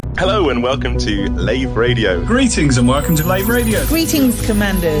Hello and welcome to Lave Radio. Greetings and welcome to Lave Radio. Greetings,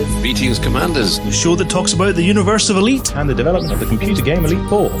 Commanders. Greetings, Commanders. The show that talks about the universe of Elite And the development of the computer game Elite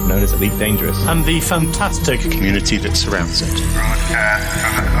 4, known as Elite Dangerous. and the fantastic Community that surrounds it. Broadcast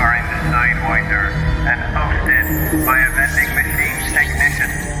from the Orange Sidewinder and hosted by a vending machine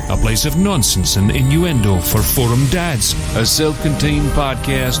technician. A place of nonsense and innuendo for forum dads. A self-contained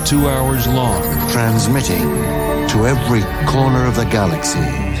podcast 2 hours long. Transmitting to every corner of the galaxy.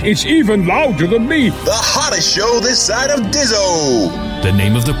 It's even louder than me. The hottest show this side of Dizzo. The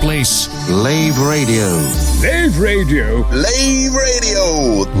name of the place, Lave Radio. Lave Radio. Lave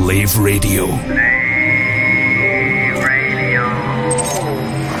Radio. Lave Radio. Radio.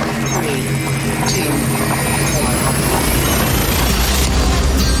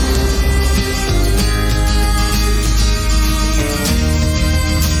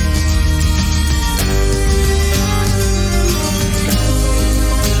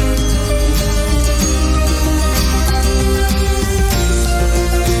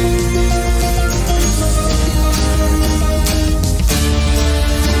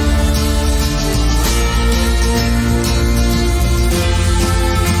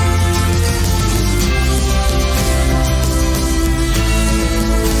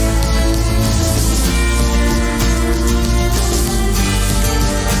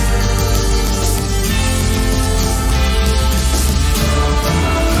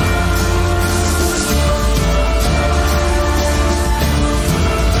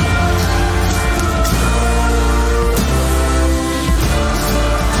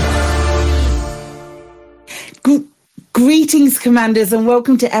 Greetings, Commanders, and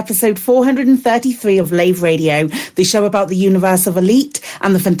welcome to episode 433 of Lave Radio, the show about the universe of Elite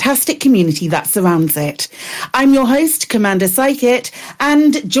and the fantastic community that surrounds it. I'm your host, Commander Psychit,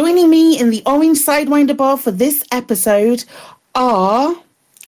 and joining me in the Orange Sidewinder bar for this episode are...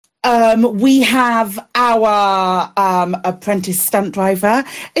 we have our apprentice stunt driver.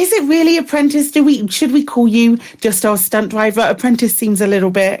 Is it really apprentice? Should we call you just our stunt driver? Apprentice seems a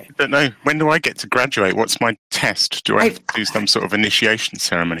little bit... I don't know. When do I get to graduate? What's my test? Do I have to do some sort of initiation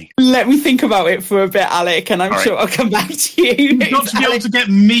ceremony? Let me think about it for a bit, Alec, and I'm sure I'll come back to you. You've got to be able to get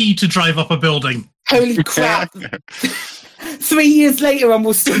me to drive up a building. Holy crap. 3 years later and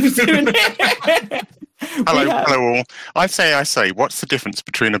we'll still be doing it. Hello all. I say, what's the difference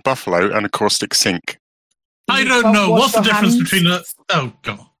between a buffalo and a caustic sink? I don't know. What's the difference between a... Oh,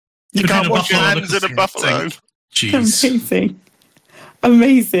 God. You can't wash your buffalo hands in a buffalo. Jeez.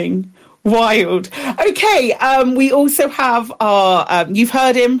 Amazing. Wild. Okay, we also have our... you've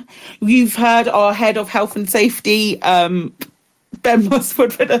heard him. You've heard our head of health and safety, Ben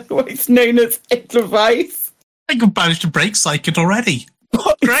Mosswood, but otherwise known as Hitler Vice. I think I've managed to break Psychic already.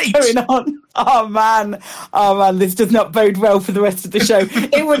 Great. What's going on? Oh man, this does not bode well for the rest of the show.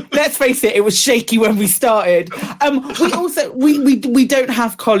 It would, let's face it, it was shaky when we started. We also we don't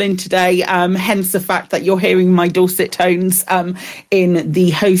have Colin today, hence the fact that you're hearing my dulcet tones in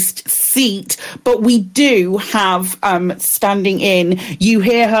the host seat. But we do have standing in. You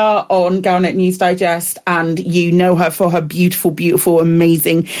hear her on Galnet News Digest, and you know her for her beautiful, beautiful,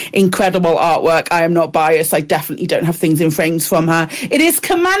 amazing, incredible artwork. I am not biased. I definitely don't have things in frames from her. It is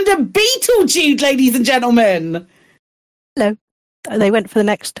Commander Beetlejude, ladies and gentlemen. Hello. They went for the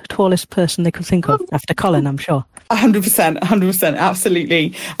next tallest person they could think of after Colin, I'm sure. 100%,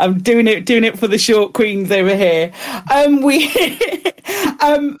 absolutely. I'm doing it for the short queens over here.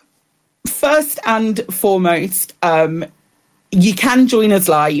 First and foremost, you can join us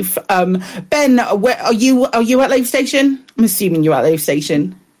live. Ben, where are you at Lave Station? I'm assuming you're at Lave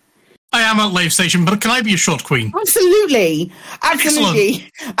Station. I am at Lave Station, but can I be a short queen? Absolutely.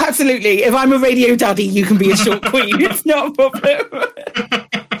 If I'm a radio daddy, you can be a short queen. It's not a problem.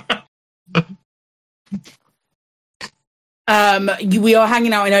 We are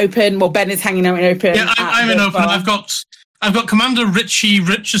hanging out in open. Well, Ben is hanging out in open. Yeah, I'm in open. I've got Commander Richie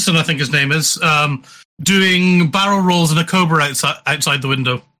Richardson, I think his name is, doing barrel rolls in a cobra outside the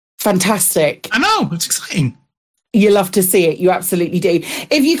window. Fantastic. I know, it's exciting. You love to see it. You absolutely do.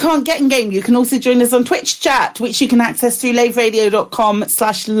 If you can't get in game, you can also join us on Twitch chat, which you can access through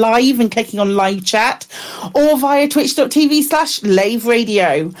laveradio.com/live and clicking on live chat, or via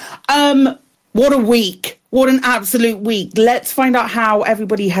twitch.tv/laveradio. What a week. What an absolute week. Let's find out how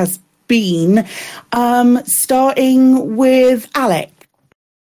everybody has been, starting with Alec.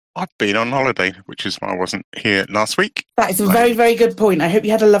 I've been on holiday, which is why I wasn't here last week. That is a very, very good point. I hope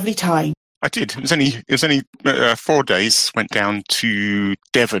you had a lovely time. I did. It was only 4 days. Went down to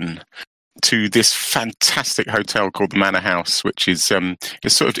Devon to this fantastic hotel called the Manor House, which is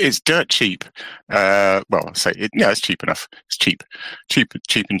it's dirt cheap. It's cheap enough. It's cheap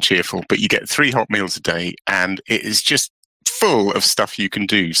and cheerful. But you get 3 hot meals a day, and it is just full of stuff you can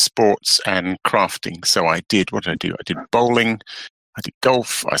do, sports and crafting. So what did I do? I did bowling. I did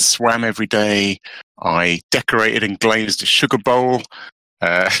golf. I swam every day. I decorated and glazed a sugar bowl.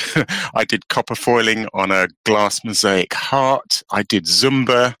 I did copper foiling on a glass mosaic heart. I did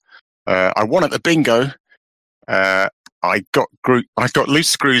Zumba. I won at the bingo. I got loose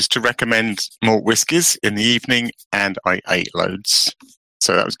screws to recommend malt whiskies in the evening, and I ate loads.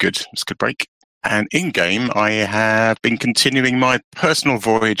 So that was good. It was a good break. And in-game, I have been continuing my personal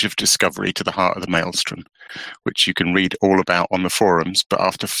voyage of discovery to the heart of the Maelstrom, which you can read all about on the forums. But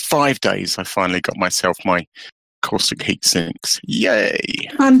after 5 days, I finally got myself my caustic heat sinks. Yay!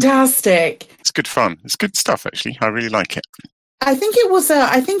 Fantastic. It's good fun. It's good stuff, actually. I really like it. I think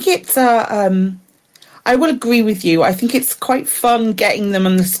I will agree with you. I think it's quite fun getting them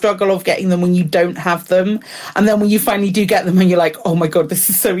and the struggle of getting them when you don't have them. And then when you finally do get them and you're like, oh my God, this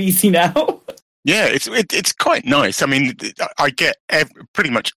is so easy now. Yeah, it's quite nice. I mean, I get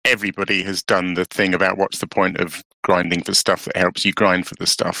pretty much everybody has done the thing about what's the point of grinding for stuff that helps you grind for the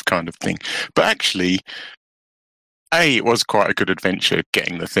stuff kind of thing. But actually, it was quite a good adventure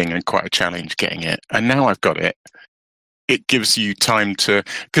getting the thing and quite a challenge getting it. And now I've got it. It gives you time to,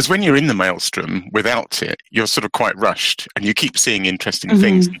 because when you're in the Maelstrom without it, you're sort of quite rushed and you keep seeing interesting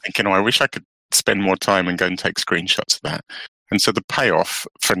things and thinking, I wish I could spend more time and go and take screenshots of that. And so the payoff,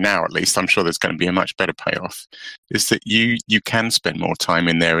 for now at least, I'm sure there's going to be a much better payoff, is that you can spend more time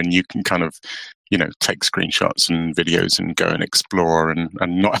in there and you can kind of, take screenshots and videos and go and explore and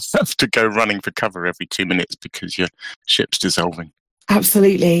not have to go running for cover every 2 minutes because your ship's dissolving.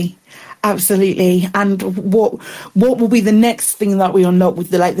 Absolutely. And what will be the next thing that we unlock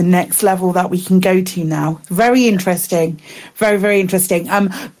with the next level that we can go to now? Very interesting. Very, very interesting.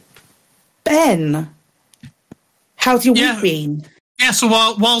 Ben, how's your week been? Yeah, so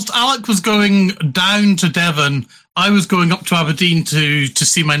whilst Alec was going down to Devon, I was going up to Aberdeen to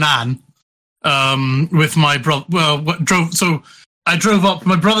see my nan with my brother. I drove up.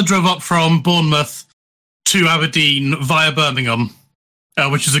 My brother drove up from Bournemouth to Aberdeen via Birmingham,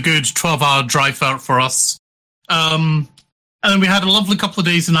 which is a good 12-hour drive for us. And then we had a lovely couple of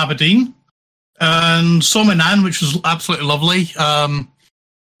days in Aberdeen and saw my nan, which was absolutely lovely.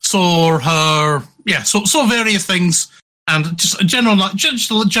 Saw her, saw various things, and just generally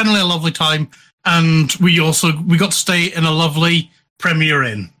a lovely time. And we got to stay in a lovely Premier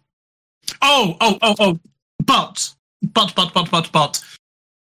Inn. But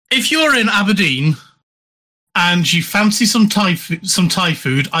if you're in Aberdeen and you fancy some Thai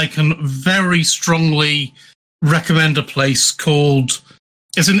food, I can very strongly recommend a place called.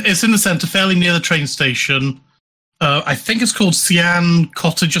 It's in the centre, fairly near the train station. I think it's called Sian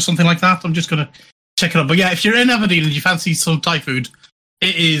Cottage or something like that. I'm just going to check it out. But yeah, if you're in Aberdeen and you fancy some Thai food,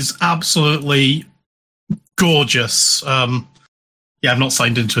 it is absolutely gorgeous. I've not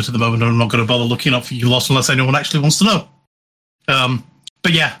signed into it at the moment, and I'm not going to bother looking up for you lot unless anyone actually wants to know.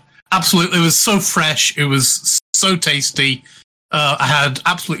 But yeah, absolutely. It was so fresh. It was so tasty. I had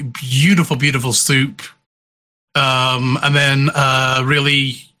absolutely beautiful, beautiful soup. And then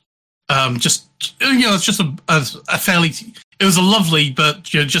really it's just a fairly, it was a lovely, but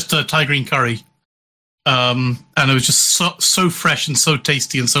just a Thai green curry. And it was just so fresh and so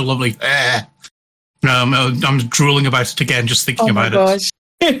tasty and so lovely. I'm drooling about it again, just thinking about it.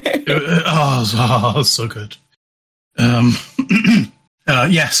 It was so good. So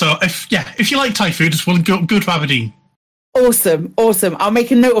if you like Thai food, just want to go to Aberdeen. Awesome. I'll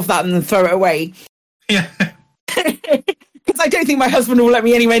make a note of that and then throw it away. Yeah. Because I don't think my husband will let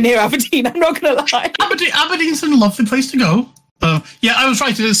me anywhere near Aberdeen. I'm not going to lie. Aberdeen's a lovely place to go. I was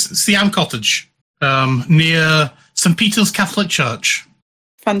right. It is Siam Cottage, near St. Peter's Catholic Church.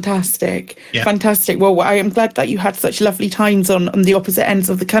 Fantastic. Yeah. Fantastic. Well, I am glad that you had such lovely times on the opposite ends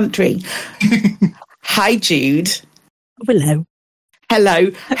of the country. Hi, Jude.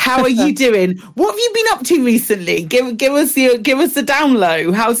 Hello. How are you doing? What have you been up to recently? Give us the down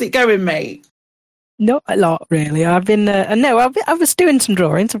low. How's it going, mate? Not a lot, really. I've been I was doing some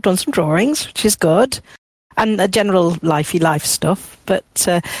drawings. I've done some drawings, which is good, and a general life stuff. But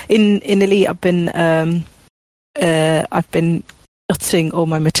in Elite, I've been cutting all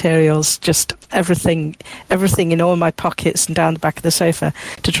my materials, just everything in all my pockets and down the back of the sofa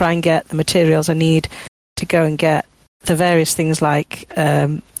to try and get the materials I need to go and get the various things like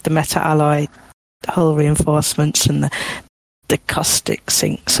the meta alloy hull reinforcements and the caustic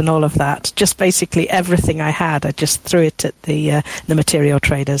sinks and all of that. Just basically everything I had, I just threw it at the material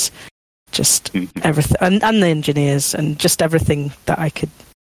traders just everything, and the engineers, and just everything that I could.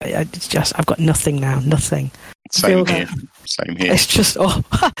 I've got nothing now. Nothing. Same here. It's just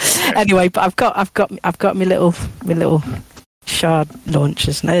anyway. But I've got my little shard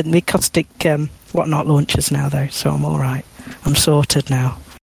launchers now, my caustic whatnot launchers now though, so I'm all right. I'm sorted now.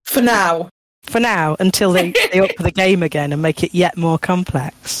 For now, until they up the game again and make it yet more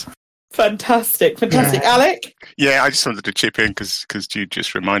complex. Fantastic, Alec. Yeah, I just wanted to chip in because you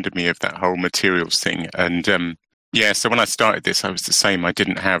just reminded me of that whole materials thing, and so when I started this, I was the same. I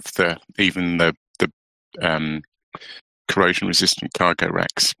didn't have the corrosion resistant cargo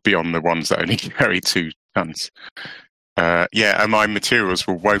racks beyond the ones that only carry 2 tons. And my materials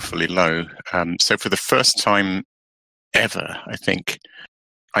were woefully low. So for the first time ever, I think,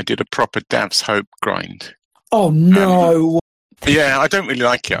 I did a proper Dav's Hope grind. Oh no! Yeah, I don't really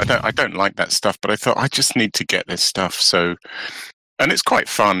like it. I don't like that stuff. But I thought I just need to get this stuff. So, and it's quite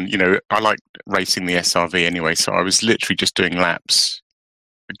fun. You know, I like racing the SRV anyway. So I was literally just doing laps,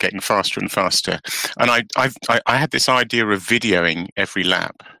 getting faster and faster. And I had this idea of videoing every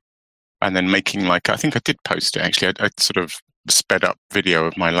lap. And then making I think I did post it actually. I sort of sped up video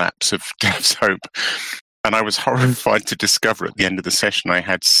of my laps of Dav's Hope. And I was horrified to discover at the end of the session I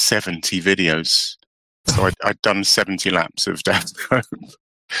had 70 videos. So I'd done 70 laps of Dav's Hope.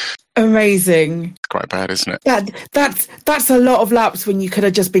 Amazing. Quite bad, isn't it? That's a lot of laps when you could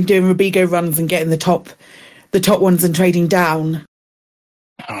have just been doing Robigo runs and getting the top ones and trading down.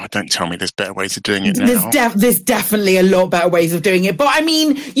 Oh, don't tell me there's better ways of doing it now. There's definitely a lot better ways of doing it. But I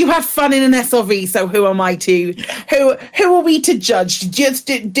mean, you had fun in an SRV, so who am I to? Who are we to judge?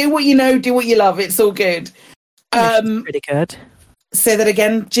 Just do what you know, do what you love. It's all good. Pretty good. Say that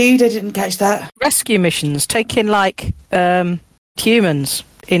again, Jude. I didn't catch that. Rescue missions, taking humans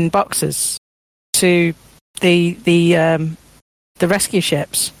in boxes to the rescue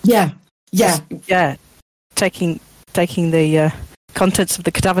ships. Yeah. Taking the contents of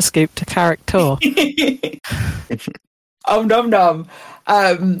the cadaver scoop to Carrick Tor. Oh, nom.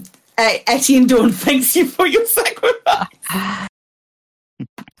 Etienne Dawn, thanks you for your sacrifice.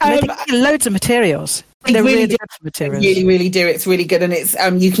 Loads of materials. They really do. Materials. Really, really do. It's really good, and it's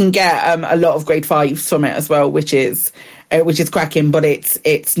you can get a lot of grade 5s from it as well, which is cracking. But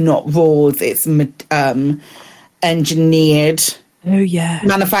it's not raws. It's engineered. Oh yeah,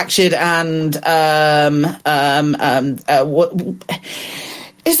 manufactured and what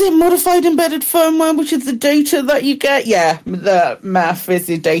is it? Modified embedded firmware, which is the data that you get. Yeah, the math is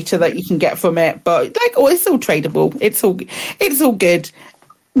the data that you can get from it. But it's all tradable. It's all good.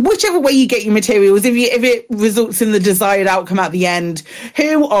 Whichever way you get your materials, if it results in the desired outcome at the end,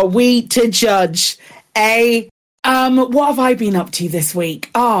 who are we to judge? What have I been up to this week?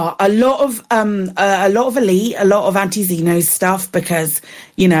 A lot of Elite, a lot of anti-Xeno stuff because,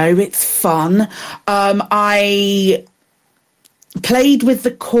 it's fun. I played with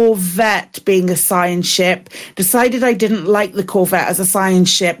the Corvette being a science ship, decided I didn't like the Corvette as a science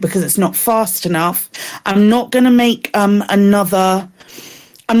ship because it's not fast enough. I'm not going to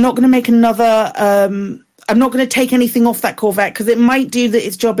take anything off that Corvette because it might do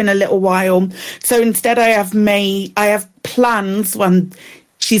its job in a little while. I have plans when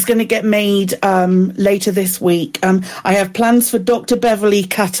she's going to get made later this week. I have plans for Dr. Beverly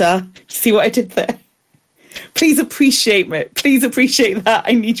Cutter. See what I did there? Please appreciate me. Please appreciate that.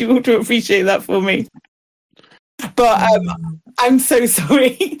 I need you all to appreciate that for me. But I'm so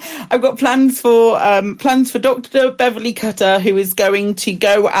sorry. I've got plans for Dr. Beverly Cutter, who is going to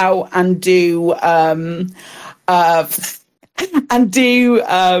go out and do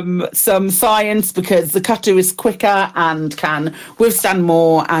some science because the cutter is quicker and can withstand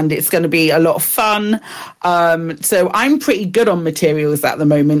more, and it's going to be a lot of fun. So I'm pretty good on materials at the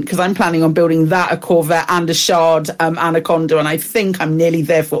moment because I'm planning on building that, a Corvette and a Shard Anaconda, and I think I'm nearly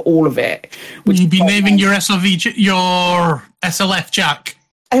there for all of it. Will you be naming your SLV, your SLF Jack?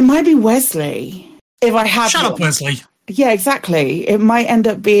 It might be Wesley if I have. Shut up, Wesley. Yeah, exactly. It might end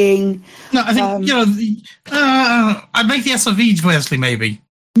up being. No, I think I'd make the SLV Wesley maybe.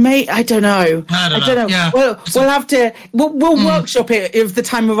 I don't know. I don't know. Yeah. We'll have to. We'll workshop it if the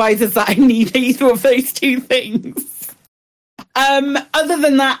time arises that I need either of those two things. Other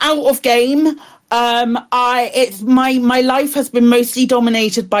than that, out of game. My life has been mostly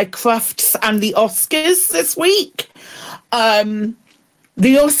dominated by Crufts and the Oscars this week.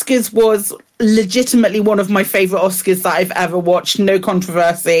 The Oscars was legitimately one of my favourite Oscars that I've ever watched. No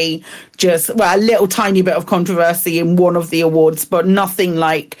controversy, a little tiny bit of controversy in one of the awards, but nothing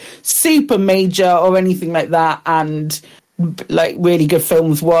like super major or anything like that. And like really good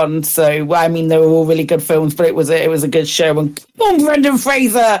films won. So I mean, they were all really good films, but it was a good show. And Brendan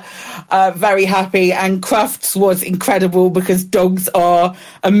Fraser, very happy, and Crufts was incredible because dogs are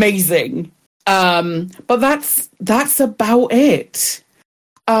amazing. But that's about it.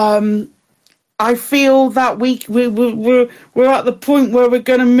 I feel that we're at the point where we're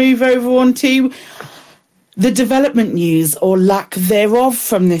going to move over onto the development news or lack thereof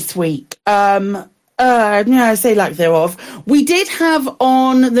from this week. I say lack thereof. We did have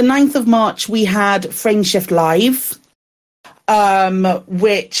on the 9th of March, we had Frameshift Live,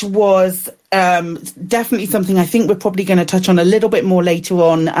 which was definitely something I think we're probably going to touch on a little bit more later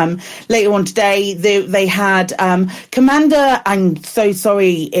on. Later on today, they had Commander, I'm so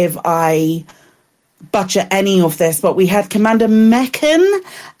sorry if I butcher any of this, but we had Commander Meccan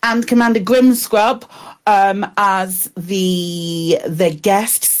and Commander Grimscrub as the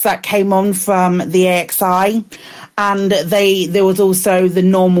guests that came on from the AXI, and there was also the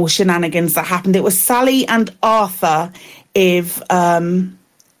normal shenanigans that happened. It was Sally and Arthur, if memory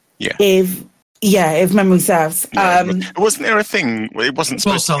serves. Wasn't there a thing? It wasn't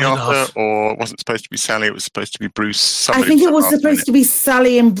supposed to be Arthur, or it wasn't supposed to be Sally. It was supposed to be Bruce. I think it was supposed to be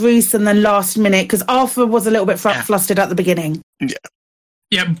Sally and Bruce, and then last minute, because Arthur was a little bit flustered at the beginning.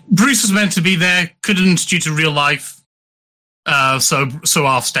 Yeah, Bruce was meant to be there, couldn't due to real life. So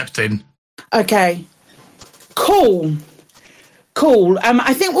Arthur stepped in. Okay, cool.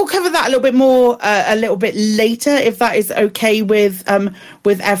 I think we'll cover that a little bit more a little bit later, if that is okay with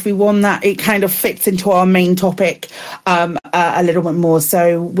everyone. That it kind of fits into our main topic a little bit more.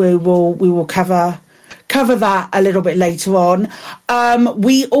 So we will cover that a little bit later on.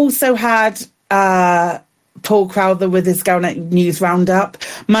 We also had Paul Crowther with his Galnet News Roundup,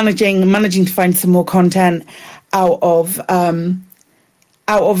 managing to find some more content out of a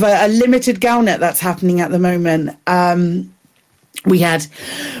limited Galnet that's happening at the moment. We had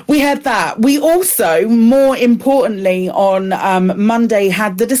that. We also, more importantly, on Monday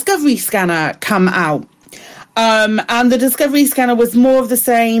had the Discovery Scanner come out. And the Discovery Scanner was more of the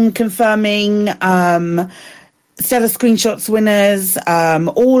same, confirming Stellar Screenshots winners,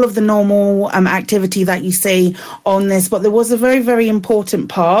 all of the normal activity that you see on this. But there was a very, very important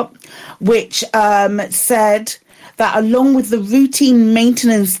part, which said that along with the routine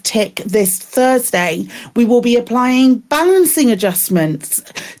maintenance tick this Thursday, we will be applying balancing adjustments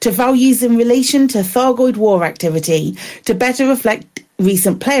to values in relation to Thargoid war activity to better reflect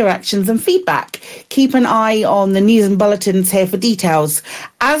recent player actions and feedback. Keep an eye on the news and bulletins here for details.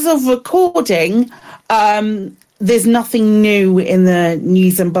 As of recording, there's nothing new in the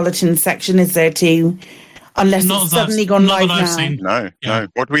news and bulletins section, is there, unless it's suddenly gone live now? No.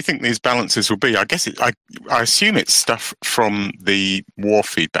 What do we think these balances will be? I guess I assume it's stuff from the war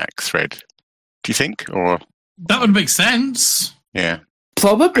feedback thread. Do you think? Or that would make sense. Yeah.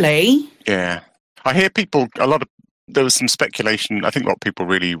 Probably. Yeah. I hear there was some speculation. I think what people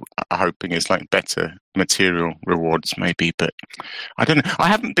really are hoping is like better material rewards maybe, but I don't know. I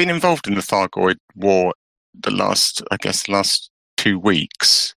haven't been involved in the Thargoid war the last 2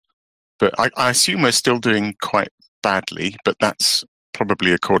 weeks. But I assume we're still doing quite badly, but that's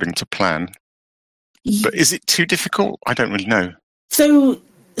probably according to plan. But is it too difficult? I don't really know. So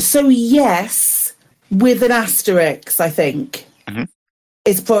yes, with an asterisk, I think. Mm-hmm.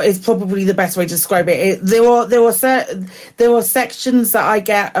 It's probably the best way to describe it. There are sections that I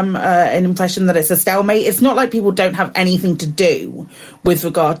get an impression that it's a stalemate. It's not like people don't have anything to do with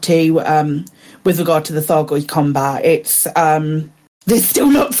regard to the Thargoid combat. It's there's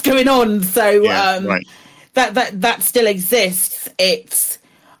still lots going on, so right. that still exists. It's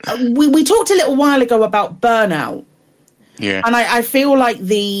we talked a little while ago about burnout, and I feel like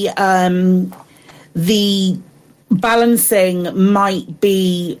the balancing might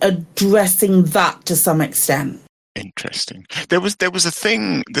be addressing that to some extent. Interesting. There was a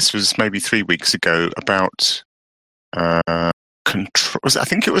thing. This was maybe 3 weeks ago about control. I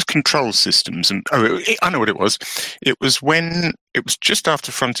think it was control systems, and I know what it was. It was just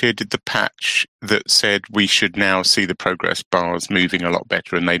after Frontier did the patch that said we should now see the progress bars moving a lot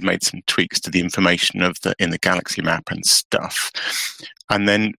better, and they'd made some tweaks to the information in the galaxy map and stuff. And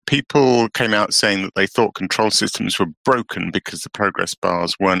then people came out saying that they thought control systems were broken because the progress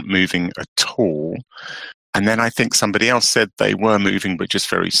bars weren't moving at all. And then I think somebody else said they were moving, but just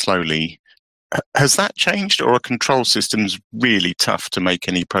very slowly. Has that changed, or are control systems really tough to make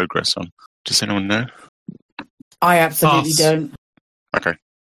any progress on? Does anyone know? I absolutely don't. Okay.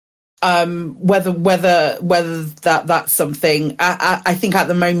 Whether that's something. I think at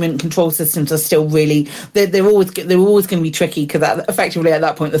the moment control systems are still really they're always going to be tricky because effectively at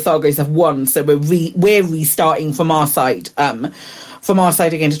that point the Thargoids have won, so we're restarting from our side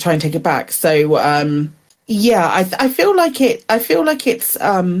again to try and take it back. So I feel like it's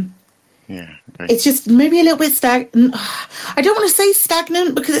it's just maybe a little bit stagnant. I don't want to say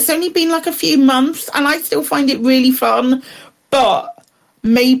stagnant because it's only been like a few months and I still find it really fun, but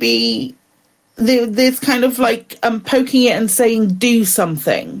maybe there's kind of like poking it and saying do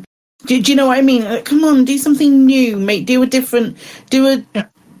something. Do you know what I mean? Like, come on, do something new, mate. Do a different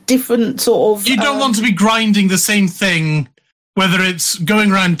sort of. You don't want to be grinding the same thing, whether it's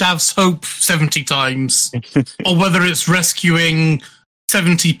going around Dav's Hope 70 times or whether it's rescuing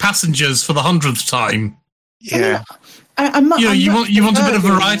 70 passengers for the 100th time. Yeah, you want a bit of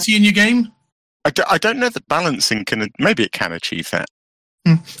variety in your game. I don't know that balancing maybe it can achieve that.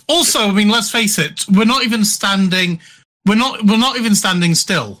 Also, I mean, let's face it, we're not even standing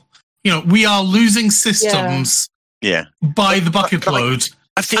still. We are losing systems by the bucket load.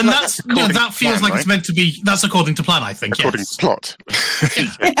 And like that feels like it's meant to be. That's according to plan, I think. According to plot.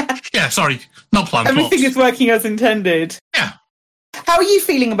 Yeah, sorry, not plan. Everything plot. is working as intended. Yeah. How are you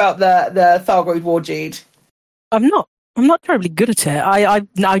feeling about the Thargoid War, Jude? I'm not terribly good at it.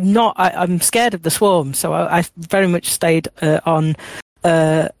 I'm scared of the swarm, so I very much stayed on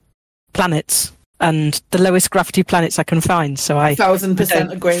planets and the lowest gravity planets I can find. So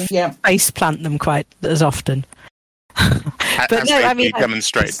 1,000% agree. Yeah, face plant them quite as often. But no, I mean,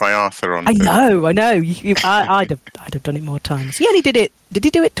 demonstrated by Arthur on. I know. I'd have done it more times. He only did it. Did he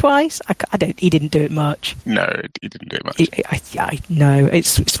do it twice? He didn't do it much. No, he didn't do it much. I know.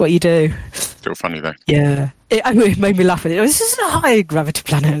 It's what you do. Still funny though. Yeah, it made me laugh at it. This is a high gravity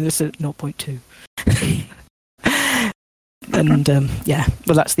planet. This is 0.2. And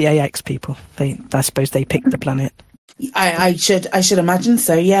well, that's the AX people. I suppose they picked the planet. I should imagine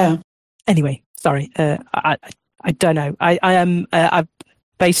so. Yeah. Anyway, sorry. I don't know. I am. I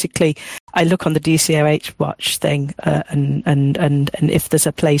basically I look on the DCOH watch thing, and if there's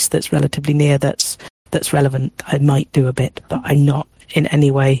a place that's relatively near that's relevant, I might do a bit, but I'm not in any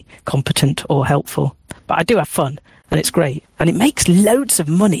way competent or helpful. But I do have fun, and it's great, and it makes loads of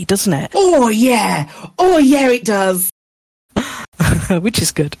money, doesn't it? Oh yeah, it does. Which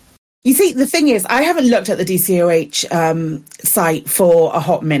is good. You see, the thing is, I haven't looked at the DCOH site for a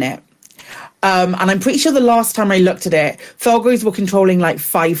hot minute. And I'm pretty sure the last time I looked at it, Thargoids were controlling like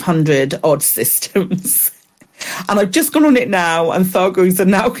 500 odd systems. And I've just gone on it now, and Thargoids are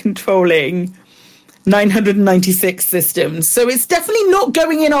now controlling 996 systems. So it's definitely not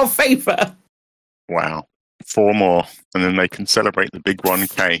going in our favour. Wow. 4 more, and then they can celebrate the big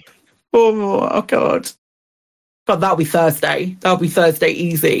 1K. 4 more, oh God. God, that'll be Thursday. That'll be Thursday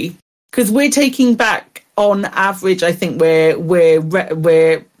easy. Because we're taking back, on average, I think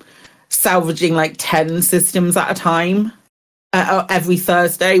we're salvaging like 10 systems at a time. Every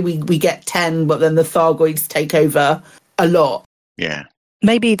Thursday we get 10, but then the Thargoids take over a lot. Yeah.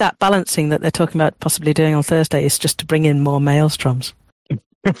 Maybe that balancing that they're talking about possibly doing on Thursday is just to bring in more maelstroms. You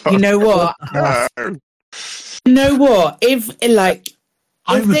know what? You know what? If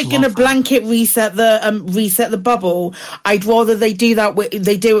they're going to blanket reset the bubble, I'd rather they do it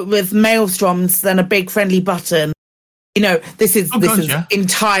with maelstroms than a big friendly button. This is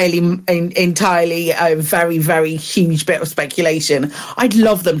entirely a very, very huge bit of speculation. I'd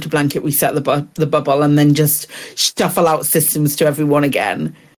love them to blanket reset the bubble and then just shuffle out systems to everyone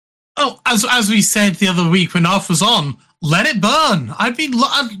again. Oh, as we said the other week when Arf was on, let it burn.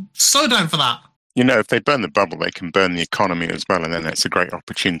 I'm so down for that. If they burn the bubble, they can burn the economy as well, and then that's a great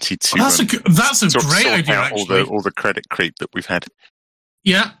opportunity to. That's a great idea. Actually, all the credit creep that we've had.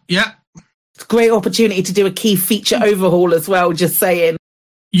 Yeah. It's a great opportunity to do a key feature overhaul as well. Just saying.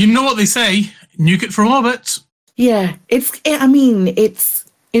 You know what they say: nuke it from orbit. Yeah, it's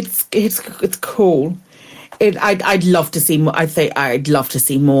cool. I'd love to see more. I'd love to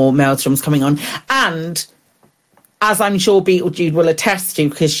see more Maelstroms coming on, and as I'm sure Beetlejude will attest to,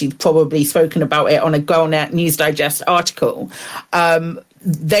 because she's probably spoken about it on a GoNet News Digest article,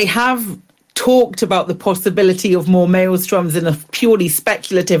 they have talked about the possibility of more Maelstroms in a purely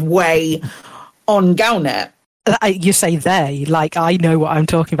speculative way on Galnet. You say they, like I know what I'm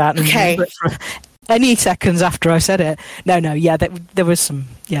talking about. Okay. Any seconds after I said it. No, yeah, there was some,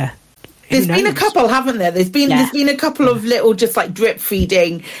 yeah. There's been a couple, haven't there? There's been a couple of little just like drip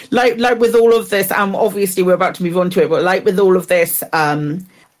feeding, like with all of this. Obviously we're about to move on to it, but like with all of this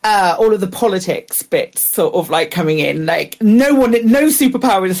all of the politics bits sort of like coming in. Like no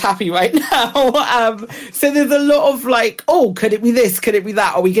superpower is happy right now. So there's a lot of like, oh, could it be this? Could it be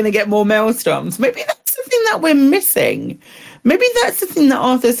that? Are we going to get more maelstroms? Maybe that's the thing that we're missing. Maybe that's the thing that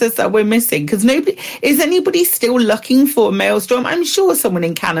Arthur says that we're missing, because is anybody still looking for a maelstrom? I'm sure someone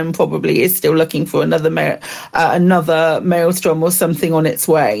in canon probably is still looking for another maelstrom or something on its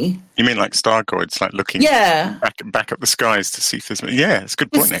way. You mean like Stargoids, like looking back up the skies to see if there's... Yeah, it's a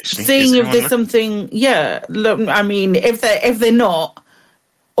good point, actually. Seeing if there's something... Yeah, look, I mean, if they're not,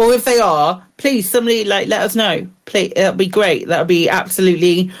 or if they are, please, somebody let us know. Please, that'd be great. That'd be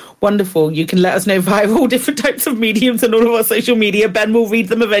absolutely wonderful. You can let us know via all different types of mediums and all of our social media. Ben will read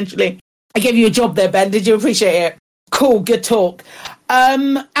them eventually. I gave you a job there, Ben. Did you appreciate it? Cool, good talk.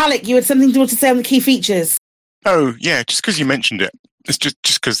 Alec, you had something to say on the key features. Oh, yeah, just because you mentioned it. It's just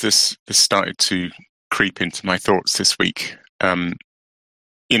because this started to creep into my thoughts this week. I'd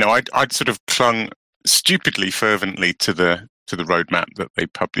sort of clung stupidly fervently to the roadmap that they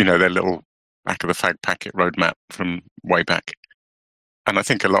their little back of the fag packet roadmap from way back. And I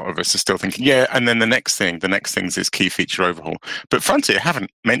think a lot of us are still thinking, yeah, and then the next thing is this key feature overhaul. But Frontier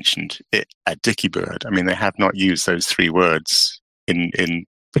haven't mentioned it a dicky bird. I mean, they have not used those 3 words in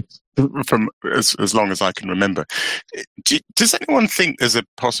from as long as I can remember. Does anyone think there's a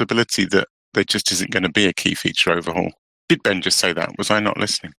possibility that there just isn't going to be a key feature overhaul? Did Ben just say that? Was I not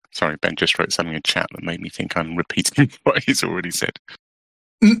listening? Sorry, Ben just wrote something in chat that made me think I'm repeating what he's already said.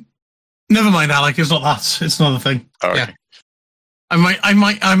 Never mind, Alec. It's not that. It's not a thing. Oh, okay. Yeah.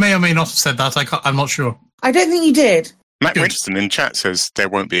 I may or may not have said that. I'm not sure. I don't think you did. Matt Winston in chat says there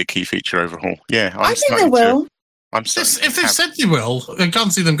won't be a key feature overhaul. Yeah, I think there will. If they said they will, I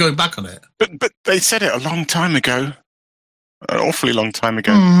can't see them going back on it. But they said it a long time ago. An awfully long time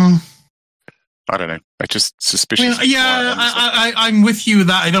ago. I don't know. They're just suspicious. I'm with you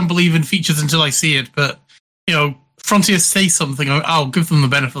that I don't believe in features until I see it. But, Frontier say something, I'll give them the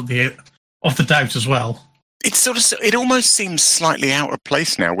benefit of the doubt as well. It almost seems slightly out of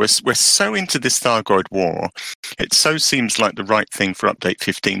place now. We're so into this Thargoid war. It so seems like the right thing for update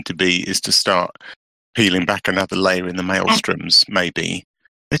 15 to be is to start peeling back another layer in the maelstroms, maybe.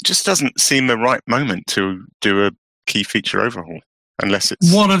 It just doesn't seem the right moment to do a key feature overhaul, unless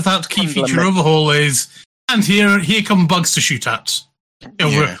it's... What if that key feature overhaul is, and here come bugs to shoot at.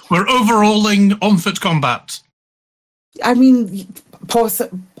 We're overhauling on-foot combat. I mean,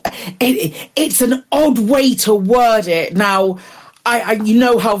 it's an odd way to word it. Now, I you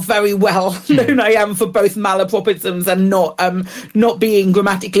know how very well known I am for both malapropisms and not being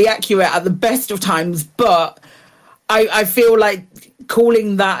grammatically accurate at the best of times, but I feel like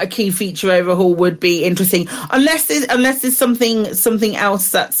calling that a key feature overhaul would be interesting, unless there's something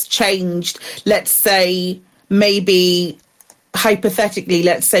else that's changed. Let's say maybe hypothetically,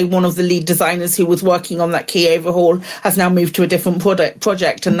 let's say one of the lead designers who was working on that key overhaul has now moved to a different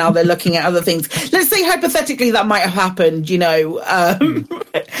project and now they're looking at other things. Let's say hypothetically that might have happened, there's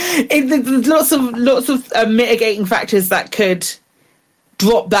lots of mitigating factors that could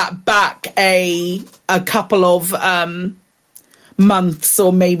drop that back a couple of months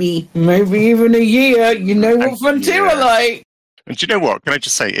or maybe even a year. You know what Frontier are like. And do you know what? Can I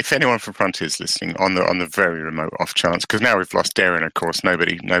just say, if anyone from Frontier is listening on the very remote off chance, because now we've lost Darren, of course,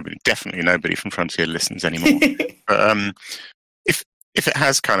 definitely nobody from Frontier listens anymore. But if it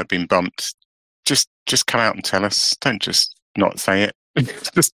has kind of been bumped, just come out and tell us. Don't just not say it.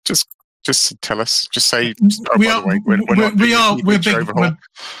 just tell us. Just say. We're big.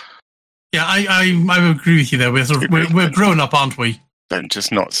 Yeah, I agree with you there. We're grown up, aren't we? Don't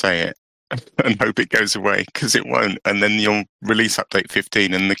just not say it and hope it goes away, because it won't. And then you'll release update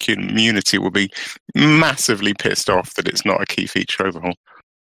 15 and the community will be massively pissed off that it's not a key feature overhaul.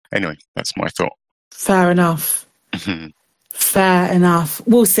 Anyway, that's my thought. Fair enough. Fair enough.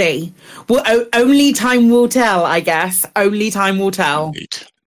 We'll see. Well, only time will tell, I guess. Only time will tell. Indeed.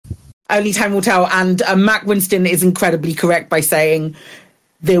 Only time will tell. And Mac Winston is incredibly correct by saying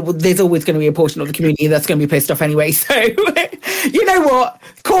there's always going to be a portion of the community that's going to be pissed off anyway. So, you know what?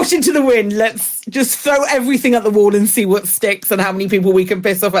 Caution to the wind. Let's just throw everything at the wall and see what sticks and how many people we can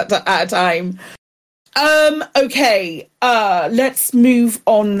piss off at a time. Okay. Let's move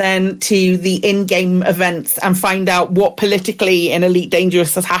on then to the in-game events and find out what politically in Elite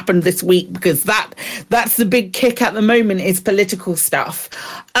Dangerous has happened this week, because that's the big kick at the moment is political stuff.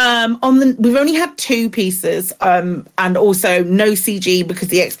 We've only had 2 pieces, and also no CG because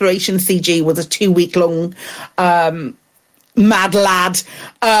the exploration CG was a 2-week long mad lad.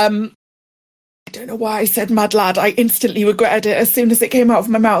 don't know why I said mad lad. I instantly regretted it as soon as it came out of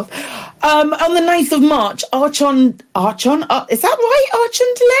my mouth. On the 9th of March, Archon, is that right?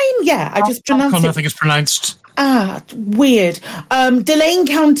 Archon Delane? Yeah, I just pronounced it. I think it's pronounced. Weird. Delane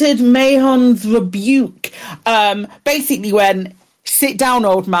countered Mahon's rebuke. Basically when, sit down,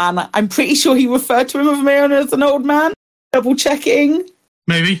 old man. I'm pretty sure he referred to him as Mahon as an old man. Double checking.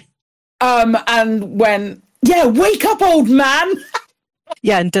 Maybe. And when, wake up, old man.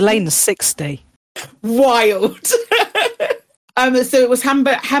 Yeah, and Delane's 60. Wild. So it was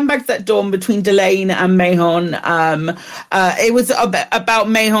handbags at dawn between Delane and Mahon. It was about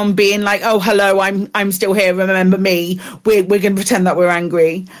Mahon being like, "Oh, hello, I'm still here. Remember me? We're going to pretend that we're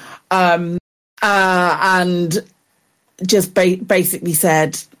angry," and just basically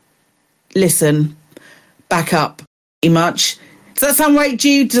said, "Listen, back up." Pretty much. Does that sound right,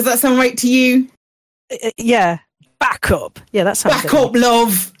 Jude? Does that sound right to you? Yeah, back up. Yeah, that sounds. Back up,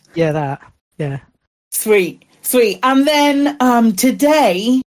 love. Yeah, that. Yeah. Sweet. And then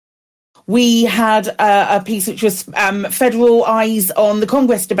today we had a piece which was Federal Eyes on the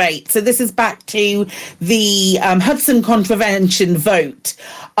Congress debate. So this is back to the Hudson contravention vote,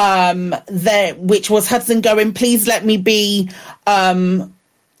 which was Hudson going, please let me be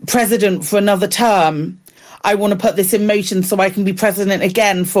president for another term. I want to put this in motion so I can be president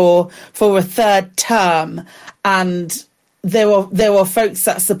again for a third term. And there were folks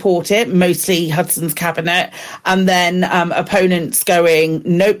that support it, mostly Hudson's cabinet, and then opponents going,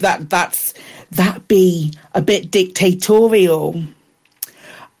 nope, that'd be a bit dictatorial,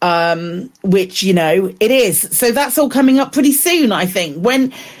 which, it is. So that's all coming up pretty soon, I think.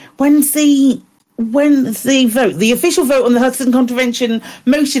 When's the vote? The official vote on the Hudson contravention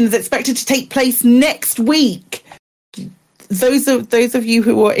motion is expected to take place next week. Those of you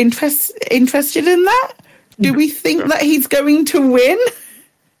who are interested in that, do we think that he's going to win?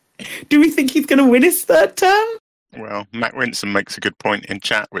 Do we think he's going to win his third term? Well, Matt Winson makes a good point in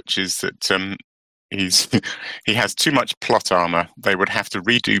chat, which is that he has too much plot armor. They would have to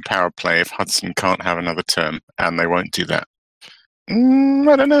redo power play if Hudson can't have another term, and they won't do that.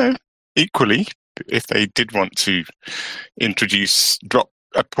 I don't know. Equally, if they did want to drop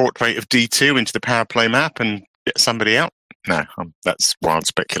a portrait of D2 into the power play map and get somebody out, no, that's wild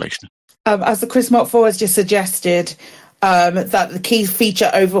speculation. As the Chris Mark 4 has just suggested, that the key feature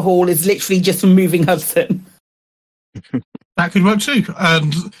overhaul is literally just removing Hudson. That could work too.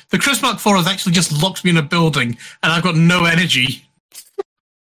 And the Chris Mark 4 has actually just locked me in a building and I've got no energy.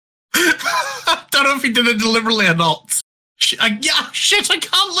 I don't know if he did it deliberately or not. I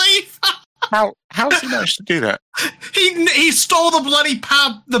can't leave. How's he managed to do that? He stole the bloody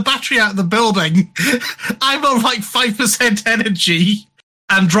the battery out of the building. I'm on like 5% energy.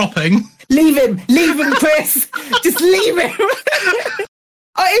 And dropping. Leave him, Chris. Just leave him.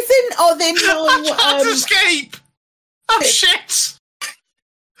 I can't escape. Oh shit!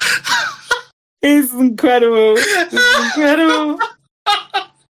 It's incredible.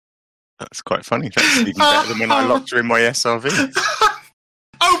 That's quite funny. That's even better than when I locked her in my SRV.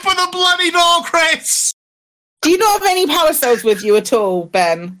 Open the bloody door, Chris. Do you not have any power cells with you at all,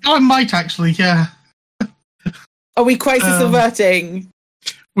 Ben? I might actually, yeah. Are we crisis averting?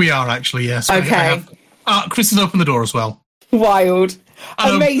 We are actually, yes. Okay. Chris has opened the door as well. Wild.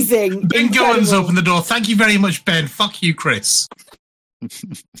 Amazing. Ben Gowan's opened the door. Thank you very much, Ben. Fuck you, Chris.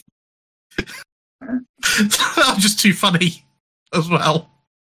 That was just too funny as well.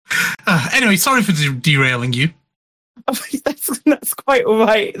 Anyway, sorry for derailing you. That's quite all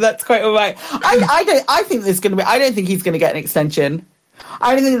right. I think there's going to be. I don't think he's going to get an extension.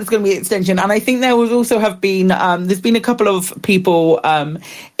 I don't think there's going to be an extension, and I think there will also have been. There's been a couple of people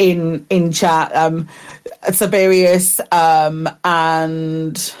in chat, Saberius,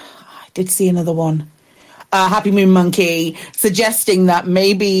 and I did see another one, Happy Moon Monkey, suggesting that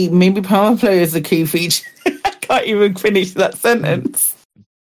maybe power play is the key feature. I can't even finish that sentence.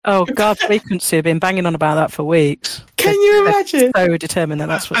 Oh God, Frequency have been banging on about that for weeks. Can you imagine? They're so determined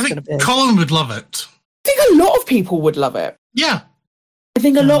that's what's going to be. Colin would love it. I think a lot of people would love it. Yeah. I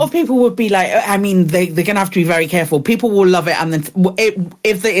think a lot of people would be like, I mean, they're going to have to be very careful. People will love it, and then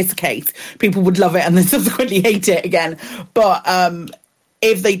if that is the case, people would love it and then subsequently hate it again. But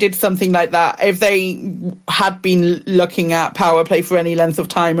if they did something like that, if they had been looking at power play for any length of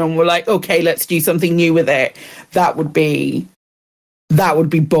time and were like, okay, let's do something new with it, that would be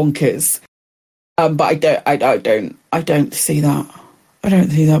bonkers. But I don't see that. I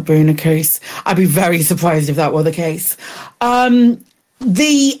don't see that being the case. I'd be very surprised if that were the case.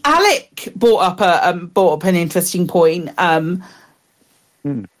 The Alec brought up an interesting point. Yeah,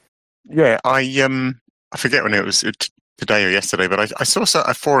 I forget when it was today or yesterday, but I saw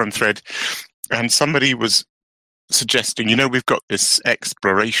a forum thread and somebody was suggesting, we've got this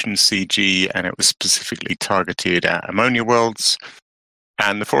exploration CG, and it was specifically targeted at ammonia worlds.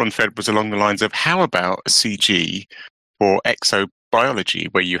 And the forum thread was along the lines of, how about a CG for exobiology,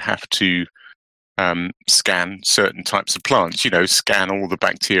 where you have to scan certain types of plants, scan all the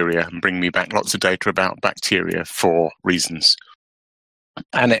bacteria and bring me back lots of data about bacteria for reasons.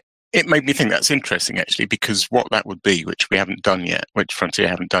 And it made me think that's interesting, actually, because what that would be, which we haven't done yet, which Frontier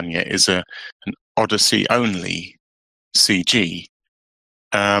haven't done yet, is an Odyssey-only CG.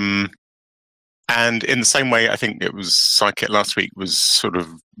 And in the same way, I think it was Psychic last week was sort of,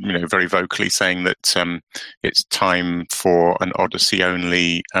 very vocally saying that it's time for an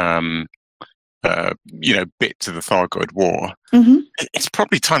Odyssey-only, bit to the Thargoid War. Mm-hmm. It's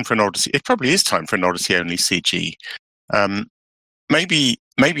probably time for an Odyssey. It probably is time for an Odyssey-only CG. Maybe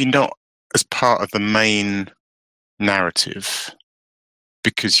not as part of the main narrative,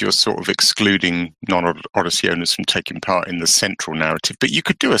 because you're sort of excluding non-Odyssey owners from taking part in the central narrative. But you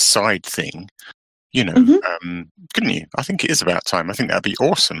could do a side thing. Couldn't you? I think it is about time. I think that'd be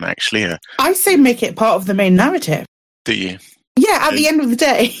awesome, actually. I say make it part of the main narrative. Do you? Yeah, at the end of the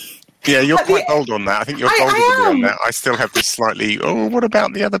day. Yeah, you're quite bold on that. I think you're bolder than me on that. I still have this slightly, what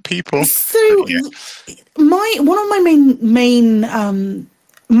about the other people? So, one of my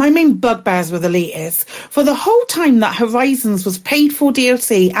main bugbears with Elite is, for the whole time that Horizons was paid for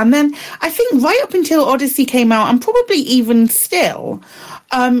DLC, and then I think right up until Odyssey came out, and probably even still,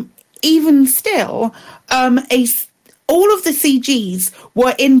 all of the CGs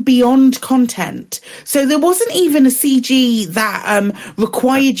were in Beyond content. So there wasn't even a CG that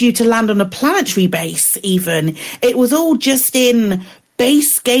required you to land on a planetary base, even. It was all just in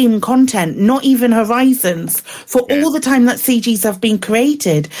base game content, not even Horizons, for all the time that CGs have been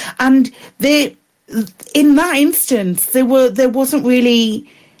created. And in that instance, there's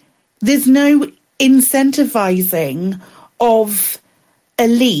no incentivizing of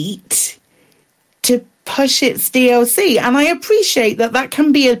Elite to push its DLC, and I appreciate that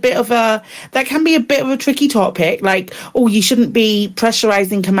can be a bit of a tricky topic. Like, you shouldn't be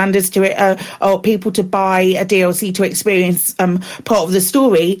pressurizing commanders to it or people to buy a DLC to experience part of the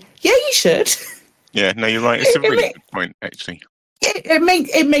story. Yeah, you should. Yeah, no, you're right. It's a really good point, actually.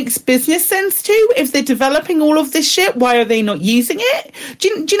 It makes business sense too. If they're developing all of this shit, why are they not using it? Do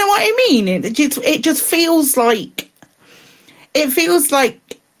you know what I mean? It just feels like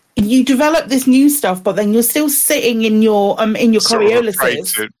you develop this new stuff, but then you're still sitting in your Coriolis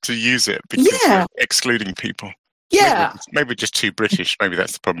to use it because you're excluding people. Yeah, maybe just too British. Maybe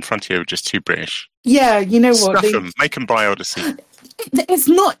that's the problem. Frontier were just too British. Yeah, you know what? Stuff them. Make them buy Odyssey. It's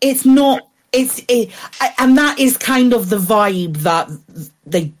not. And that is kind of the vibe that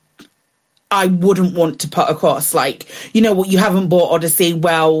I wouldn't want to put across. Like, you know what? You haven't bought Odyssey.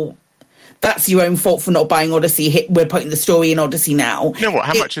 Well, that's your own fault for not buying Odyssey. We're putting the story in Odyssey now. You know what?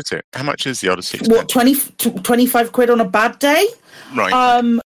 How much is it? How much is the Odyssey expense? What, 25 quid on a bad day?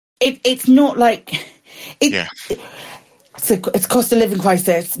 Right. It's not like... It's cost of living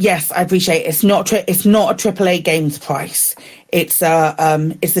crisis. Yes, I appreciate it. It's not a AAA games price. It's a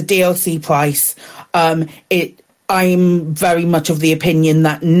DLC price. I'm very much of the opinion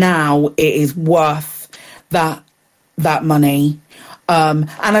that now it is worth that money. And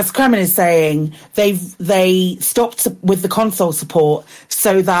as Kremen is saying, they stopped with the console support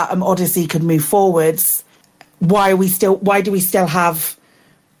so that Odyssey could move forwards. Why do we still have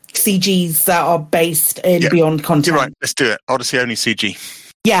CGs that are based in Beyond content? You're right. Let's do it. Odyssey only CG.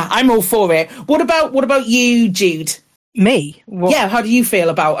 Yeah, I'm all for it. What about you, Jude? Me? What? Yeah, how do you feel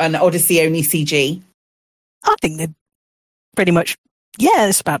about an Odyssey only CG? I think they're pretty much. Yeah,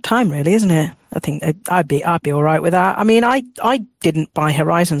 it's about time, really, isn't it? I think I'd be all right with that. I mean, I didn't buy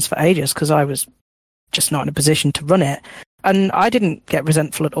Horizons for ages because I was just not in a position to run it, and I didn't get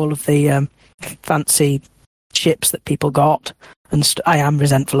resentful at all of the fancy ships that people got, and I am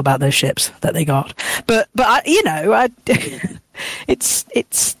resentful about those ships that they got. But it's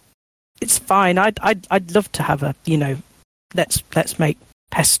fine. I'd love to have a let's make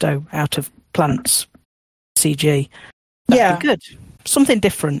pesto out of plants CG. That'd be good. Something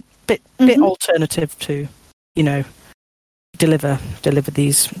different, bit alternative to, deliver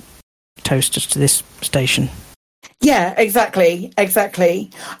these toasters to this station. Yeah, exactly.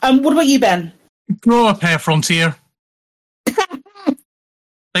 What about you, Ben? Grow a pair, Frontier.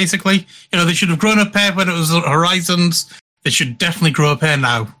 Basically, they should have grown a pair when it was Horizons. They should definitely grow a pair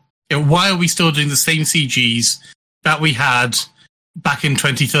now. Why are we still doing the same CGs that we had back in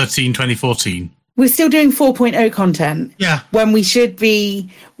 2013, 2014? We're still doing 4.0 content. Yeah. When we should be...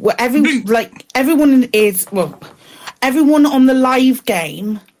 everyone on the live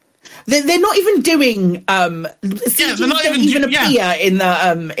game They're not even doing CGs they're not don't even appear in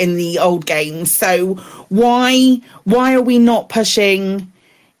the old games. So why are we not pushing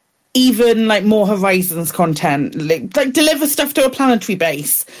even like more Horizons content? Like deliver stuff to a planetary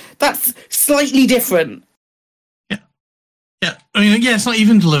base. That's slightly different. Yeah, I mean, it's not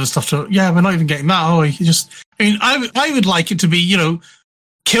even deliver stuff to. Yeah, we're not even getting that. Oh, you just. I mean, I would like it to be,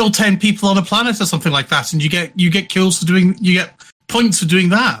 kill 10 people on a planet or something like that, and you get kills for doing. You get points for doing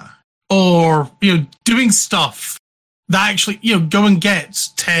that, or doing stuff that actually go and get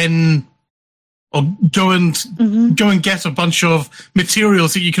 10, or go and get a bunch of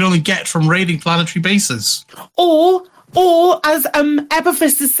materials that you can only get from raiding planetary bases, Or, as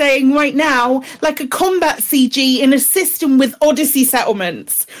Eberfist is saying right now, like a combat CG in a system with Odyssey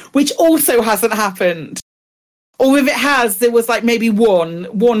settlements, which also hasn't happened. Or if it has, there was like maybe one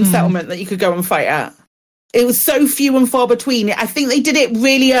settlement that you could go and fight at. It was so few and far between. I think they did it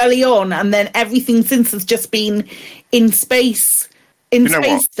really early on, and then everything since has just been in space,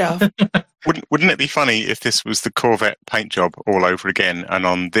 stuff. Wouldn't it be funny if this was the Corvette paint job all over again, and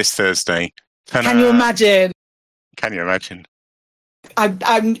on this Thursday? Can you imagine? Can you imagine?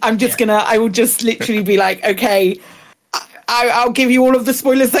 I'm just gonna. I will just literally be like, okay, I'll give you all of the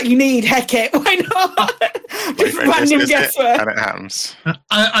spoilers that you need. Heck it, why not? Just random guesswork. And it happens.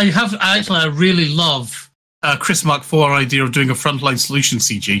 I really love Chris Mark IV idea of doing a frontline solution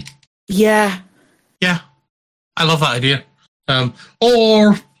CG. Yeah, I love that idea.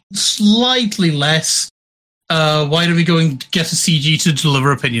 Or slightly less. Why don't we go and get a CG to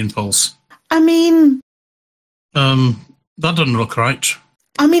deliver opinion polls? I mean. That doesn't look right.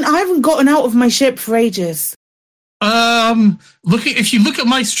 I mean, I haven't gotten out of my ship for ages. If you look at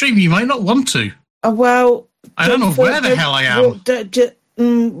my stream, you might not want to. Well, I don't know where the hell I am.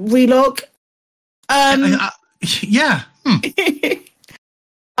 Relog. Yeah.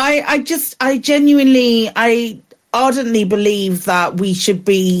 I ardently believe that we should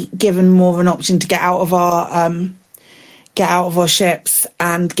be given more of an option to get out of our ships,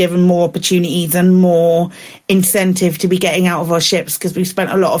 and given more opportunities and more incentive to be getting out of our ships, because we've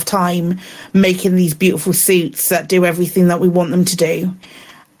spent a lot of time making these beautiful suits that do everything that we want them to do,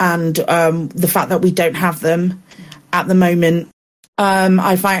 and the fact that we don't have them at the moment,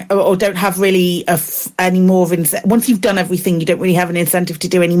 I find, or don't have really any more of once you've done everything, you don't really have an incentive to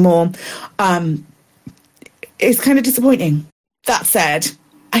do any more. It's kind of disappointing. That said,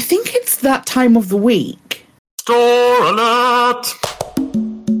 I think it's that time of the week. Store alert!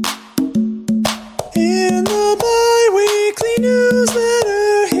 In the bi-weekly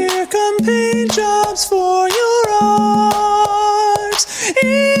newsletter, here come paint jobs for your art.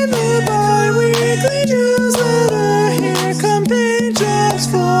 In the bi-weekly newsletter, here come paint jobs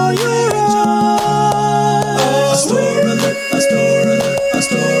for your art. A store alert, a store alert, a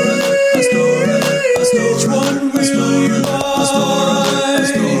store alert, a store alert, a store alert. Which one will you buy? A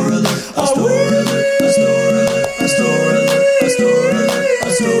store alert, a store alert, a store alert, a store alert.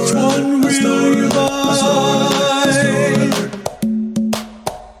 Which one will you buy?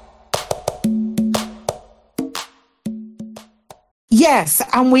 Yes,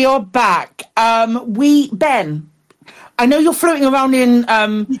 and we are back. Ben, I know you're floating around in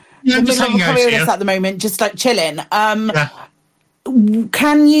the middle of a career at the moment, just like chilling.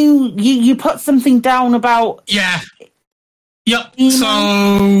 Can you put something down about? Yeah. Yep.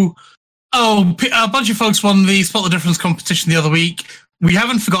 So, a bunch of folks won the Spot the Difference competition the other week. We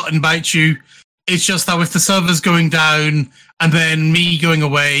haven't forgotten about you. It's just that with the servers going down and then me going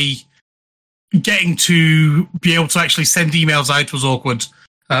away, getting to be able to actually send emails out was awkward.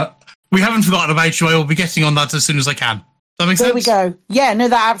 We haven't forgotten about you. I will be getting on that as soon as I can. Does that make sense? There we go. Yeah, no,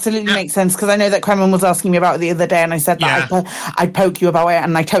 that absolutely makes sense, because I know that Kremen was asking me about it the other day, and I said that I'd poke you about it,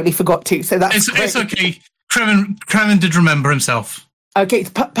 and I totally forgot to. So that's it's okay. Kremen did remember himself. Okay,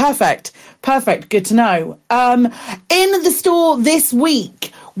 perfect. Good to know. In the store this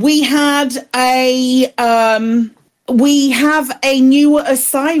week, we have a new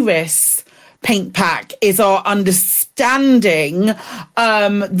Osiris paint pack, is our understanding.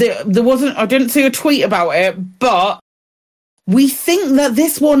 There wasn't, I didn't see a tweet about it, but we think that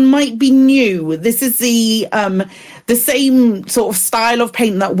this one might be new. This is the same sort of style of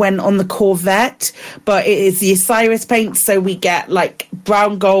paint that went on the Corvette, but it is the Osiris paint. So we get like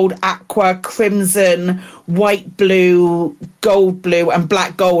brown, gold, aqua, crimson, white, blue, gold, blue, and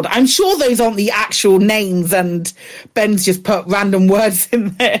black gold. I'm sure those aren't the actual names, and Ben's just put random words in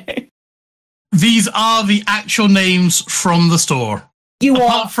there. These are the actual names from the store. You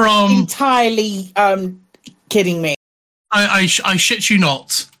Apart are entirely kidding me. I shit you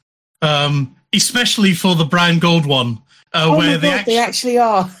not. Especially for the brown gold one, where they actually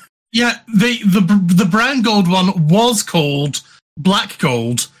are. Yeah, the brown gold one was called black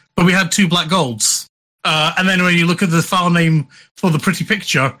gold, but we had 2 black golds. And then when you look at the file name for the pretty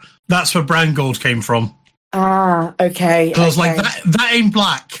picture, that's where brown gold came from. Ah, okay. So I was like, that ain't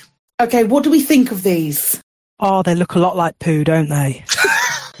black. Okay, what do we think of these? Oh, they look a lot like poo, don't they?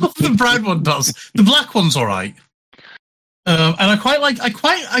 The brown one does. The black one's all right. And I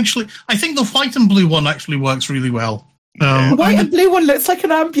think the white and blue one actually works really well. The white and blue one looks like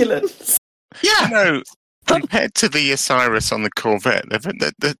an ambulance. Yeah. No, compared to the Osiris on the Corvette,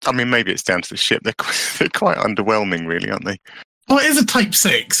 I mean, maybe it's down to the ship. They're quite underwhelming, really, aren't they? Well, it is a Type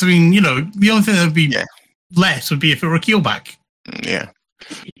 6. I mean, the only thing that would be less would be if it were a keelback. Yeah.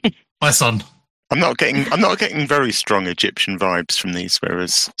 My son. I'm not getting very strong Egyptian vibes from these,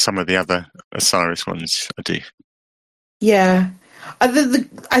 whereas some of the other Osiris ones I do. Yeah, I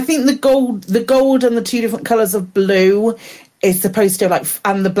think the gold and the 2 different colours of blue is supposed to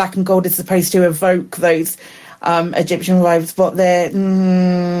and the black and gold is supposed to evoke those Egyptian vibes, but they're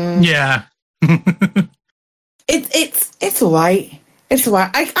yeah. It's all right. It's all right.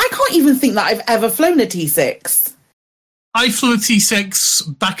 I can't even think that I've ever flown a T6. I flew a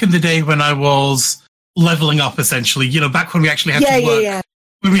T6 back in the day when I was leveling up, essentially. Back when we actually had to work. Yeah.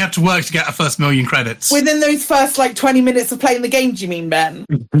 When we had to work to get our first 1 million credits. Within those first 20 minutes of playing the game, do you mean, Ben?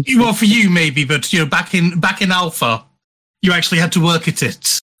 Well, for you maybe, but back in Alpha, you actually had to work at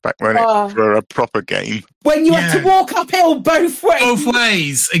it. Back when it were a proper game. When you had to walk uphill both ways. Both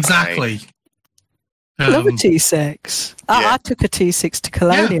ways, exactly. I love a T6. I took a T6 to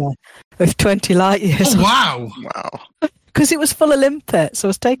Colonia with 20 light years. Oh, wow. Wow. Because it was full of limpets. I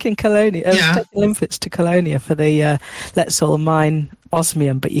was taking limpets to Colonia for the Let's All Mine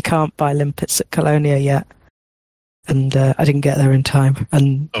Osmium, but you can't buy limpets at Colonia yet. And I didn't get there in time.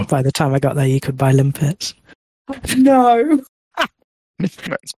 And by the time I got there, you could buy limpets. No.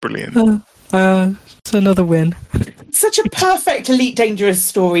 That's brilliant. It's another win. Such a perfect Elite Dangerous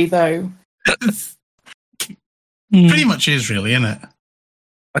story, though. Pretty much is, really, isn't it?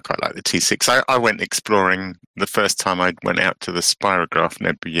 I quite like the T6. I went exploring the first time I went out to the Spirograph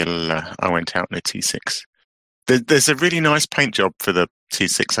Nebula. I went out in a T6. There's a really nice paint job for the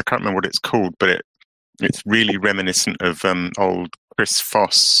T6. I can't remember what it's called, but it's really reminiscent of old Chris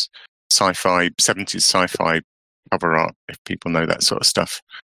Foss 70s sci-fi cover art, if people know that sort of stuff.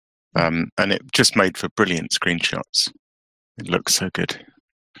 And it just made for brilliant screenshots. It looks so good.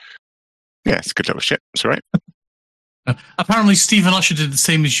 Yeah, it's a good little ship. It's all right. Apparently, Stephen Usher did the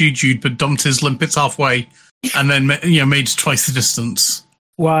same as you, Jude, but dumped his limpets halfway, and then made twice the distance.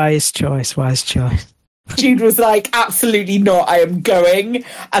 Wise choice. Jude was like, "Absolutely not! I am going,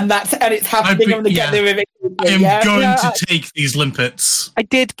 and it's happening. I'm going to get there eventually." I am going to take these limpets. I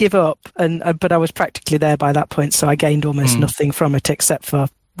did give up, but I was practically there by that point, so I gained almost nothing from it except for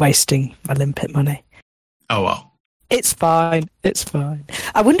wasting my limpet money. Oh well. It's fine.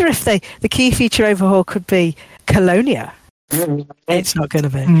 I wonder if the key feature overhaul could be Colonia. It's not going to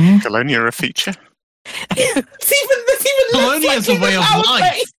be. Colonia a feature? Colonia is a way of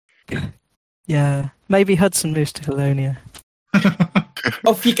life. Yeah, maybe Hudson moves to Colonia.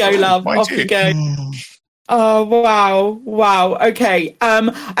 Off you go, love. Off you go. Oh, wow. Okay.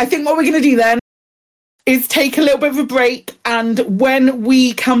 I think what we're going to do then is take a little bit of a break, and when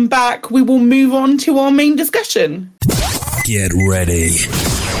we come back, we will move on to our main discussion. Get ready.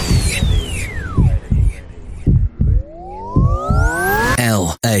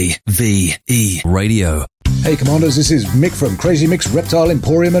 Lave Radio. Hey Commanders, this is Mick from Crazy Mick's Reptile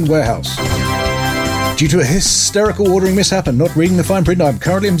Emporium and Warehouse. Due to a hysterical ordering mishap and not reading the fine print, I'm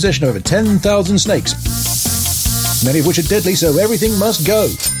currently in possession of over 10,000 snakes, many of which are deadly, so everything must go.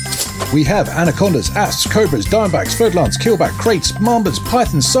 We have anacondas, asps, cobras, diamondbacks, fodlans, keelback, kraits, mambas,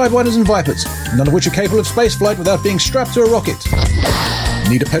 pythons, sidewinders and vipers, none of which are capable of spaceflight without being strapped to a rocket.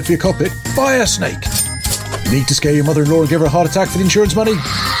 Need a pet for your cockpit? Buy a snake. Need to scare your mother-in-law and give her a heart attack for the insurance money?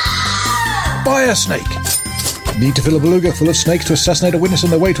 Buy a snake. Need to fill a beluga full of snakes to assassinate a witness on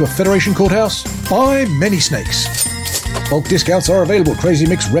their way to a Federation courthouse? Buy many snakes. Bulk discounts are available at Crazy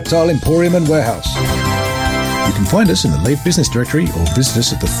Mick's Reptile Emporium and Warehouse. You can find us in the Lave Business Directory or visit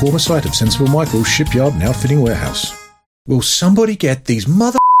us at the former site of Sensible Michael's Shipyard and Outfitting Warehouse. Will somebody get these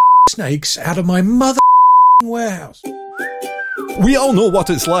mother snakes out of my mother warehouse? We all know what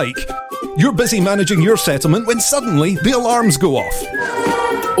it's like. You're busy managing your settlement when suddenly the alarms go off.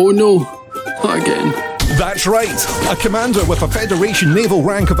 Oh no, not again. That's right. A commander with a Federation naval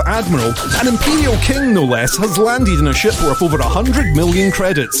rank of Admiral, an Imperial King no less, has landed in a ship worth over 100 million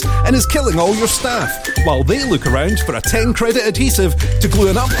credits and is killing all your staff, while they look around for a 10 credit adhesive to glue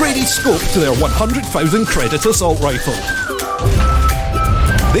an upgraded scope to their 100,000 credit assault rifle.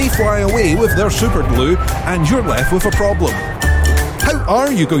 They fly away with their super glue, and you're left with a problem. How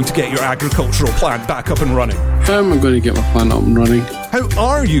are you going to get your agricultural plant back up and running? How am I going to get my plant up and running? How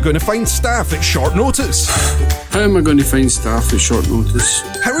are you going to find staff at short notice? How am I going to find staff at short notice?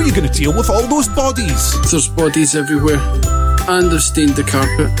 How are you going to deal with all those bodies? There's bodies everywhere. And they've stained the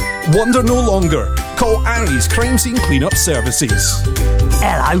carpet. Wonder no longer. Call Aries Crime Scene Cleanup Services.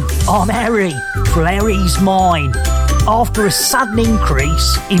 Hello, I'm Harry, for Harry's Mine. After a sudden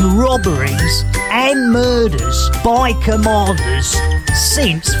increase in robberies and murders by commanders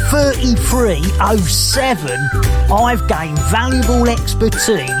since 3307, I've gained valuable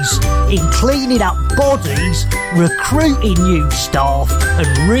expertise in cleaning up bodies, recruiting new staff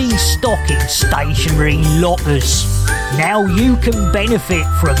and restocking stationary lockers. Now you can benefit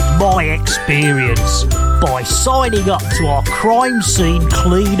from my experience by signing up to our Crime Scene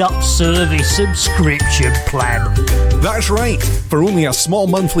Cleanup Service subscription plan. That's right. For only a small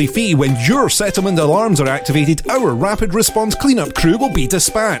monthly fee, when your settlement alarms are activated, our rapid response cleanup crew will be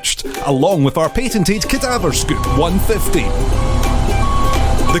dispatched, along with our patented Cadaver Scoop 150.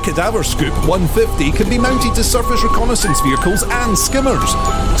 The Cadaver Scoop 150 can be mounted to surface reconnaissance vehicles and skimmers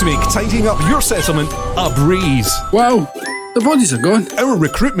to make tidying up your settlement a breeze. Wow, the bodies are gone. Our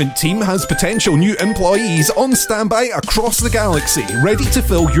recruitment team has potential new employees on standby across the galaxy, ready to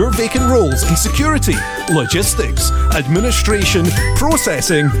fill your vacant roles in security, logistics, administration,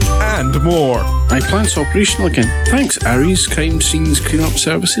 processing, and more. My plant's operational again. Thanks, Aries Crime Scenes Cleanup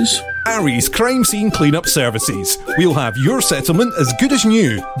Services. Aries Crime Scene Cleanup Services. We'll have your settlement as good as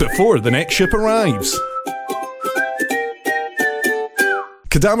new before the next ship arrives.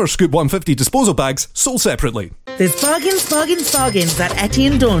 Cadaver Scoop 150 disposal bags sold separately. There's bargains at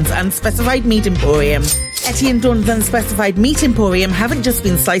Etienne Dawn's Unspecified Meat Emporium. Etienne Dawn's Unspecified Meat Emporium haven't just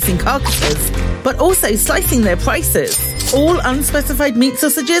been slicing carcasses, but also slicing their prices. All unspecified meat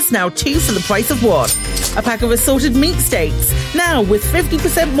sausages, now 2 for the price of 1. A pack of assorted meat steaks, now with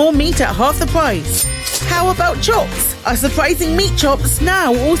 50% more meat at half the price. How about chops? Our surprising meat chops,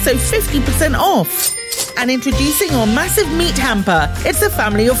 now also 50% off. And introducing our massive meat hamper. It's a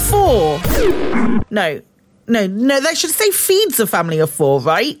family of 4. No, that should say feeds a family of 4,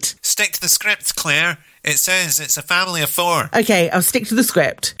 right? Stick to the script, Claire. It says it's a family of 4. Okay, I'll stick to the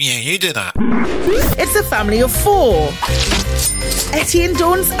script. Yeah, you do that. It's a family of 4. Etienne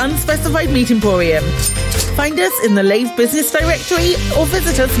Dawn's Unspecified Meat Emporium. Find us in the Lave Business Directory or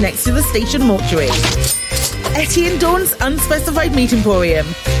visit us next to the station mortuary. Etienne Dawn's Unspecified Meat Emporium.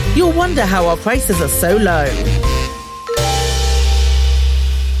 You'll wonder how our prices are so low.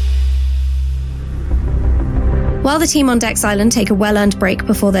 While the team on Dex Island take a well-earned break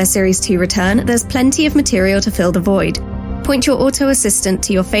before their Series 2 return, there's plenty of material to fill the void. Point your auto assistant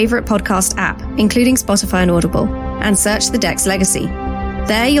to your favourite podcast app, including Spotify and Audible, and search The Dex Legacy.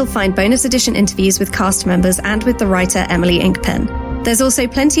 There you'll find bonus edition interviews with cast members and with the writer Emily Inkpen. There's also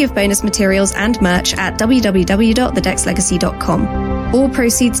plenty of bonus materials and merch at www.thedexlegacy.com. All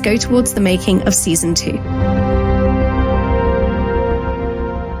proceeds go towards the making of Season 2.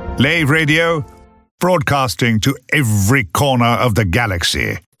 Lave Radio, broadcasting to every corner of the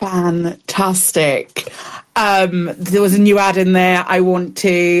galaxy. Fantastic. There was a new ad in there. I want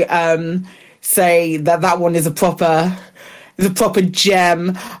to say that one is a proper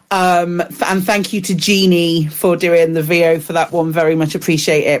gem. And thank you to Jeannie for doing the VO for that one. Very much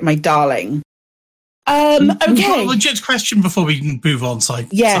appreciate it, my darling. Okay. We've got a legit question before we can move on, Si.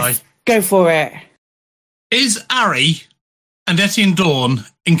 Yes, go for it. Is Ari and Etienne Dawn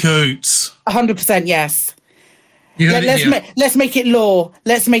in cahoots? 100% yes. Let's make it law.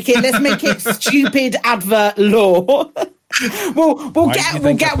 Let's make it stupid advert law.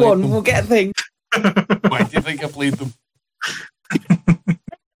 We'll get one. We'll get a thing. Why do you think I played them?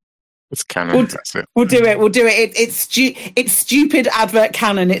 It's canon. That's it. We'll do it. It's stupid advert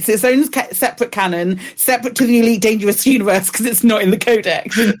canon. It's its own separate canon, separate to the Elite Dangerous universe because it's not in the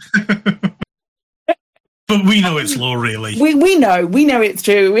codex. But we know it's law, really. We know it's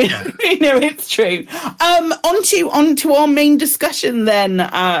true. We know it's true. Onto our main discussion then,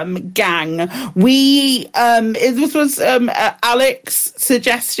 gang. This was Alex's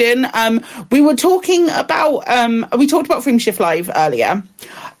suggestion. We were talking about we talked about Frameshift Live earlier.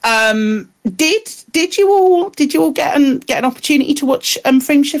 Did you all get an opportunity to watch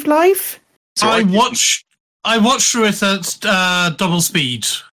Frameshift Live? So I watched through it at double speed.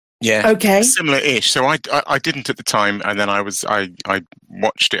 Yeah. Okay. Similar-ish. So I didn't at the time, and then I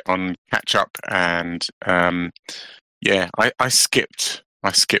watched it on catch up, and I skipped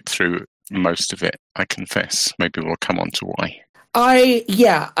through most of it. I confess. Maybe we'll come on to why. I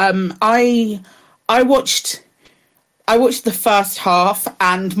watched I watched the first half,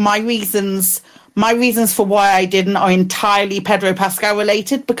 and my reasons for why I didn't are entirely Pedro Pascal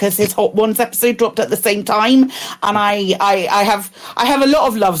related, because his Hot Ones episode dropped at the same time, and I have a lot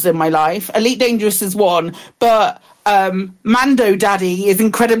of loves in my life. Elite Dangerous is one, but Mando Daddy is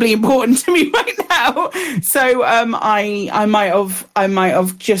incredibly important to me right now. So I might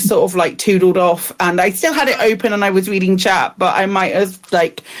have just sort of like toodled off, and I still had it open and I was reading chat, but I might have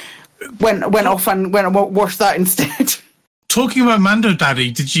like went off and went and watched that instead. Talking about Mando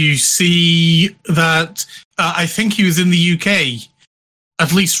Daddy, did you see that? I think he was in the UK,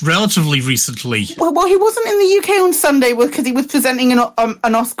 at least relatively recently. Well, he wasn't in the UK on Sunday because he was presenting an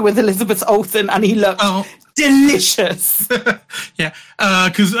Oscar with Elizabeth Olsen, and he looked delicious. Yeah,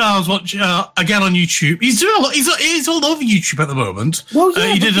 because I was watching again on YouTube. He's doing a lot. He's all over YouTube at the moment. Well,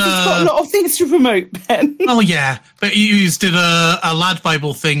 yeah, he's got a lot of things to promote, Ben. Oh yeah, but he did a Lad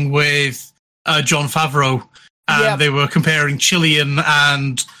Bible thing with Jon Favreau. And they were comparing Chilean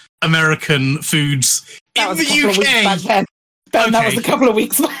and American foods in the UK. That was a couple of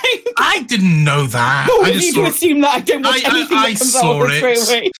weeks back. I didn't know that. Oh, I just assume that I don't watch anything that comes out straight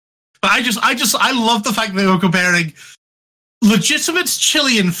away. But I love the fact they were comparing legitimate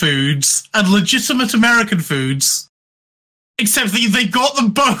Chilean foods and legitimate American foods, except that they got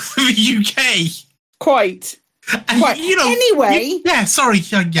them both in the UK. Quite. Right. Anyway, yeah.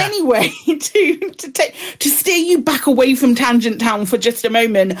 Anyway, to steer you back away from Tangent Town for just a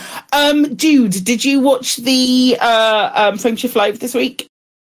moment, Jude, did you watch the Frameshift Live this week?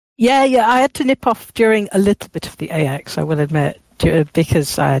 Yeah, I had to nip off during a little bit of the AX, I will admit,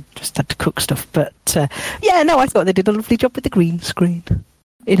 because I just had to cook stuff. But I thought they did a lovely job with the green screen.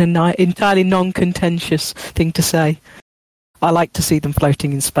 In an entirely non-contentious thing to say, I like to see them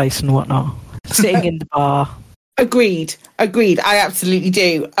floating in space and whatnot, sitting in the bar. Agreed. I absolutely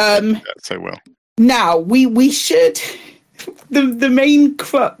do. So well. Now we should. The main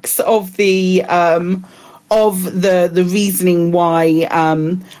crux of the reasoning why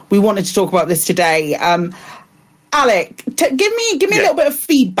we wanted to talk about this today. Alec, give me a little bit of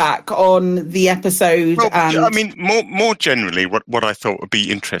feedback on the episode. Well, I mean, more generally, what I thought would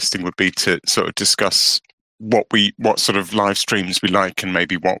be interesting would be to sort of discuss what sort of live streams we like, and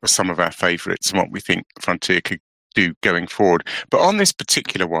maybe what were some of our favourites and what we think Frontier could do going forward. But on this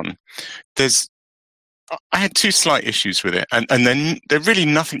particular one, I had two slight issues with it, and then they're really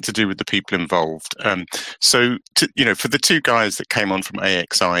nothing to do with the people involved. So for the two guys that came on from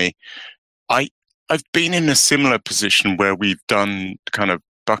AXI, I've been in a similar position where we've done kind of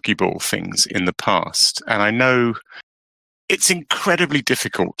buckyball things in the past, and I know it's incredibly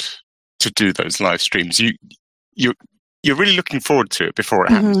difficult to do those live streams. You're really looking forward to it before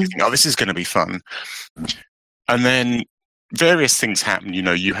it happens. You think, this is going to be fun. And then various things happen.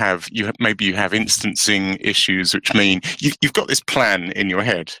 You have instancing issues, which mean you've got this plan in your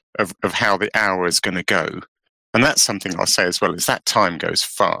head of how the hour is going to go. And that's something I'll say as well, is that time goes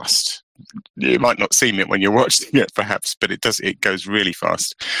fast. You might not seem it when you're watching it, perhaps, but it goes really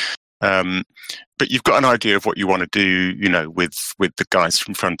fast. But you've got an idea of what you want to do, with the guys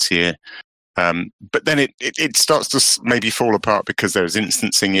from Frontier. But then it starts to maybe fall apart because there's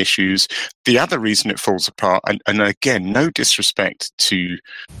instancing issues. The other reason it falls apart, and again, no disrespect to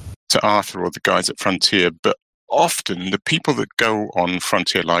Arthur or the guys at Frontier, but often the people that go on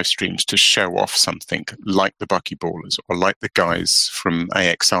Frontier live streams to show off something, like the Buckyballers or like the guys from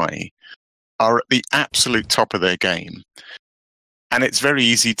AXI, are at the absolute top of their game. And it's very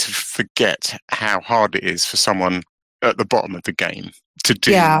easy to forget how hard it is for someone at the bottom of the game to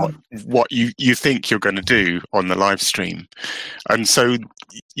do what you think you're going to do on the live stream. And so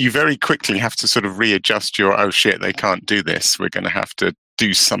you very quickly have to sort of readjust your, oh shit, they can't do this, we're going to have to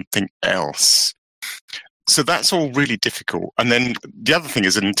do something else. So that's all really difficult. And then the other thing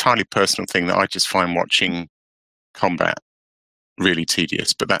is an entirely personal thing that I just find watching combat really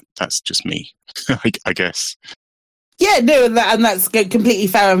tedious, but that's just me, I guess. Yeah, no, and that's completely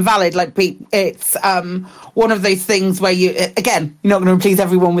fair and valid. Like, it's one of those things where you're not going to please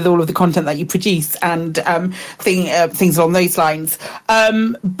everyone with all of the content that you produce, and things along those lines.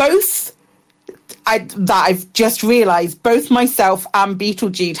 I've just realised, both myself and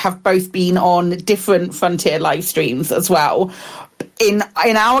Beetlejude have both been on different Frontier live streams as well. In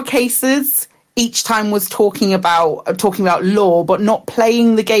our cases, each time was talking about lore, but not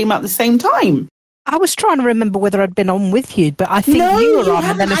playing the game at the same time. I was trying to remember whether I'd been on with you, but I think you were on,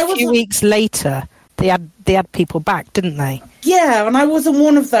 and then a few weeks later they had people back, didn't they? Yeah, and I wasn't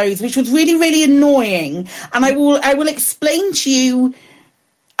one of those, which was really, really annoying. And I will explain to you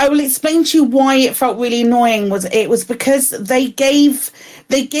I will explain to you why it felt really annoying. It was because they gave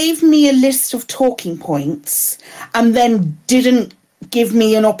me a list of talking points and then didn't give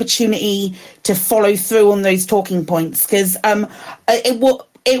me an opportunity to follow through on those talking points, because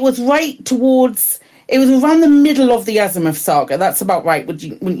it was right towards. It was around the middle of the Azimuth saga. That's about right,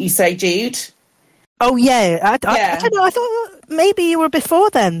 wouldn't you say, Jude? Oh yeah, I don't know. I thought maybe you were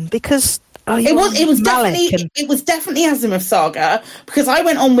before then, because it was definitely Azimuth saga, because I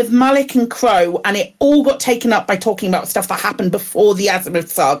went on with Malik and Crow, and it all got taken up by talking about stuff that happened before the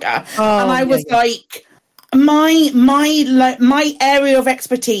Azimuth saga, and I was like, my area of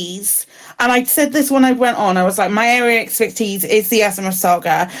expertise. And I said this when I went on. I was like, my area of expertise is the Azimuth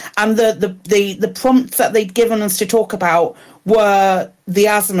saga, and the prompts that they'd given us to talk about were the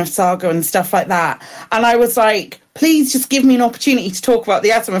Azimuth saga and stuff like that. And I was like, please just give me an opportunity to talk about the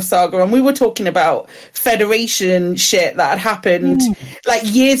Azimuth saga. And we were talking about Federation shit that had happened like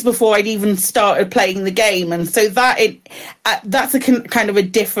years before I'd even started playing the game. And so that's a kind of a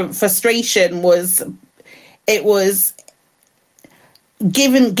different frustration. It was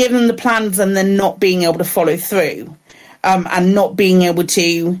given the plans and then not being able to follow through, and not being able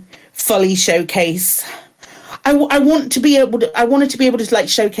to fully showcase. I wanted to be able to like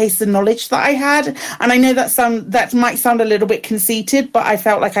showcase the knowledge that I had, and I know that might sound a little bit conceited, but I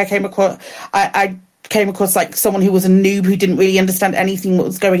felt like I came across like someone who was a noob who didn't really understand anything that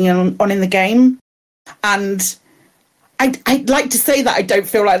was going on in the game, and I'd like to say that I don't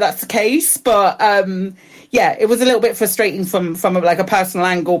feel like that's the case, but yeah, it was a little bit frustrating from like a personal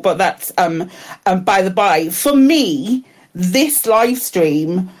angle, but that's by the by. For me, this live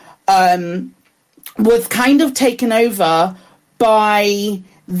stream was kind of taken over by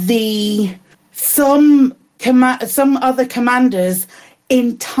some other commanders'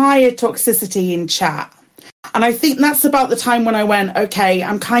 entire toxicity in chat, and I think that's about the time when I went, okay,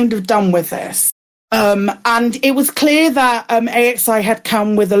 I'm kind of done with this. And it was clear that AXI had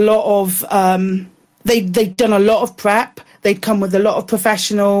come with a lot of. They'd done a lot of prep. They'd come with a lot of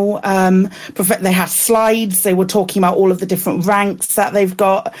professional. They had slides. They were talking about all of the different ranks that they've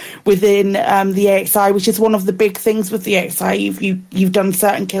got within the AXI, which is one of the big things with the AXI. If you've done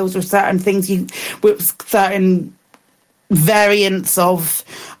certain kills with certain things, with certain variants of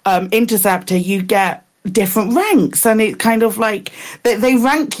Interceptor, you get different ranks, and it kind of like they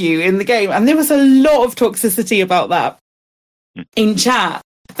rank you in the game. And there was a lot of toxicity about that in chat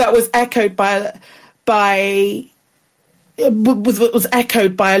that was echoed by was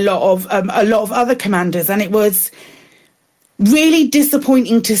echoed by a lot of other commanders, and it was really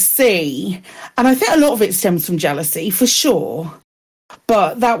disappointing to see. And I think a lot of it stems from jealousy, for sure.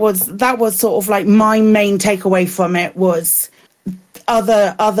 But that was sort of like my main takeaway from it, was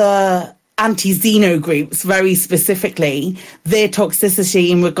other anti-Xeno groups, very specifically, their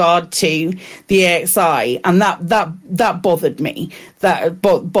toxicity in regard to the AXI, and that bothered me. That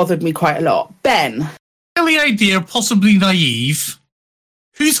bothered me quite a lot. Ben, silly idea, possibly naive.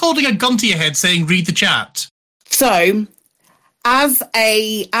 Who's holding a gun to your head saying "read the chat"? So, as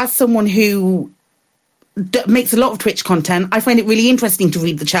someone who makes a lot of Twitch content, I find it really interesting to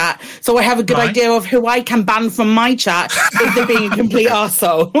read the chat, so I have a good idea of who I can ban from my chat if they're being a complete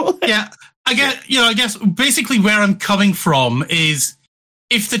arsehole. Yeah. I guess basically where I'm coming from is,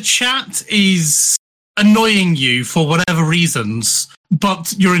 if the chat is annoying you for whatever reasons,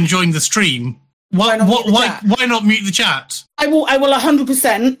 but you're enjoying the stream, why not mute the chat? I will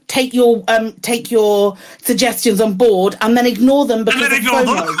 100% take your suggestions on board and then ignore them because of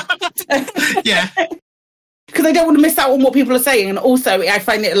FOMO. Yeah. Because I don't want to miss out on what people are saying, and also I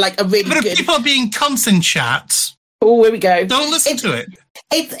find it like a really but good. If people are being cunts in chat, oh, here we go. Don't listen to it.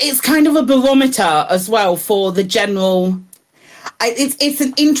 It's kind of a barometer as well for the general. It's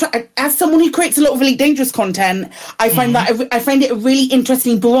an as someone who creates a lot of Elite Dangerous content, I find I find it a really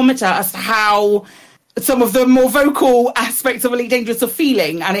interesting barometer as to how some of the more vocal aspects of Elite Dangerous are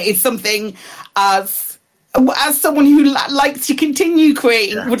feeling, and it is something as someone who likes to continue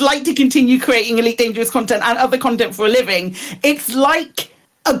creating, would like to continue creating Elite Dangerous content and other content for a living. It's like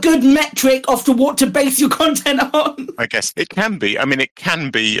a good metric of to what to base your content on. I guess it can be. I mean, it can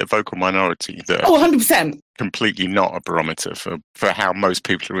be a vocal minority that 100%. Completely not a barometer for how most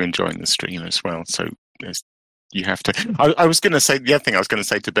people are enjoying the stream as well. So you have to. I was going to say, the other thing I was going to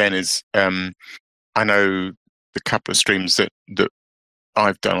say to Ben is, I know the couple of streams that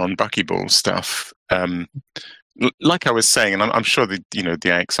I've done on Buckyball stuff. Like I was saying, and I'm sure the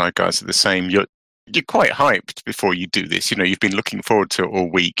AXI guys are the same. You're quite hyped before you do this. You've been looking forward to it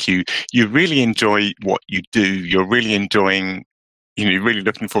all week. You really enjoy what you do. You're really enjoying, you're really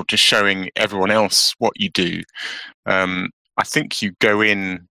looking forward to showing everyone else what you do. I think you go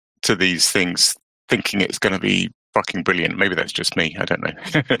in to these things thinking it's going to be fucking brilliant. Maybe that's just me. I don't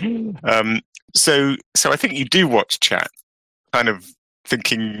know. So I think you do watch chat, kind of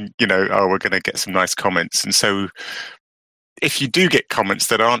thinking, oh, we're going to get some nice comments. And so if you do get comments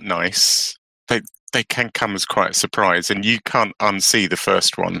that aren't nice, they can come as quite a surprise, and you can't unsee the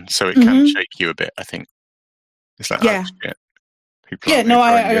first one, so it can shake you a bit, I think. It's like, yeah. Oh, shit.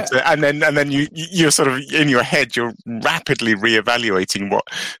 And then you're sort of in your head, you're rapidly reevaluating what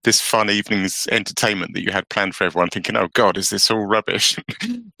this fun evening's entertainment that you had planned for everyone, thinking, oh God, is this all rubbish?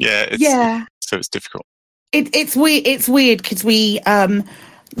 So it's difficult. It's weird. It's weird because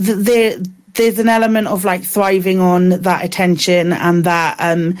there's an element of like thriving on that attention and that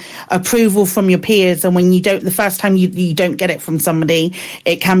approval from your peers, and when you don't, the first time you don't get it from somebody,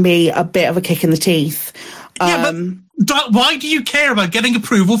 it can be a bit of a kick in the teeth. But why do you care about getting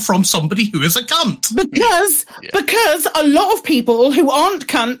approval from somebody who is a cunt? Because a lot of people who aren't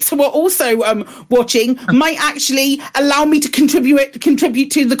cunts who are also watching might actually allow me to contribute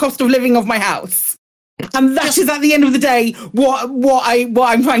to the cost of living of my house, and that is at the end of the day what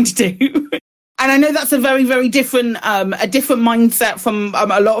I'm trying to do. And I know that's a very, very different mindset from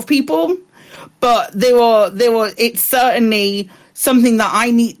a lot of people, but it's certainly something that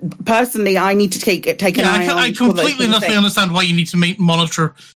I need to take an eye on. I completely understand why you need to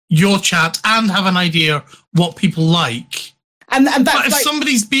monitor your chat and have an idea what people like. And that's but if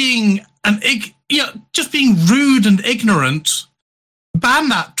somebody's being just being rude and ignorant, ban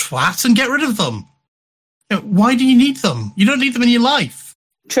that twat and get rid of them. Why do you need them? You don't need them in your life.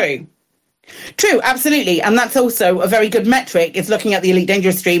 True, absolutely, and that's also a very good metric. Is looking at the Elite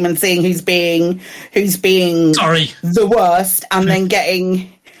Dangerous stream and seeing who's being the worst, and then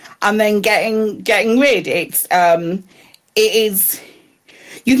getting rid. It is.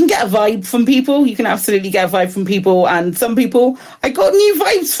 You can get a vibe from people. You can absolutely get a vibe from people, and some people I got new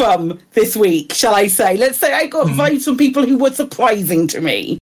vibes from this week. Shall I say? Let's say I got vibes from people who were surprising to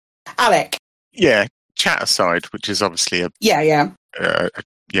me. Alec. Yeah, chat aside, which is obviously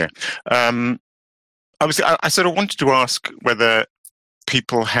I sort of wanted to ask whether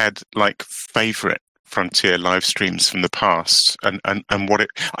people had like favourite Frontier live streams from the past, and what it.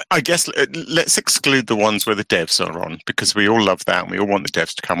 I guess let's exclude the ones where the devs are on, because we all love that and we all want the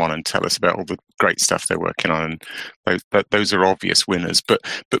devs to come on and tell us about all the great stuff they're working on, and those are obvious winners. But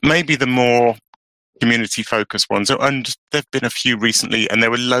maybe the more community focused ones, and there've been a few recently, and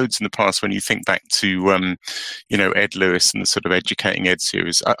there were loads in the past. When you think back to Ed Lewis and the sort of Educating Ed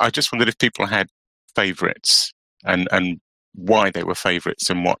series, I just wondered if people had favourites and why they were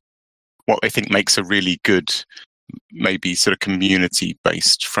favourites, and what they think makes a really good, maybe sort of community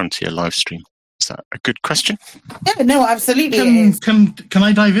based Frontier live stream. Is that a good question? Yeah, no, absolutely. Can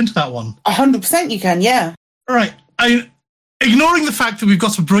I dive into that one? 100% you can, yeah. All right. Ignoring the fact that we've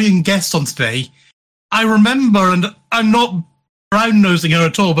got a brilliant guest on today, I remember, and I'm not brown-nosing her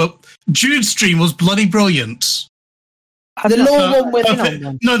at all, but Jude's stream was bloody brilliant. The law one with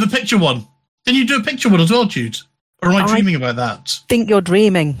no, the picture one. Can you do a picture one as well, Jude? Or am I dreaming about that? I think you're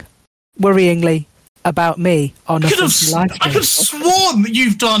dreaming, worryingly, about me on a live stream. I could have sworn that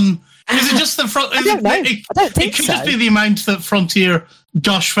you've done. Is it just the front? I don't know. I don't think it could just be the amount that Frontier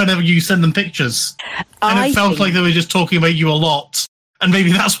gush whenever you send them pictures, and it felt like they were just talking about you a lot, and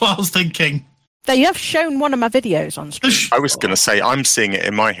maybe that's what I was thinking. They have shown one of my videos on stream. I was going to say, I'm seeing it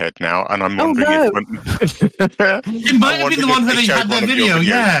in my head now, and I'm wondering it might have been the one where they had their video,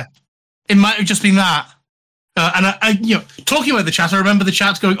 yeah. It might have just been that. And I talking about the chat, I remember the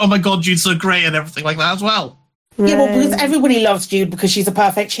chat going, oh my God, Jude's so great, and everything like that as well. Yeah, well, because everybody loves Jude because she's a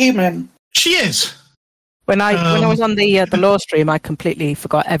perfect human. She is. When I was on the law stream, I completely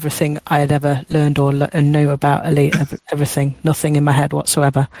forgot everything I had ever learned or knew about Elite. Everything, nothing in my head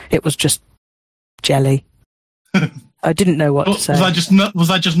whatsoever. It was just jelly. I didn't know what to say. Was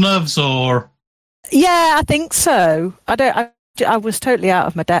that just nerves, or? Yeah, I think so. I was totally out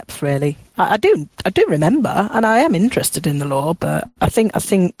of my depth, really. I do remember, and I am interested in the law, but I think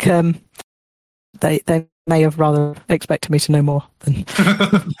they may have rather expected me to know more than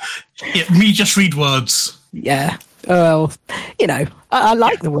me just read words. Yeah. Well, I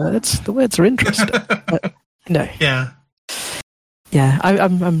like the words. The words are interesting. But, no. Yeah. Yeah,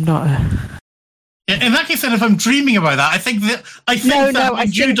 I'm not Yeah, in that case, then, if I'm dreaming about that, I think that I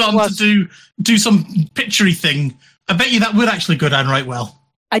Jude on to do some picturey thing. I bet you that would actually go down right well.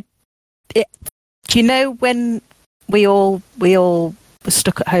 Do you know when we all were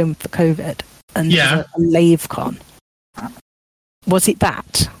stuck at home for COVID and a LaveCon? Was it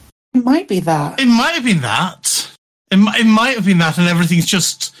that? It might be that. It might have been that. It might have been that, and everything's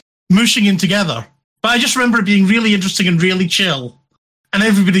just mushing in together. But I just remember it being really interesting and really chill. and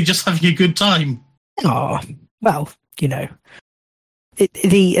everybody just having a good time. Oh, well, you know,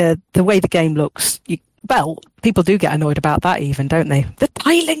 the way the game looks, people do get annoyed about that even, don't they? The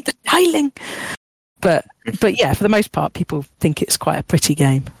tiling. But yeah, for the most part, people think it's quite a pretty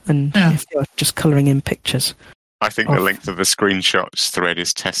game, and if you're just colouring in pictures. I think the length of the screenshots thread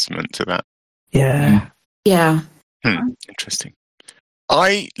is testament to that. Yeah. Yeah. Interesting.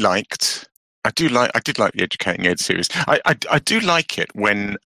 I did like the Educating Ed series. I do like it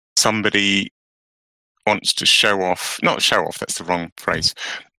when somebody wants to not show off, that's the wrong phrase,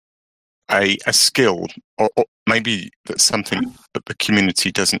 a skill, or maybe that's something that the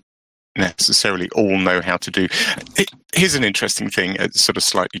community doesn't necessarily all know how to do. Here's an interesting thing, sort of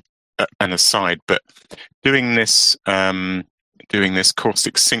slightly an aside, but doing this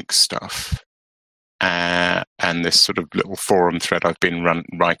caustic sync stuff, and this sort of little forum thread I've been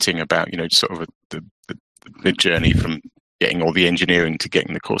writing about, sort of the journey from getting all the engineering to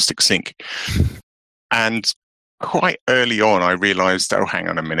getting the caustic sync. And quite early on, I realised, oh, hang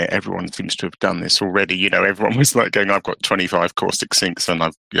on a minute, everyone seems to have done this already. Everyone was like going, I've got 25 caustic syncs, and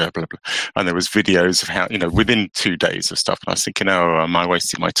blah, blah, blah. And there was videos of how, within 2 days of stuff. And I was thinking, oh, am I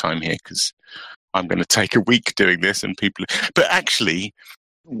wasting my time here? Because I'm going to take a week doing this, and people. But actually,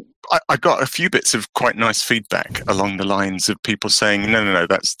 I got a few bits of quite nice feedback along the lines of people saying, no,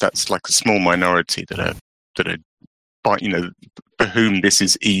 that's like a small minority that are, for whom this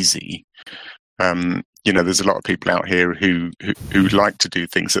is easy. There's a lot of people out here who like to do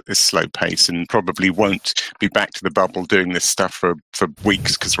things at this slow pace and probably won't be back to the bubble doing this stuff for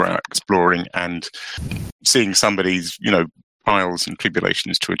weeks because we're out exploring, and seeing somebody's, trials and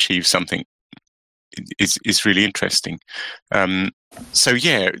tribulations to achieve something is really interesting. So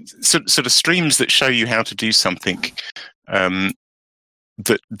yeah, sort of streams that show you how to do something, that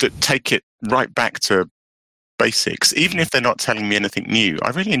take it right back to basics, even if they're not telling me anything new.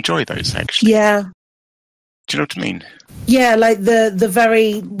 I really enjoy those, actually. Yeah. Do you know what I mean? Yeah, like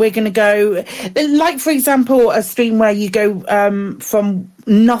we're going to go, like, for example, a stream where you go from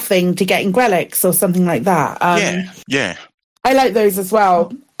nothing to getting relics or something like that. Yeah. I like those as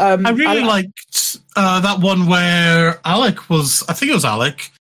well. I really liked that one where Alec was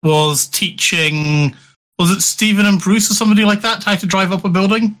teaching, was it Stephen and Bruce or somebody like that, how to drive up a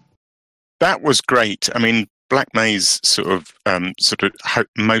building? That was great. I mean, Black Maze sort of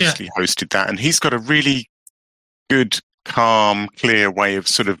mostly hosted that, and he's got a really good, calm, clear way of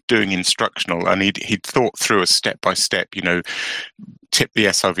sort of doing instructional, and he'd thought through a step by step. Tip the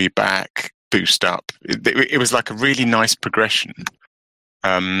SRV back, boost up. It was like a really nice progression.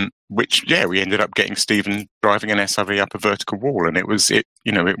 Which we ended up getting Stephen driving an SRV up a vertical wall, and it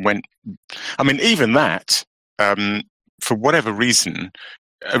went. I mean, even that, for whatever reason.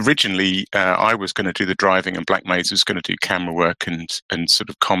 Originally, I was going to do the driving, and Black Maze was going to do camera work and sort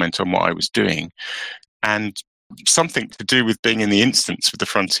of comment on what I was doing. And something to do with being in the instance with the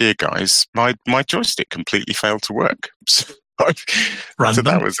Frontier guys, my joystick completely failed to work. So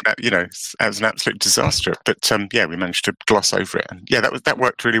that was an absolute disaster. But we managed to gloss over it, and that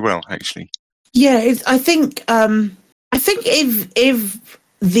worked really well, actually. Yeah, I think if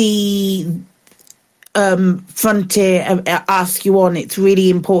the Frontier ask you on, it's really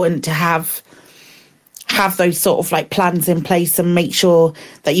important to have those sort of like plans in place and make sure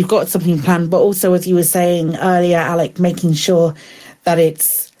that you've got something planned, but also, as you were saying earlier, Alec, making sure that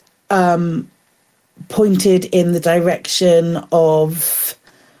it's pointed in the direction of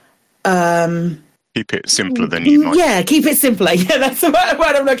keep it simpler than you might. Yeah, keep it simpler. Yeah, that's the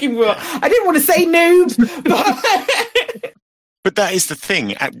word I'm looking for. I didn't want to say noob, but But that is the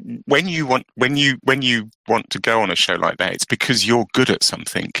thing. When you want to go on a show like that, it's because you're good at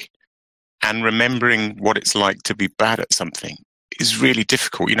something, and remembering what it's like to be bad at something is really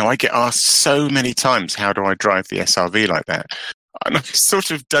difficult. I get asked so many times, how do I drive the SRV like that? And I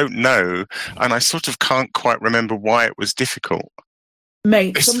sort of don't know, and I sort of can't quite remember why it was difficult.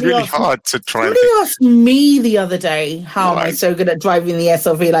 Mate, it's really hard to try. Somebody asked me the other day, how am I so good at driving the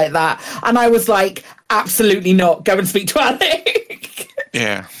SRV like that? And I was like, absolutely not. Go and speak to Alec.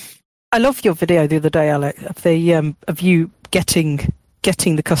 Yeah. I love your video the other day, Alec, of of you getting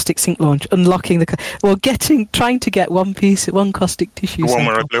the caustic sink launch, unlocking trying to get one caustic tissue. The one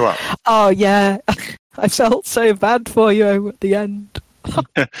where I blew up. Oh yeah, I felt so bad for you at the end.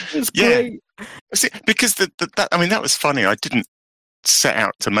 It's great. See, because that was funny. I didn't set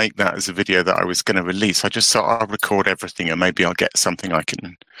out to make that as a video that I was going to release. I just thought I'll record everything and maybe I'll get something I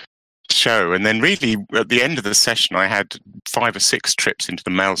can show. And then really at the end of the session, I had 5 or 6 trips into the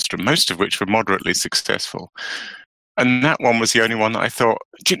maelstrom, most of which were moderately successful. And that one was the only one that I thought.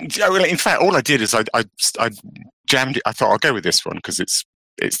 In fact, all I did is I jammed it. I thought I'll go with this one because it's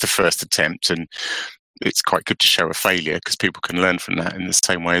the first attempt, and it's quite good to show a failure because people can learn from that in the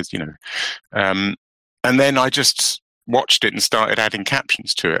same way as And then I just watched it and started adding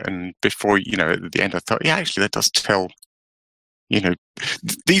captions to it. And before at the end, I thought, yeah, actually, that does tell.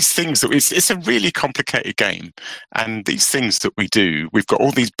 These things that it's a really complicated game, and these things that we do, we've got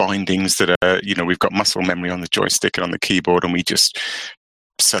all these bindings that are, we've got muscle memory on the joystick and on the keyboard, and we just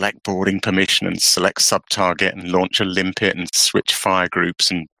select boarding permission and select sub-target and launch a limpet and switch fire groups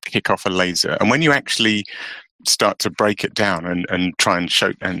and kick off a laser. And when you actually start to break it down and try and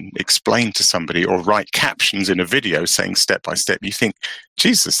show and explain to somebody or write captions in a video saying step by step, you think,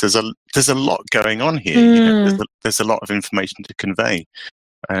 Jesus, there's a lot going on here. There's a lot of information to convey.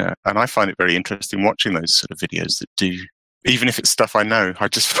 And I find it very interesting watching those sort of videos that do, even if it's stuff I know, I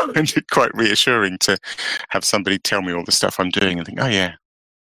just find it quite reassuring to have somebody tell me all the stuff I'm doing and think, oh yeah.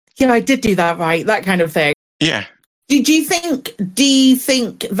 Yeah, I did do that, right? That kind of thing. Yeah. Do you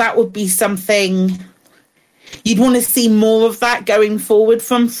think that would be something you'd want to see more of that going forward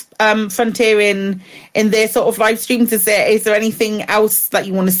from Frontier in their sort of live streams? Is there anything else that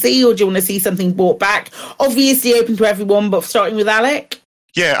you want to see, or do you want to see something brought back? Obviously open to everyone, but starting with Alec?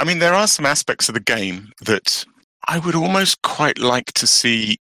 Yeah, I mean, there are some aspects of the game that I would almost quite like to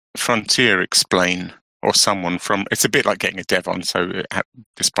see Frontier explain, or someone from... It's a bit like getting a dev on, so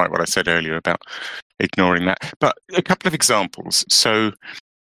despite what I said earlier about ignoring that. But a couple of examples. So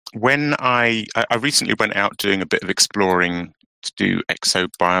when I recently went out doing a bit of exploring to do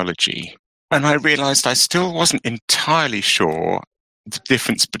exobiology, and I realized I still wasn't entirely sure the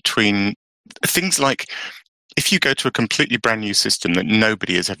difference between things like if you go to a completely brand new system that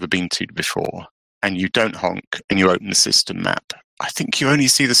nobody has ever been to before, and you don't honk and you open the system map, I think you only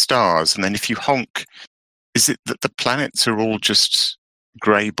see the stars. And then if you honk, is it that the planets are all just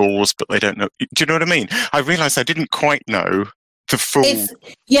grey balls, but they don't know? Do you know what I mean? I realized I didn't quite know the full.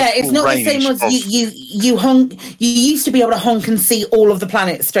 It's not the same as you honk. You used to be able to honk and see all of the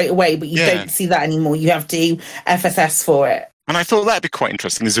planets straight away, but you don't see that anymore. You have to FSS for it. And I thought that'd be quite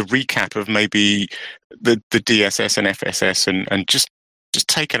interesting. There's a recap of maybe the DSS and FSS, and just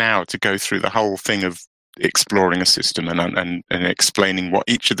take an hour to go through the whole thing of exploring a system and explaining what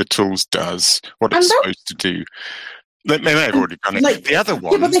each of the tools does, what it's supposed to do. They may have already done it. The other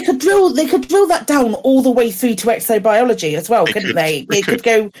one, but they could drill that down all the way through to exobiology as well, couldn't they? It could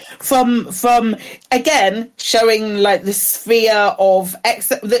go from again showing like the sphere of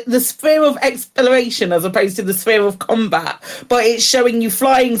the sphere of exploration as opposed to the sphere of combat, but it's showing you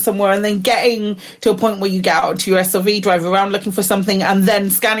flying somewhere and then getting to a point where you get out to your SRV, drive around looking for something, and then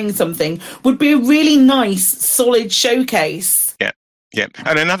scanning something would be a really nice, solid showcase. Yeah,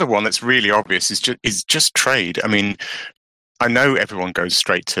 and another one that's really obvious is just trade. I mean, I know everyone goes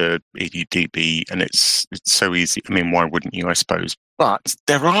straight to EDDB, and it's so easy. I mean, why wouldn't you, I suppose? But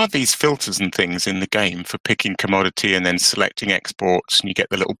there are these filters and things in the game for picking commodity and then selecting exports, and you get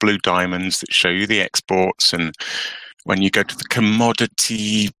the little blue diamonds that show you the exports. And when you go to the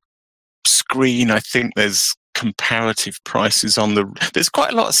commodity screen, I think there's comparative prices on there's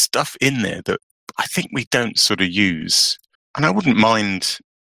quite a lot of stuff in there that I think we don't sort of use. And I wouldn't mind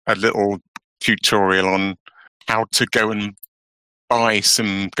a little tutorial on how to go and buy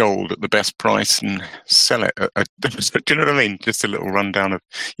some gold at the best price and sell it. Do you know what I mean? Just a little rundown of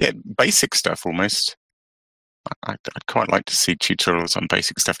basic stuff almost. I'd quite like to see tutorials on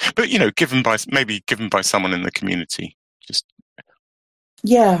basic stuff, but given by someone in the community. Just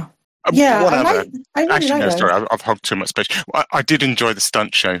yeah. I I've hogged too much space. I did enjoy the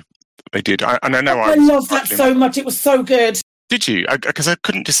stunt show. They did. I love that so much. It was so good. Did you? Because I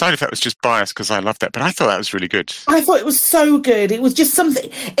couldn't decide if that was just bias because I loved that, but I thought that was really good. I thought it was so good. It was just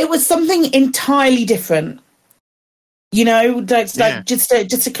something. It was something entirely different. Just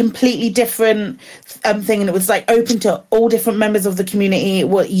a completely different thing, and it was like open to all different members of the community.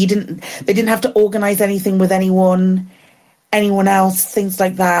 They didn't have to organize anything with anyone else. Things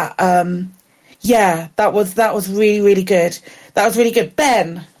like that. That was really, really good. That was really good,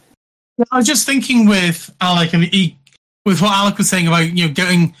 Ben. I was just thinking with Alec and with what Alec was saying about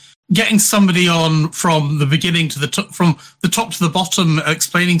getting somebody on from the beginning to from the top to the bottom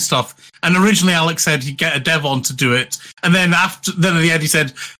explaining stuff. And originally Alec said he'd get a dev on to do it, and then at the end he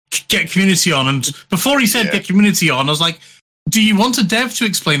said get community on. And before he said get community on, I was like, do you want a dev to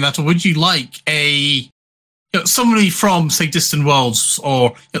explain that, or would you like somebody from say Distant Worlds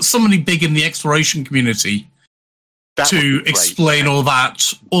or somebody big in the exploration community to explain all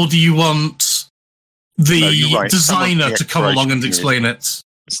that, or do you want the designer to come along and explain it?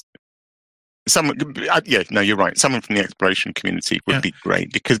 you're right. Someone from the exploration community would be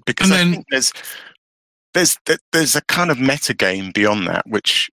great because I think there's a kind of meta game beyond that,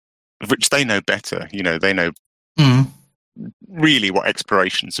 which they know better. They know really what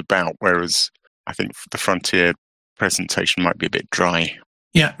exploration's about, whereas I think the Frontier presentation might be a bit dry.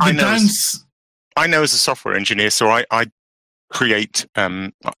 Yeah, I know as a software engineer, so I create,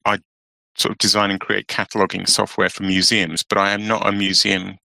 I sort of design and create cataloging software for museums, but I am not a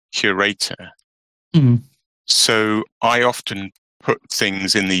museum curator. So I often put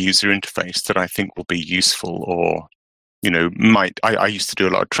things in the user interface that I think will be useful, or I used to do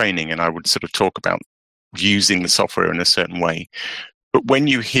a lot of training, and I would sort of talk about using the software in a certain way. But when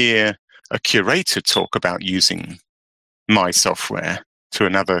you hear a curator talk about using my software to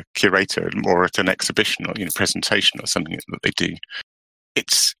another curator, or at an exhibition or presentation or something that they do,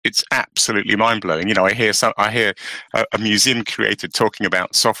 it's absolutely mind blowing. I hear a museum curator talking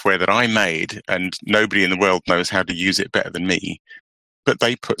about software that I made, and nobody in the world knows how to use it better than me. But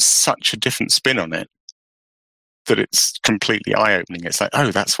they put such a different spin on it that it's completely eye opening. It's like,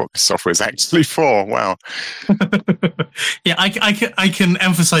 oh, that's what this software is actually for. Wow. Yeah, I can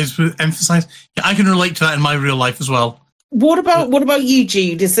emphasize. Yeah, I can relate to that in my real life as well. What about you,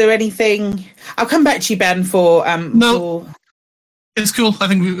 Jude? Is there anything? I'll come back to you, Ben. No. It's cool. I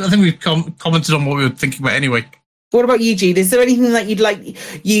think we've commented on what we were thinking about anyway. What about you, Jude? Is there anything that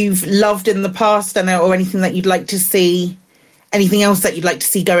you've loved in the past, or anything that you'd like to see? Anything else that you'd like to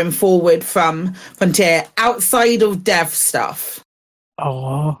see going forward from Frontier outside of dev stuff?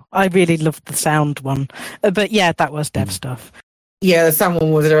 Oh, I really loved the sound one, but yeah, that was dev stuff. Yeah, the sound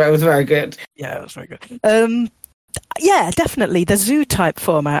one was very good. Yeah, it was very good. Yeah, definitely the zoo type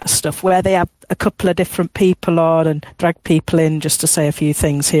format stuff where they have a couple of different people on and drag people in just to say a few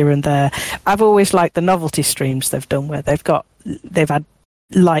things here and there. I've always liked the novelty streams they've done where they've had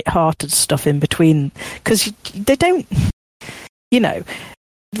light-hearted stuff in between, because they don't,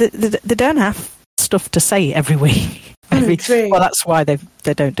 they don't have stuff to say every week. Well, that's why they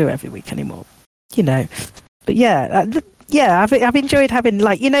don't do it every week anymore. But yeah, I've enjoyed having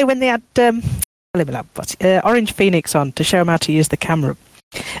when they had. Orange Phoenix on to show them how to use the camera.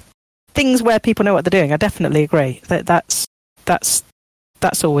 Things where people know what they're doing. I definitely agree. That's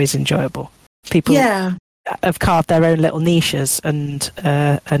always enjoyable. People have carved their own little niches, and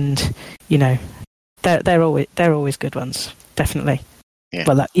they're always good ones. Definitely. Yeah.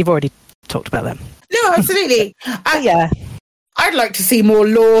 Well, you've already talked about them. No, absolutely. I'd like to see more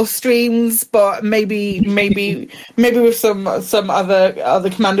lore streams, but maybe with some other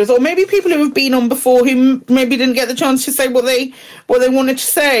commanders, or maybe people who have been on before who maybe didn't get the chance to say what they wanted to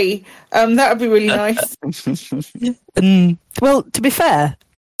say. That would be really nice. Well, to be fair,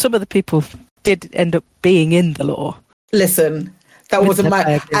 some of the people did end up being in the lore. Listen, that wasn't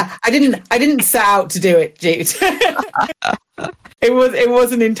my. I didn't set out to do it, Jude. It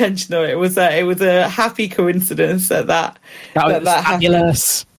wasn't intentional. It was a happy coincidence that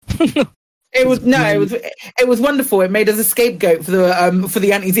fabulous. It was wonderful. It made us a scapegoat for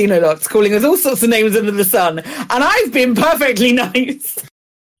the anti-Xenolots, calling us all sorts of names under the sun, and I've been perfectly nice.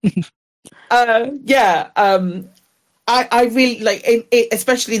 I really like it,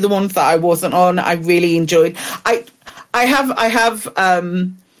 especially the ones that I wasn't on. I really enjoyed. I have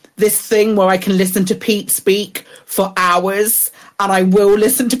this thing where I can listen to Pete speak for hours, and I will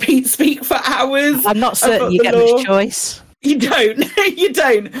listen to Pete speak for hours. I'm not certain you get much choice. You don't.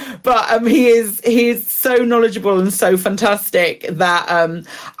 But he is so knowledgeable and so fantastic that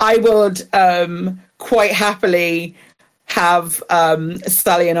I would quite happily have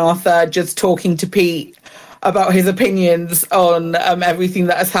Sally and Arthur just talking to Pete about his opinions on everything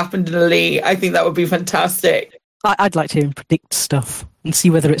that has happened in Elite. I think that would be fantastic. I'd like to hear him predict stuff and see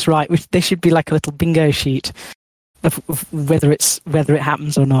whether it's right. There should be like a little bingo sheet of whether it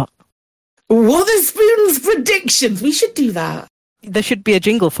happens or not. Wotherspoon's predictions. We should do that. There should be a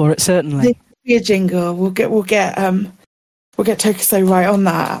jingle for it, certainly. There should be a jingle. We'll get Tokuso right on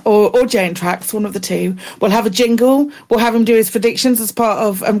that, or Jane Tracks, one of the two. We'll have a jingle. We'll have him do his predictions as part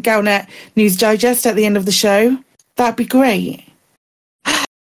of Galnet News Digest at the end of the show. That'd be great.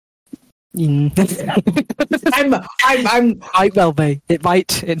 Might well be. It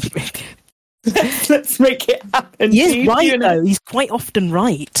might. Let's make it happen. He is right, though. He's quite often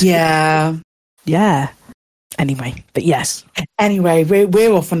right. Yeah. Anyway, but yes. Anyway,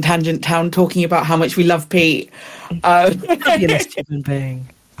 we're off on Tangent Town talking about how much we love Pete. Fabulous human being.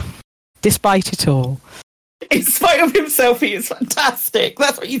 Despite it all. In spite of himself, he is fantastic.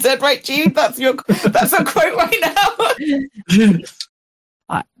 That's what you said, right, Jude? That's a quote right now.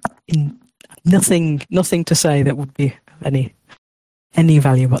 Nothing to say that would be any any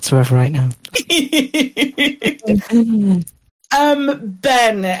value whatsoever right now.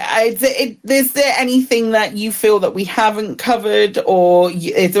 Ben, is there anything that you feel that we haven't covered, or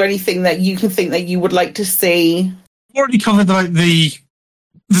is there anything that you can think that you would like to see? I've already covered like the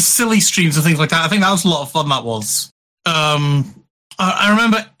silly streams and things like that. I think that was a lot of fun. That was. I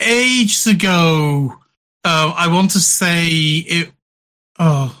remember ages ago. I want to say it.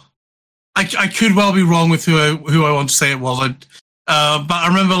 Oh, I could well be wrong with who I want to say it was. But I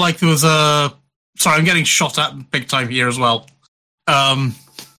remember like there was a. Sorry, I'm getting shot at big time here as well. And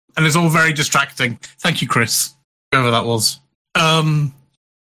it's all very distracting. Thank you, Chris, whoever that was.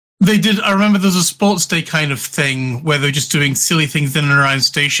 They did. I remember there's a sports day kind of thing where they're just doing silly things in and around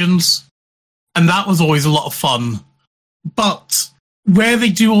stations, and that was always a lot of fun. But where they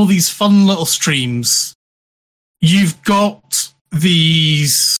do all these fun little streams, you've got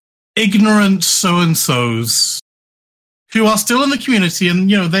these ignorant so-and-sos who are still in the community, and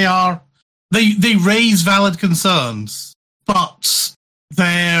they raise valid concerns, but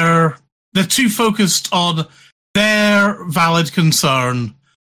they're too focused on their valid concern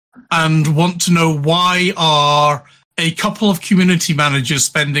and want to know why are a couple of community managers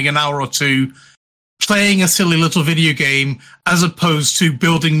spending an hour or two playing a silly little video game as opposed to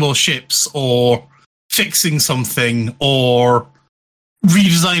building more ships or fixing something or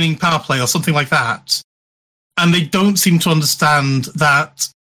redesigning power play or something like that. And they don't seem to understand that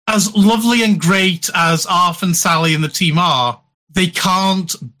as lovely and great as Arf and Sally and the team are, they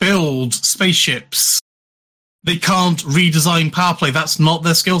can't build spaceships. They can't redesign power play. That's not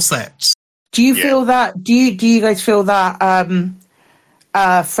their skill set. Do you feel that? Do you guys feel that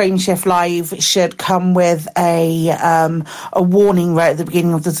Frameshift Live should come with a warning right at the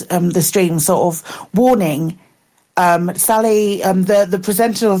beginning of the stream, sort of warning? Sally, the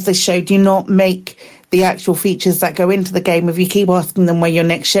presenter of this show, do not make the actual features that go into the game. If you keep asking them where your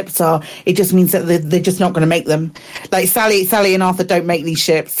next ships are, it just means that they're just not going to make them. Like Sally and Arthur don't make these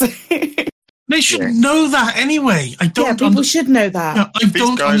ships. They should know that anyway. I don't. Yeah, people should know that. No, I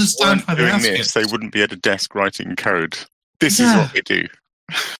don't understand why they ask it. They wouldn't be at a desk writing code. This is what they do.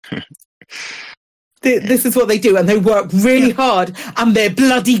 This is what they do, and they work really hard, and they're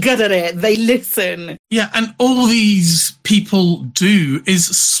bloody good at it. They listen. Yeah, and all these people do is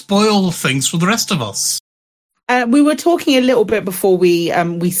spoil things for the rest of us. We were talking a little bit before we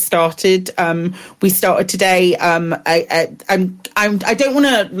started. We started today. I don't want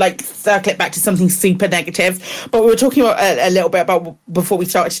to circle it back to something super negative, but we were talking about a little bit about before we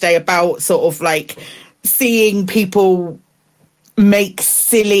started today about sort of like seeing people make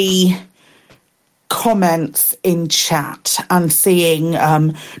silly comments in chat and seeing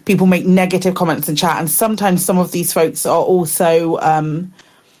people make negative comments in chat, and sometimes some of these folks are also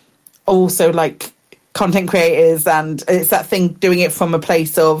like content creators, and it's that thing doing it from a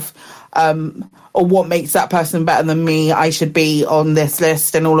place of or what makes that person better than me, I should be on this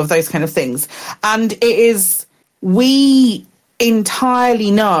list, and all of those kind of things. And we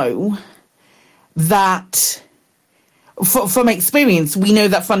entirely know that from experience, we know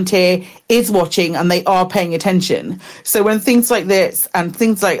that Frontier is watching and they are paying attention. So when things like this and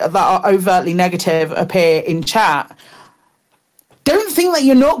things like that are overtly negative appear in chat, don't think that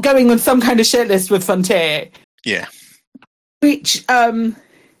you're not going on some kind of shit list with Frontier. Yeah. Which again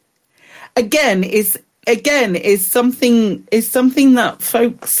is something that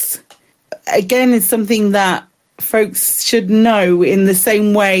folks should know, in the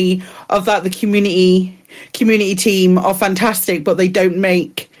same way of that the community team are fantastic, but they don't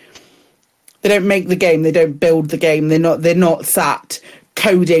make the game, they don't build the game, they're not sat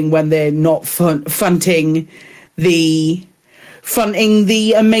coding when they're not fronting the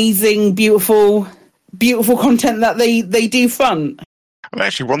amazing beautiful content that they do front. Well,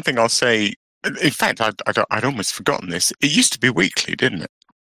 actually, one thing I'll say, in fact, I'd almost forgotten this. It used to be weekly, didn't it?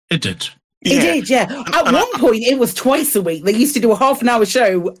 It did. Yeah. It did, yeah. At one point, it was twice a week. They used to do a half-an-hour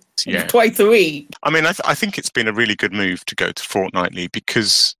show twice a week. I mean, I think it's been a really good move to go to fortnightly,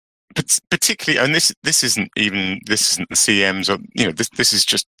 because particularly, and this isn't the CMs, or this is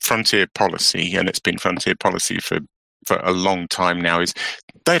just Frontier policy, and it's been Frontier policy for a long time now, is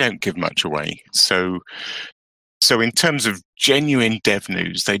they don't give much away. So in terms of genuine dev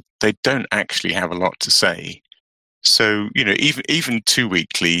news, they don't actually have a lot to say. So, even 2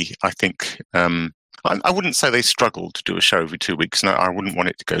 weekly, I think, I wouldn't say they struggle to do a show every 2 weeks. No, I wouldn't want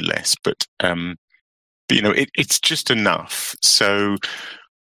it to go less, but it's just enough. So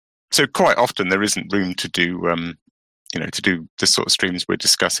quite often there isn't room to do, to do the sort of streams we're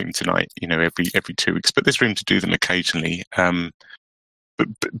discussing tonight, every 2 weeks, but there's room to do them occasionally.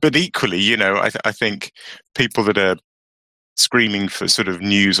 But equally, I think people that are screaming for sort of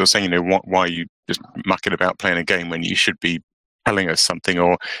news or saying, why are you just mucking about playing a game when you should be telling us something?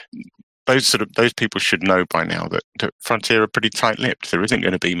 Or those people should know by now that Frontier are pretty tight-lipped. There isn't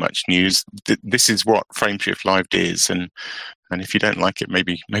going to be much news. This is what Frameshift Live is, and if you don't like it,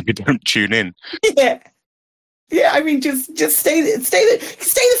 maybe don't tune in. Yeah. I mean, just stay the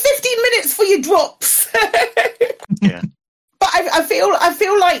 15 minutes for your drops. Yeah. But I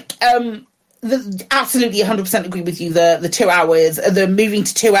feel like absolutely 100% agree with you. The 2 hours, the moving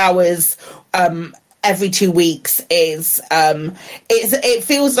to 2 hours every 2 weeks is it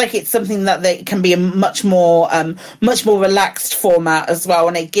feels like it's something that they can be a much more relaxed format as well,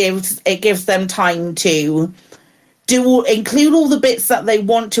 and it gives them time to include all the bits that they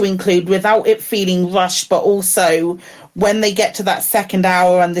want to include without it feeling rushed, but also when they get to that second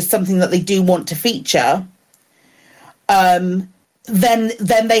hour and there's something that they do want to feature, then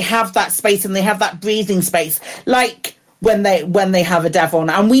they have that space and they have that breathing space, like when they have a dev on.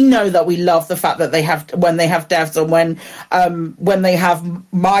 And we know that we love the fact that when they have devs on, when they have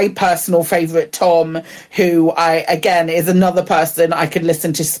my personal favorite Tom, who is another person I could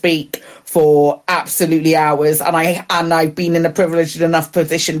listen to speak for absolutely hours, and I've been in a privileged enough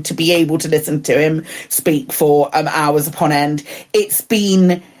position to be able to listen to him speak for hours upon end. It's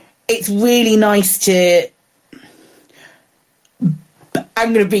really nice to,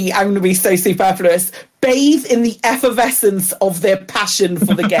 I'm going to be so superfluous, bathe in the effervescence of their passion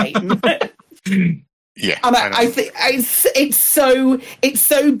for the game. Yeah, and I think it's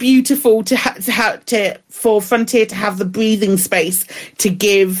so beautiful for Frontier to have the breathing space to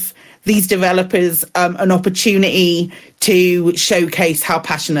give these developers an opportunity to showcase how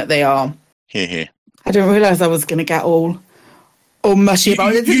passionate they are. Here. I didn't realise I was going to get all mushy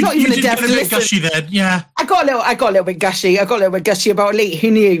about it. It's not even a dev to listen. Gushy then, yeah. I got a little bit gushy. I got a little bit gushy about Elite.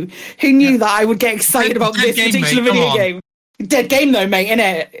 Who knew that I would get excited about this particular video game? Dead game though, mate,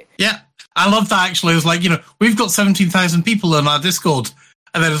 innit? Yeah, I love that. Actually, it's like, we've got 17,000 people on our Discord,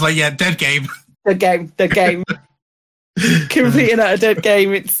 and then it's like, yeah, dead game. Dead game. Complete and utter dead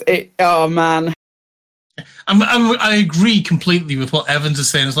game. Oh man. I agree completely with what Evans is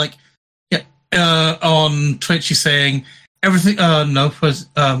saying. It's like, on Twitch he's saying everything.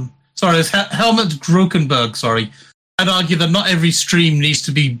 Sorry, it's Helmut Grokenberg. Sorry, I'd argue that not every stream needs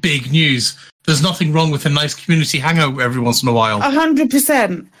to be big news. There's nothing wrong with a nice community hangout every once in a while.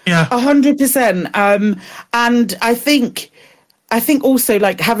 100%. Yeah, 100%. And I think also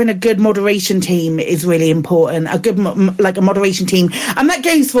like having a good moderation team is really important. A good a moderation team, and that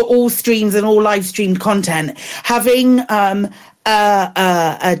goes for all streams and all live stream content. Having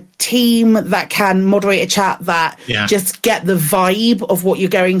a team that can moderate a chat that just get the vibe of what you're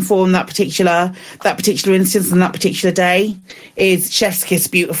going for in that particular instance and that particular day is chef's kiss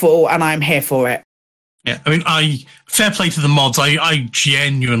beautiful, and I'm here for it. Yeah, I mean, fair play to the mods. I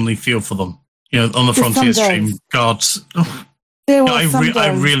genuinely feel for them. On the Frontier stream, God.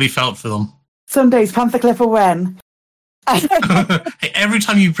 I really felt for them. Some days Panther Cliff will win. Hey, every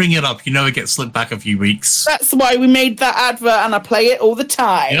time you bring it up, it gets slipped back a few weeks. That's why we made that advert, and I play it all the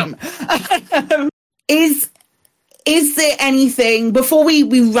time. Yep. Is there anything, before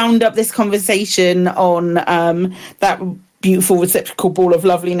we round up this conversation on that beautiful reciprocal ball of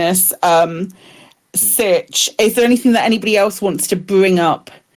loveliness, Sitch, is there anything that anybody else wants to bring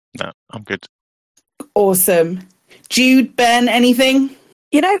up? No, I'm good. Awesome. Jude, Ben, anything?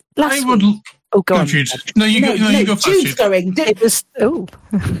 Last week... Oh, go on. Jude. No, you go first, Jude's Jude. going. Go.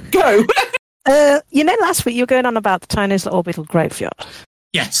 Go. Last week you were going on about the tiniest orbital graveyard.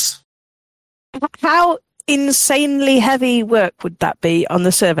 Yes. How insanely heavy work would that be on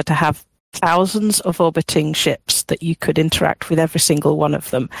the server to have thousands of orbiting ships that you could interact with every single one of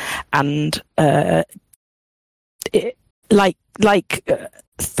them, and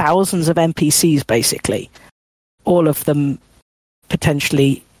thousands of NPCs, basically, all of them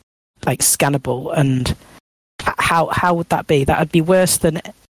potentially scannable? And how would that be? That would be worse than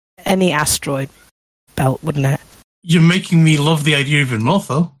any asteroid belt, wouldn't it? You're making me love the idea even more,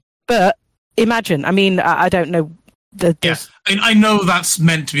 though. But imagine, I don't know. I know that's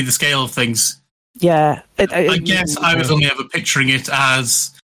meant to be the scale of things. Yeah. I guess I was only ever picturing it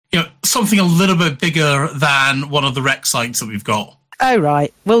as something a little bit bigger than one of the rec sites that we've got. Oh,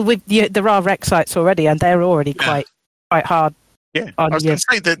 right. Well, there are rec sites already, and they're already quite hard. Yeah, I was going to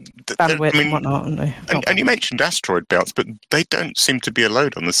say that bandwidth and whatnot, aren't they? And you mentioned asteroid belts, but they don't seem to be a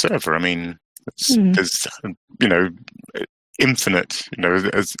load on the server. I mean, there's infinite,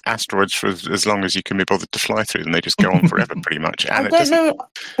 as asteroids for as long as you can be bothered to fly through them. They just go on forever, pretty much. And I don't know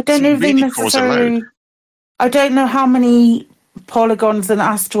if they necessarily. I don't know how many polygons an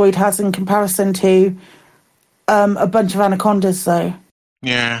asteroid has in comparison to a bunch of anacondas, though.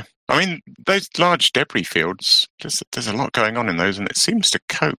 Yeah. I mean, those large debris fields, there's a lot going on in those, and it seems to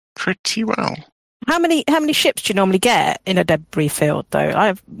cope pretty well. How many ships do you normally get in a debris field, though? I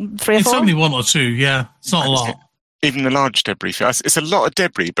have 3 or 4? It's only 1 or 2, yeah. It's not a lot. Even the large debris field. It's a lot of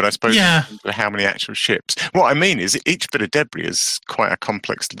debris, but I suppose how many actual ships. What I mean is each bit of debris is quite a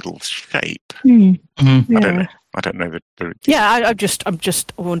complex little shape. Mm-hmm. I don't know. I'm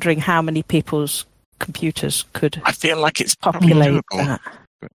just wondering how many people's computers could I feel like it's populate that.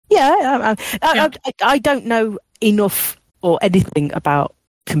 Yeah, I don't know enough or anything about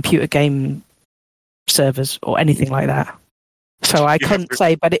computer game servers or anything like that. So I couldn't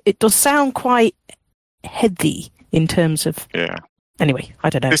say, but it does sound quite heavy in terms of... Yeah. Anyway, I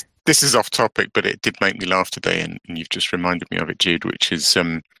don't know. This is off topic, but it did make me laugh today, and you've just reminded me of it, Jude, which is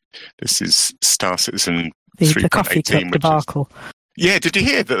this is Star Citizen 3.18. The coffee cup debacle. Yeah, did you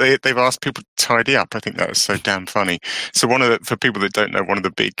hear that they've asked people to tidy up? I think that was so damn funny. So for people that don't know, one of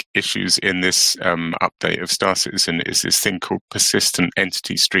the big issues in this update of Star Citizen is this thing called persistent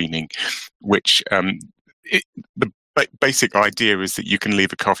entity streaming, which the basic idea is that you can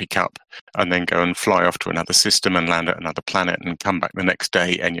leave a coffee cup and then go and fly off to another system and land at another planet and come back the next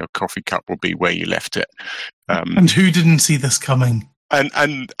day, and your coffee cup will be where you left it. And who didn't see this coming? And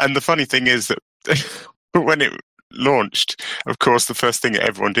the funny thing is that when it launched, of course, the first thing that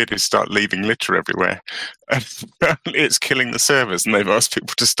everyone did is start leaving litter everywhere. And it's killing the servers, and they've asked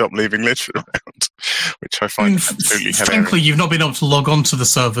people to stop leaving litter around, which I find absolutely hilarious. Frankly, you've not been able to log on to the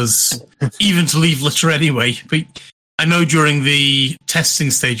servers, even to leave litter anyway. But I know during the testing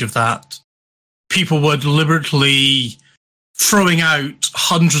stage of that, people were deliberately throwing out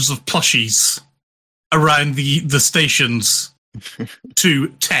hundreds of plushies around the stations to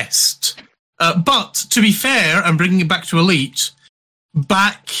test. But to be fair, and bringing it back to Elite,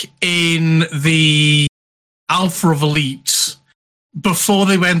 back in the Alpha of Elite, before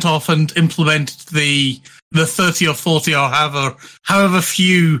they went off and implemented the 30 or 40 or however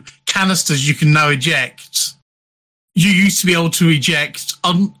few canisters you can now eject, you used to be able to eject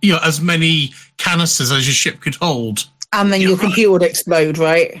as many canisters as your ship could hold. And then your computer would explode,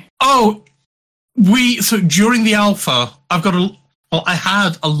 right? Oh, so during the Alpha, I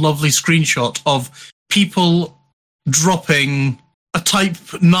had a lovely screenshot of people dropping a Type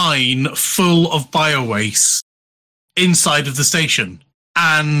 9 full of biowaste inside of the station.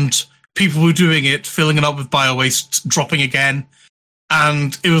 And people were doing it, filling it up with biowaste, dropping again.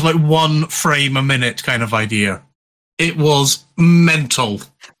 And it was like 1 frame a minute kind of idea. It was mental.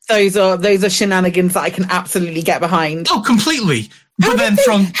 Those are shenanigans that I can absolutely get behind. Oh, completely. How did they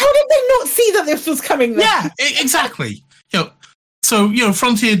not see that this was coming then? Yeah, exactly. So,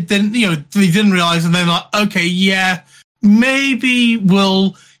 Frontier didn't, they didn't realize, and then like, okay, yeah, maybe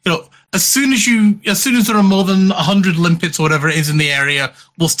we'll, as soon as there are more than 100 limpets or whatever it is in the area,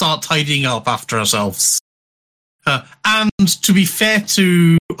 we'll start tidying up after ourselves. And to be fair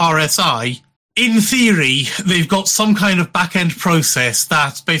to RSI, in theory, they've got some kind of back-end process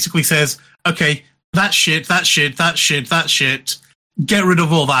that basically says, okay, that shit, get rid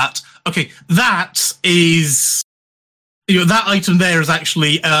of all that. Okay, that is... that item there is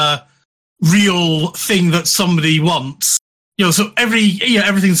actually a real thing that somebody wants. So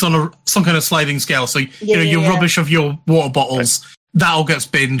everything's on some kind of sliding scale. So your rubbish of your water bottles, that all gets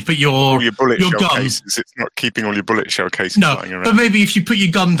binned, but your bullet shell gun cases, it's not keeping all your bullet shell cases lying around. But maybe if you put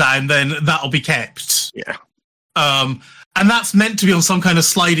your gun down, then that'll be kept. Yeah. And that's meant to be on some kind of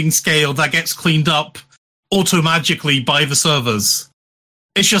sliding scale that gets cleaned up automagically by the servers.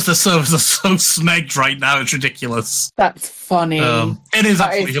 It's just the servers are so smegged right now, it's ridiculous. That's funny. It is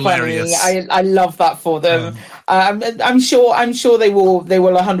absolutely hilarious. I love that for them. I'm sure they will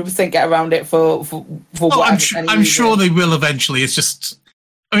 100% get around it for I'm sure they will eventually. It's just,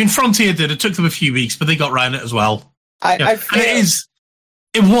 Frontier did. It took them a few weeks, but they got around it as well. It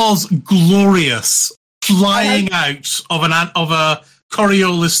was glorious flying out of a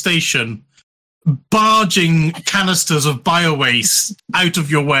Coriolis station, barging canisters of biowaste out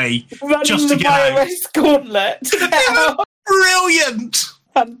of your way just to get out. Running the biowaste gauntlet. Brilliant.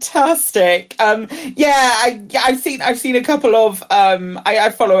 Fantastic. I've seen a couple of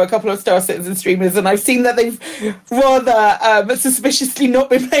I follow a couple of Star Citizen streamers, and I've seen that they've rather suspiciously not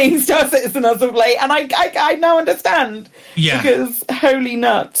been playing Star Citizen as of late, and I now understand. Yeah. Because holy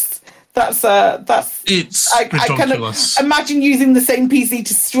nuts. That's it's I kind of imagine using the same PC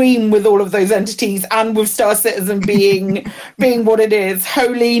to stream with all of those entities and with Star Citizen being what it is.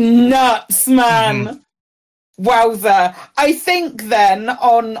 Holy nuts, man. Mm-hmm. Wowza. I think then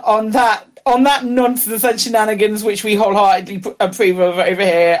on that on that nonsense and shenanigans, which we wholeheartedly approve of over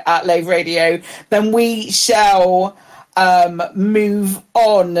here at Lave Radio, then we shall move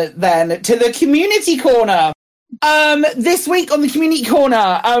on then to the community corner. This week on the community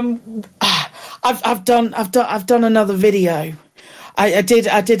corner, I've done another video. I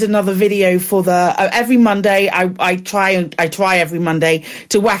did another video for the every Monday. I try every Monday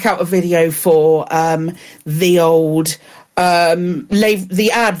to whack out a video for the old the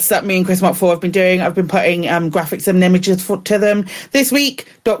ads that me and Chris Mark 4 have been doing. I've been putting graphics and images to them. This week,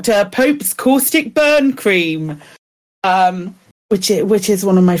 Dr. Pope's Caustic Burn Cream, which is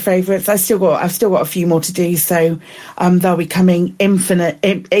one of my favourites. I've still got a few more to do, so they'll be coming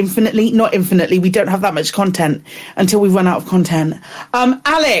infinitely. Not infinitely. We don't have that much content until we run out of content.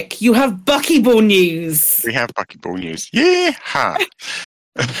 Alec, you have buckyball news. We have buckyball news. Yeah.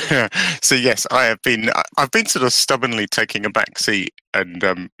 So yes, I've been sort of stubbornly taking a back seat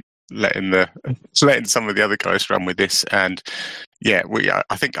and letting some of the other guys run with this. And yeah,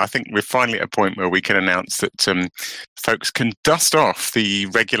 I think we're finally at a point where we can announce that folks can dust off the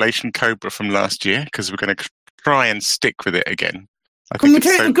regulation Cobra from last year, because we're going to try and stick with it again. Can we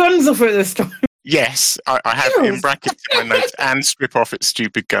take the guns off it this time? Yes, I have in brackets in my notes, and strip off its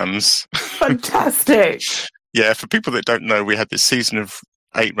stupid guns. Fantastic. Yeah, for people that don't know, we had this season of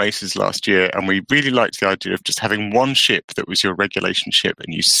 8 races last year, and we really liked the idea of just having one ship that was your regulation ship,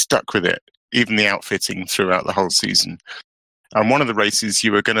 and you stuck with it, even the outfitting throughout the whole season. And one of the races,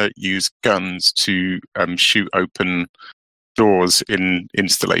 you were going to use guns to shoot open doors in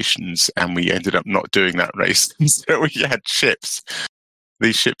installations, and we ended up not doing that race. So we had ships.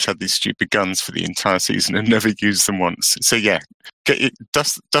 These ships had these stupid guns for the entire season and never used them once. So yeah,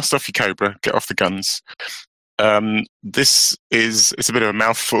 dust off your Cobra, get off the guns. It's a bit of a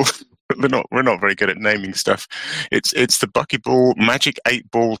mouthful. We're not very good at naming stuff. It's the Buckyball Magic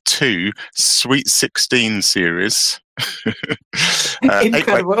 8-Ball 2 Sweet 16 series.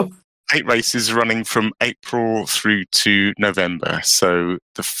 Incredible. 8 races running from April through to November. So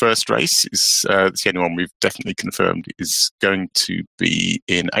the first race is the only one we've definitely confirmed is going to be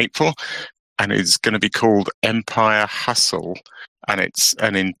in April, and it's going to be called Empire Hustle, and it's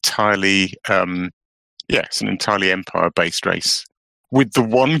an entirely Empire-based race, with the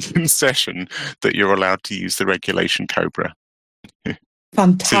one concession that you're allowed to use the regulation Cobra.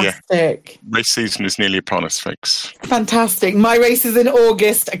 Fantastic. So, yeah, race season is nearly upon us, folks. Fantastic. My race is in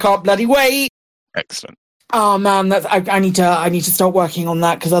August. I can't bloody wait. Excellent. Oh man, I need to start working on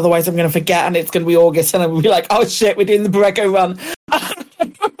that, because otherwise I'm going to forget, and it's going to be August, and I'm going to be like, oh shit, we're doing the Barreco run.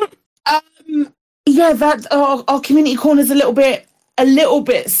 Yeah, that our community corner is a little bit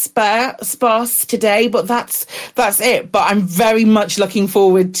sparse today, but that's it. But I'm very much looking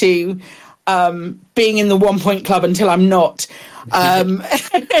forward to being in the 1 Point Club until I'm not. This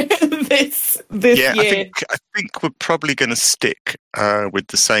year. I think we're probably going to stick with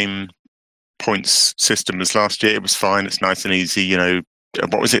the same points system as last year. It was fine. It's nice and easy. You know,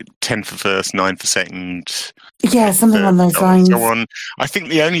 what was it? 10 for first, 9 for second. Yeah, something on those lines. So on. I think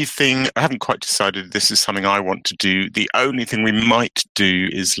the only thing, I haven't quite decided this is something I want to do. The only thing we might do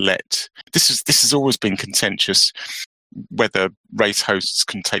is this has always been contentious, whether race hosts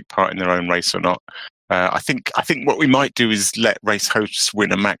can take part in their own race or not. I think what we might do is let race hosts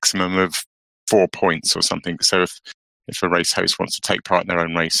win a maximum of 4 points or something. So if a race host wants to take part in their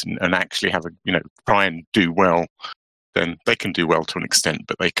own race and actually have try and do well, then they can do well to an extent,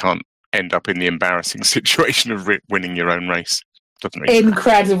 but they can't end up in the embarrassing situation of winning your own race. Doesn't really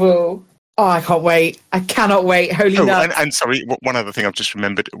Incredible. Oh, I can't wait. I cannot wait. Holy nuts. And sorry, one other thing I've just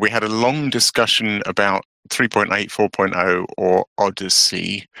remembered. We had a long discussion about 3.8, 4.0 or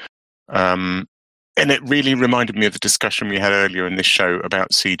Odyssey. And it really reminded me of the discussion we had earlier in this show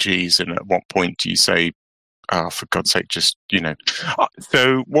about CGs, and at what point do you say, oh, for God's sake, just,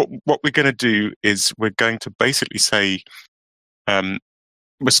 So what we're going to do is we're going to basically say, we're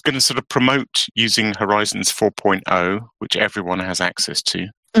going to sort of promote using Horizons 4.0, which everyone has access to.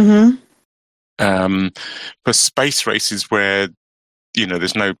 Mm-hmm. For space races where,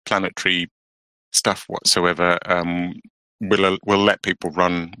 there's no planetary stuff whatsoever, we'll let people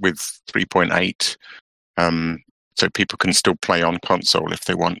run with 3.8, so people can still play on console if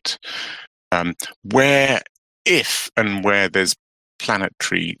they want. Where there's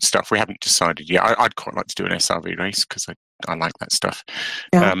planetary stuff, we haven't decided yet. I'd quite like to do an SRV race because I like that stuff.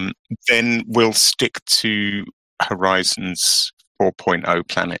 Yeah. Then we'll stick to Horizons 4.0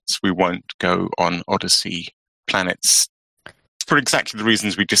 planets. We won't go on Odyssey planets for exactly the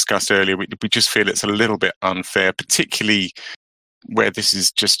reasons we discussed earlier. We just feel it's a little bit unfair, particularly where this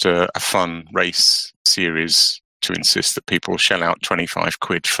is just a fun race series, to insist that people shell out 25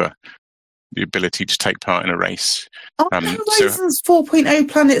 quid for the ability to take part in a race. Are Horizons 4.0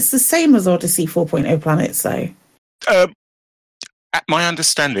 planets the same as Odyssey 4.0 planets, though? At my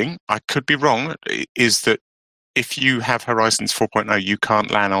understanding, I could be wrong, is that if you have Horizons 4.0, you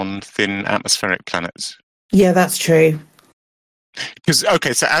can't land on thin atmospheric planets. Yeah, that's true. Because,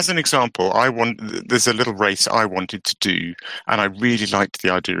 so as an example, there's a little race I wanted to do, and I really liked the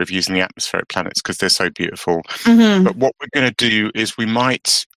idea of using the atmospheric planets because they're so beautiful. Mm-hmm. But what we're going to do is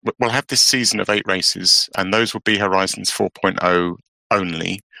we'll have this season of 8 races, and those will be Horizons 4.0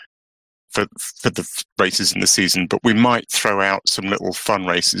 only for the races in the season. But we might throw out some little fun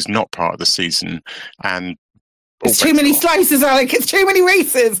races not part of the season, and it's too many slices, Alec. It's too many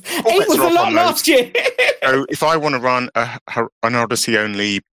races. 8 was a lot last year. So if I want to run an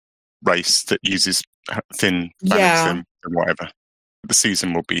Odyssey-only race that uses thin planets, then whatever. The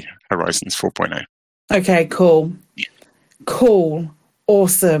season will be Horizons 4.0. Okay, cool. Yeah. Cool.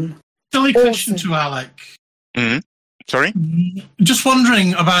 Awesome. Silly question to Alec. Mm-hmm. Sorry? Just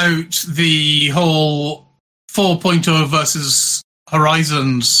wondering about the whole 4.0 versus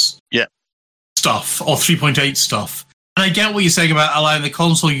Horizons stuff, or 3.8 stuff. And I get what you're saying about allowing the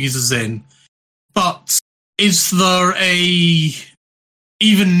console users in, but is there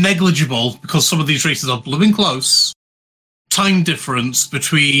even negligible, because some of these races are blooming close, time difference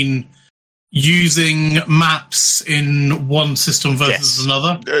between using maps in one system versus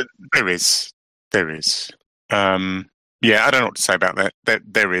another? There is. I don't know what to say about that.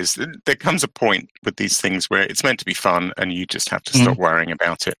 There is. There comes a point with these things where it's meant to be fun, and you just have to stop worrying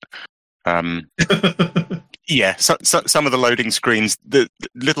about it. So some of the loading screens, the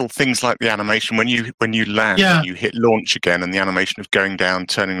little things like the animation when you land and you hit launch again, and the animation of going down,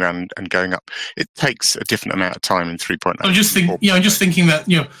 turning around, and going up, it takes a different amount of time in 3.0. I'm just thinking that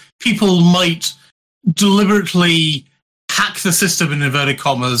people might deliberately hack the system in inverted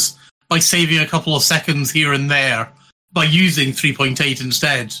commas by saving a couple of seconds here and there by using 3.8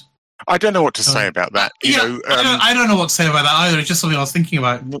 instead. I don't know what to say about that. I don't know what to say about that either. It's just something I was thinking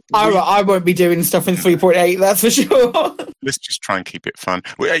about. I won't be doing stuff in 3.8, that's for sure. Let's just try and keep it fun.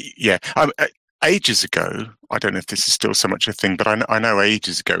 Ages ago, I don't know if this is still so much a thing, but I know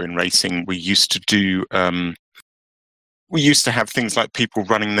ages ago in racing, we used to do... we used to have things like people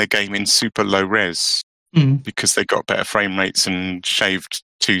running their game in super low res because they got better frame rates and shaved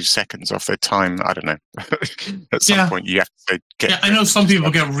 2 seconds off their time. I don't know. At some point, you have to get. I know some people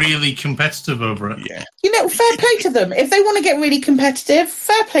get really competitive over it. Yeah. Fair play to them. If they want to get really competitive,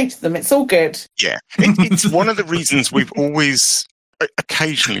 fair play to them. It's all good. Yeah. It's one of the reasons we've always,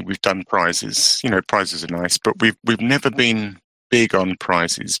 occasionally we've done prizes. Prizes are nice, but we've never been big on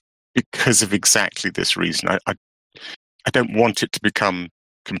prizes because of exactly this reason. I don't want it to become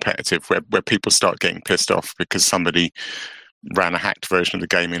competitive where people start getting pissed off because somebody ran a hacked version of the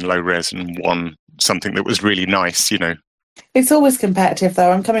game in low res and won something that was really nice, It's always competitive,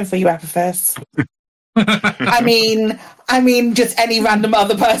 though. I'm coming for you, Apifest. I mean, just any random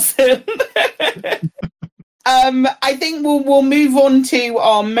other person. I think we'll move on to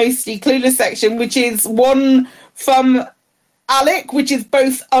our mostly clueless section, which is one from Alec, which is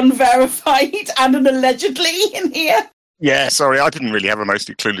both unverified and an allegedly in here. Yeah, sorry, I didn't really have a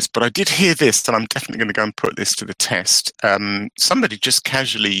mostly clueless, but I did hear this, and I'm definitely going to go and put this to the test. Somebody just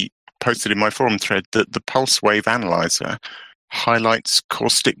casually posted in my forum thread that the pulse wave analyzer highlights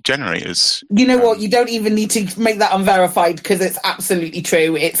caustic generators. You know what? You don't even need to make that unverified because it's absolutely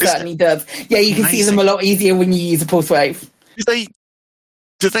true. It certainly does. Yeah, you can see them a lot easier when you use a pulse wave.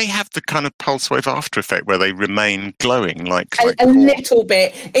 Do they have the kind of pulse wave after effect where they remain glowing? A little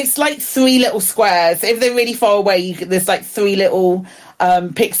bit. It's like 3 little squares. If they're really far away, there's like 3 little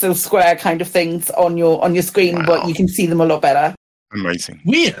pixel square kind of things on your screen, but you can see them a lot better. Amazing.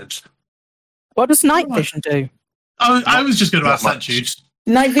 Weird. What does night vision do? I was just going to ask that, Jude.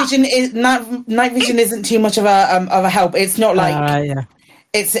 Night vision isn't too much of a help. It's not like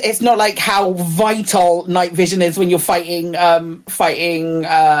it's not like how vital night vision is when you're fighting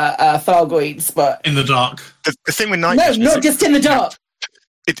Thargoids, but in the dark. The thing with night vision, not just in the dark.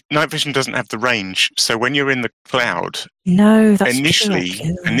 Night vision doesn't have the range, so when you're in the cloud, that's initially,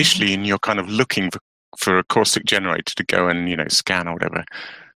 and you're kind of looking for a caustic generator to go and scan or whatever.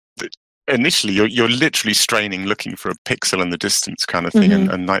 Initially, you're literally straining, looking for a pixel in the distance, kind of thing,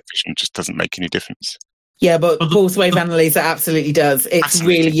 and night vision just doesn't make any difference. Yeah, but pulse wave analyzer absolutely does. It's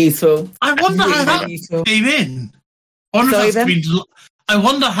really useful. I wonder how that came in. I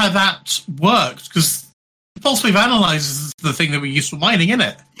wonder how that worked, because Pulse wave analyzer is the thing that we use for mining, isn't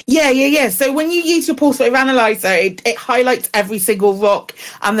it? Yeah. So when you use your pulse wave analyzer, it highlights every single rock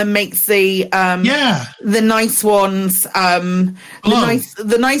and then makes the nice ones.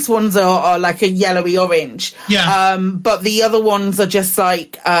 The nice ones are like a yellowy orange. Yeah. But the other ones are just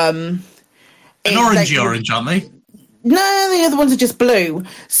like an orangey orange, aren't they? No, the other ones are just blue.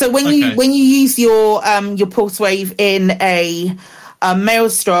 So when you use your pulse wave in a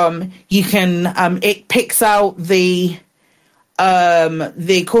maelstrom, you can it picks out the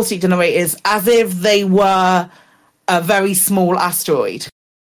caustic generators as if they were a very small asteroid.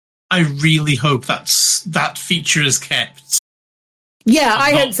 I really hope that feature is kept. Yeah,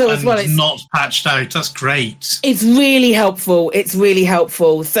 I hope so as well. It's not patched out. That's great. It's really helpful.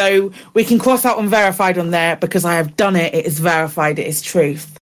 So we can cross out unverified on there because I have done it. It is verified. It is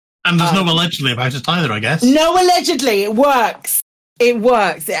truth. And there's no allegedly about it either, I guess. No allegedly. It works. It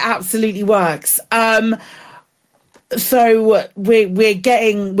absolutely works. So we're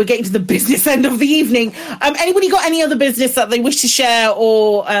getting to the business end of the evening. Anybody got any other business that they wish to share,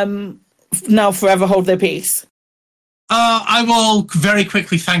 or now forever hold their peace? I will very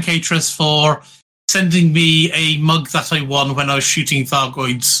quickly thank Atris for sending me a mug that I won when I was shooting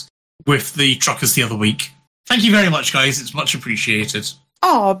Thargoids with the truckers the other week. Thank you very much, guys. It's much appreciated.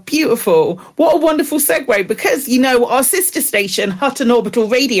 Oh, beautiful. What a wonderful segue, because, our sister station, Hutton Orbital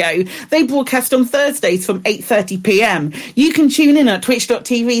Radio, they broadcast on Thursdays from 8:30 p.m. You can tune in at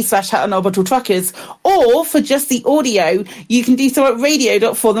twitch.tv/Hutton Orbital Truckers, or for just the audio, you can do so at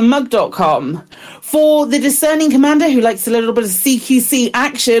radio.forthemug.com. For the discerning commander who likes a little bit of CQC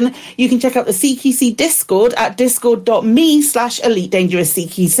action, you can check out the CQC Discord at discord.me/Elite Dangerous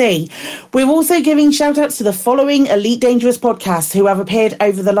CQC. We're also giving shout outs to the following Elite Dangerous podcasts who have appeared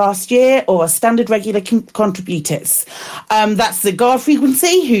over the last year or are standard regular contributors. That's the Guard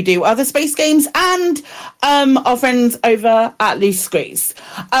Frequency, who do other space games, and our friends over at Loose Screws.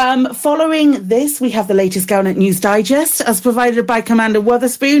 Following this, we have the latest Galnet News Digest, as provided by Commander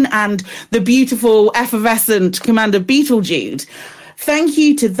Witherspoon and the beautiful, effervescent Commander Beetlejude. Thank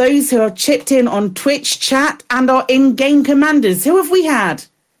you to those who have chipped in on Twitch chat and our in-game commanders. Who have we had?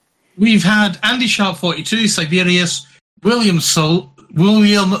 We've had Andy Sharp 42, Siberius, William Solo,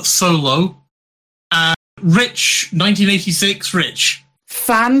 and Rich 1986. Rich.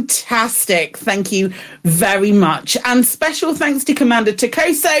 Fantastic. Thank you very much. And special thanks to Commander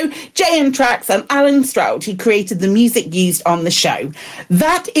Takoso, JN Trax, and Alan Stroud, who created the music used on the show.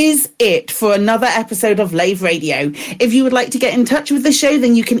 That is it for another episode of Lave Radio. If you would like to get in touch with the show,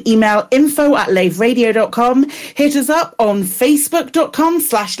 then you can email info@laveradio.com, hit us up on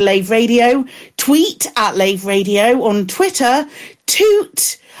facebook.com/laveradio, tweet at Lave Radio, on Twitter,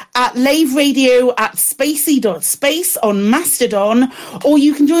 toot at Lave Radio at spacey.space on Mastodon, or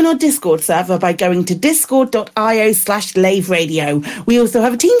you can join our Discord server by going to discord.io/Lave Radio. We also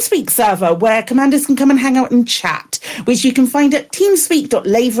have a TeamSpeak server where commanders can come and hang out and chat, which you can find at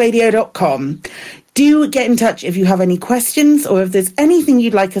teamspeak.laveradio.com. Do get in touch if you have any questions or if there's anything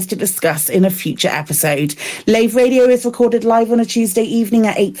you'd like us to discuss in a future episode. Lave Radio is recorded live on a Tuesday evening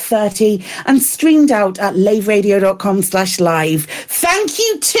at 8:30 and streamed out at laveradio.com/live. Thank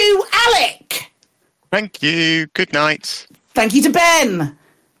you to Alec. Thank you. Good night. Thank you to Ben.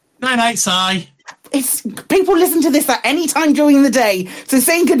 Night, Si. People listen to this at any time during the day, so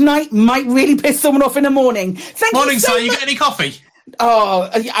saying good night might really piss someone off in the morning. Morning, Si. You get any coffee? Oh,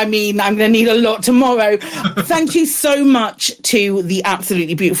 I mean, I'm going to need a lot tomorrow. Thank you so much to the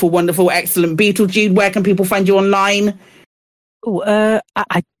absolutely beautiful, wonderful, excellent Beetlejude. Where can people find you online? Oh,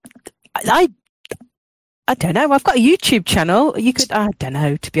 I don't know. I've got a YouTube channel. You could, I don't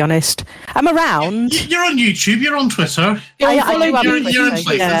know, to be honest. I'm around. You're on YouTube. You're on Twitter. You're in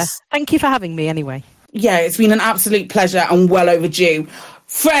places. Yeah. Thank you for having me anyway. Yeah, it's been an absolute pleasure and well overdue.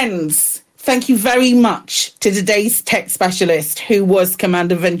 Friends, thank you very much to today's tech specialist, who was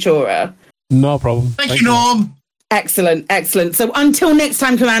Commander Ventura. No problem. Thank you, Norm. Excellent, excellent. So until next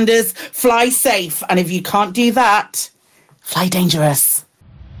time, commanders, fly safe. And if you can't do that, fly dangerous.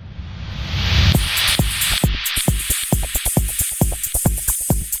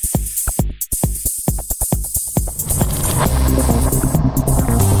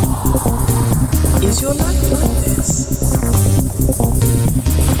 Is your life like this?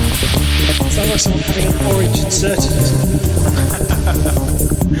 Sounds like someone having an orange inserted.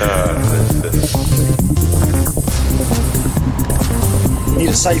 Need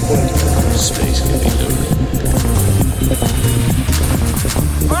a safe word. Space can be done.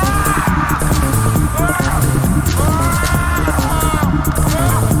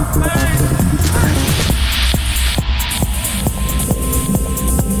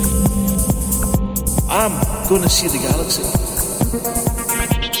 I'm going to see the galaxy.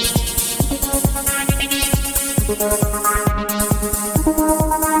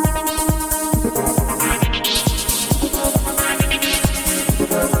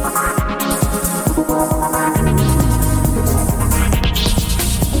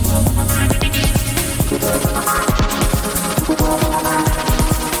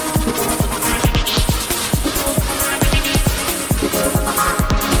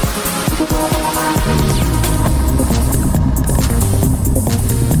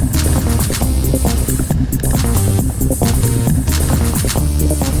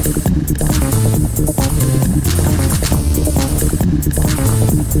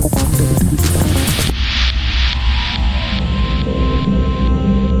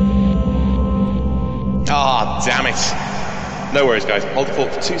 Ah, damn it. No worries, guys. Hold the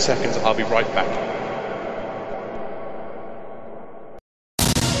fort for 2 seconds. I'll be right back.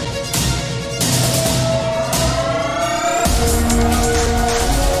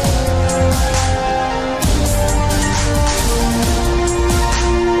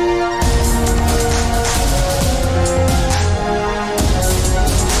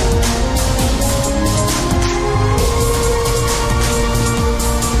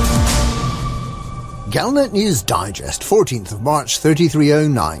 Galnet News Digest, 14th of March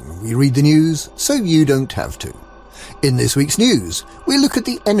 3309. We read the news so you don't have to. In this week's news, we look at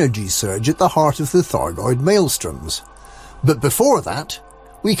the energy surge at the heart of the Thargoid maelstroms. But before that,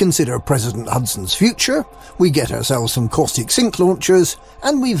 we consider President Hudson's future, we get ourselves some caustic sink launchers,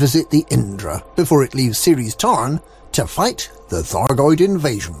 and we visit the Indra before it leaves Ceres Tarn to fight the Thargoid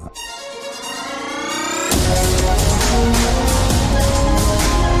invasion.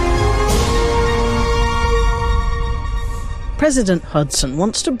 President Hudson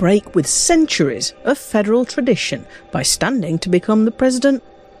wants to break with centuries of federal tradition by standing to become the president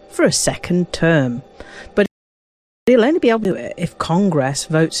for a second term. But he'll only be able to do it if Congress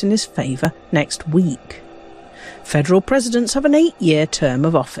votes in his favour next week. Federal presidents have an 8-year term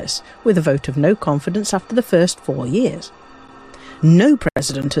of office, with a vote of no confidence after the first 4 years. No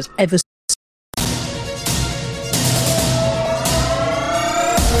president has ever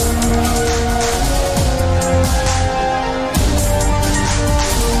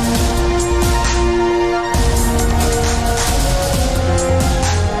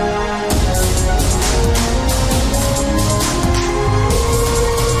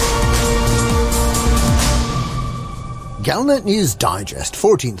Galnet News Digest,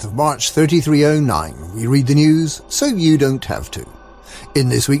 14th of March 3309. We read the news so you don't have to. In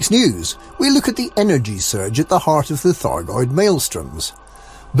this week's news, we look at the energy surge at the heart of the Thargoid maelstroms.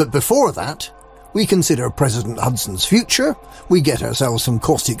 But before that, we consider President Hudson's future, we get ourselves some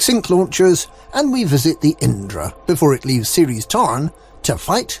caustic sink launchers, and we visit the Indra before it leaves Ceres Tarn to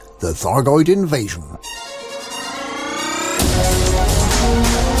fight the Thargoid invasion.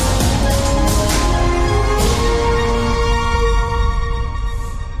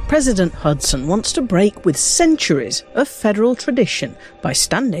 President Hudson wants to break with centuries of federal tradition by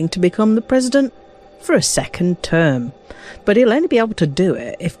standing to become the president for a second term. But he'll only be able to do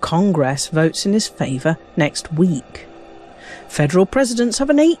it if Congress votes in his favour next week. Federal presidents have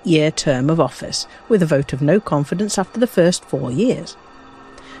an 8-year term of office, with a vote of no confidence after the first 4 years.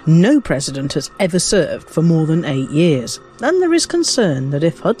 No president has ever served for more than 8 years, and there is concern that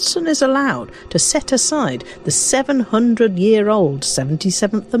if Hudson is allowed to set aside the 700-year-old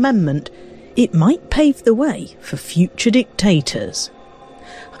 77th Amendment, it might pave the way for future dictators.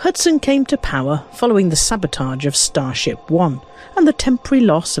 Hudson came to power following the sabotage of Starship One and the temporary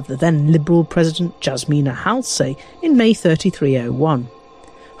loss of the then Liberal President Jasmina Halsey in May 3301.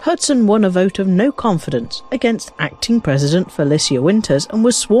 Hudson won a vote of no confidence against acting President Felicia Winters and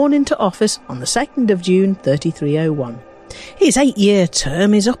was sworn into office on the 2nd of June 3301. His 8-year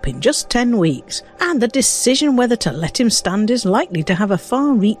term is up in just 10 weeks, and the decision whether to let him stand is likely to have a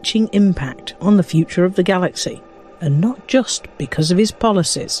far-reaching impact on the future of the galaxy, and not just because of his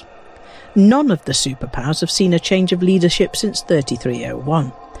policies. None of the superpowers have seen a change of leadership since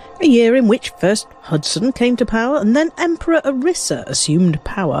 3301. A year in which first Hudson came to power and then Emperor Orissa assumed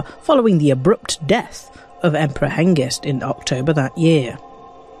power following the abrupt death of Emperor Hengist in October that year.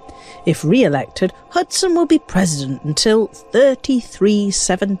 If re-elected, Hudson will be president until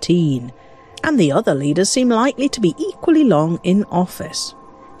 3317, and the other leaders seem likely to be equally long in office.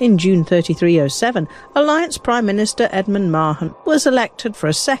 In June 3307, Alliance Prime Minister Edmund Mahon was elected for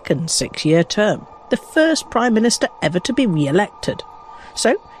a second 6-year term, the first Prime Minister ever to be re-elected.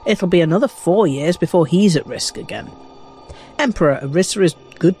 So, it'll be another 4 years before he's at risk again. Emperor Orissa is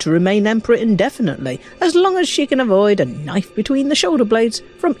good to remain emperor indefinitely, as long as she can avoid a knife between the shoulder blades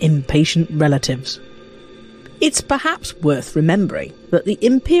from impatient relatives. It's perhaps worth remembering that the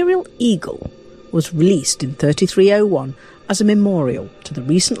Imperial Eagle was released in 3301 as a memorial to the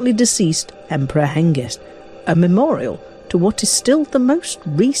recently deceased Emperor Hengist, a memorial to what is still the most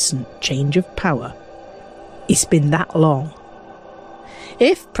recent change of power. It's been that long.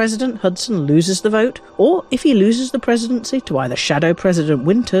 If President Hudson loses the vote, or if he loses the presidency to either Shadow President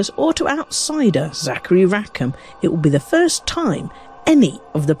Winters or to outsider Zachary Rackham, it will be the first time any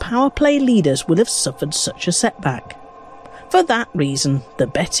of the power play leaders will have suffered such a setback. For that reason, the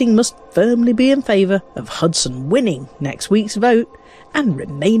betting must firmly be in favour of Hudson winning next week's vote and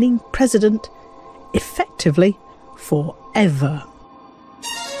remaining president, effectively, forever.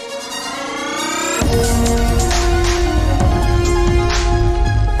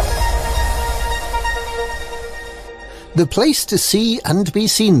 The place to see and be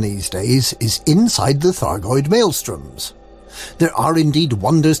seen these days is inside the Thargoid maelstroms. There are indeed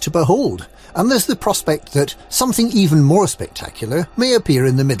wonders to behold, and there's the prospect that something even more spectacular may appear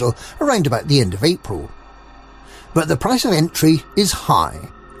in the middle around about the end of April. But the price of entry is high.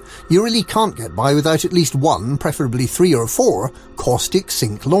 You really can't get by without at least one, preferably 3 or 4, caustic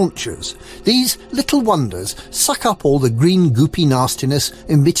sink launchers. These little wonders suck up all the green goopy nastiness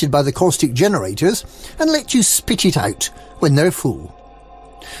emitted by the caustic generators and let you spit it out when they're full.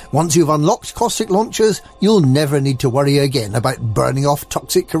 Once you've unlocked caustic launchers, you'll never need to worry again about burning off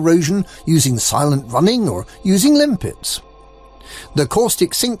toxic corrosion, using silent running or using limpets. The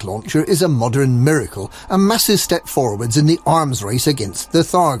caustic sink launcher is a modern miracle, a massive step forwards in the arms race against the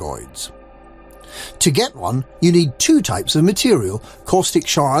Thargoids. To get one, you need 2 types of material, caustic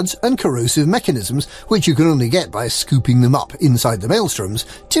shards and corrosive mechanisms, which you can only get by scooping them up inside the maelstroms,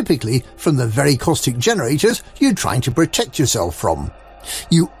 typically from the very caustic generators you're trying to protect yourself from.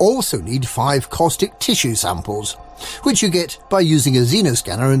 You also need 5 caustic tissue samples, which you get by using a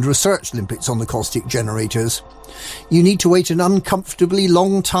xenoscanner and research limpets on the caustic generators. You need to wait an uncomfortably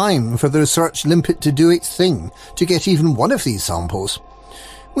long time for the research limpet to do its thing to get even one of these samples,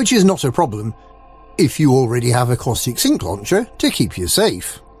 which is not a problem if you already have a caustic sink launcher to keep you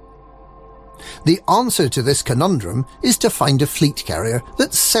safe. The answer to this conundrum is to find a fleet carrier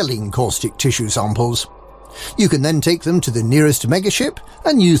that's selling caustic tissue samples. You can then take them to the nearest megaship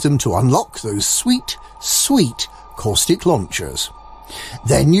and use them to unlock those sweet, sweet caustic launchers.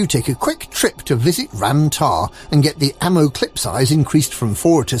 Then you take a quick trip to visit Ram Tar and get the ammo clip size increased from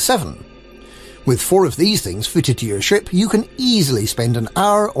 4 to 7. With 4 of these things fitted to your ship, you can easily spend an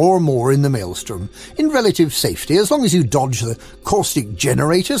hour or more in the maelstrom, in relative safety as long as you dodge the caustic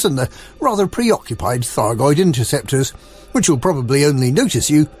generators and the rather preoccupied Thargoid interceptors, which will probably only notice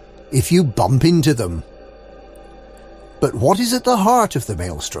you if you bump into them. But what is at the heart of the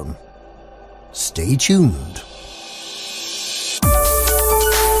maelstrom? Stay tuned.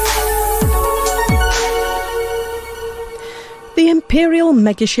 The Imperial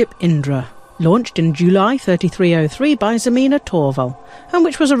megaship Indra, launched in July 3303 by Zemina Torval, and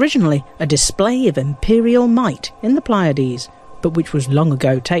which was originally a display of Imperial might in the Pleiades, but which was long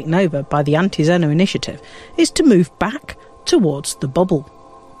ago taken over by the Anti-Xeno Initiative, is to move back towards the bubble.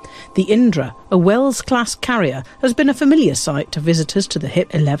 The Indra, a Wells-class carrier, has been a familiar sight to visitors to the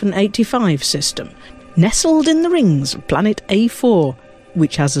HIP 1185 system, nestled in the rings of planet A4,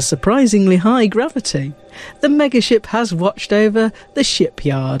 which has a surprisingly high gravity. The megaship has watched over the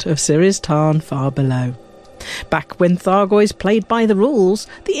shipyard of Sirius Tarn far below. Back when Thargoids played by the rules,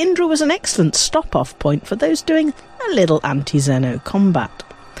 the Indra was an excellent stop-off point for those doing a little anti-Xeno combat.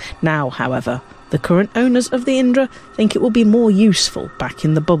 Now, however, the current owners of the Indra think it will be more useful back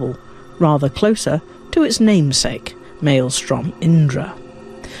in the bubble, rather closer to its namesake, Maelstrom Indra.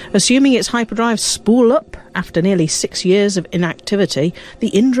 Assuming its hyperdrives spool up after nearly 6 years of inactivity, the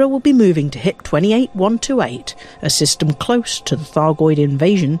Indra will be moving to HIP 28128, a system close to the Thargoid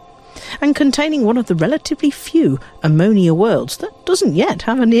invasion, and containing one of the relatively few ammonia worlds that doesn't yet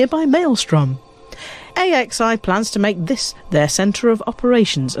have a nearby maelstrom. AXI plans to make this their centre of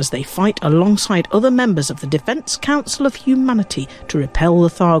operations as they fight alongside other members of the Defence Council of Humanity to repel the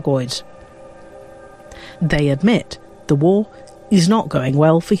Thargoids. They admit the war is not going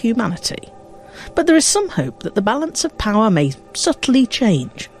well for humanity, but there is some hope that the balance of power may subtly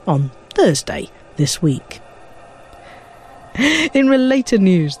change on Thursday this week. In related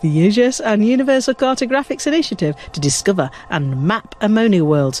news, the Aegis and Universal Cartographics Initiative to discover and map ammonia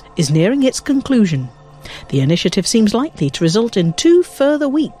worlds is nearing its conclusion. The initiative seems likely to result in 2 further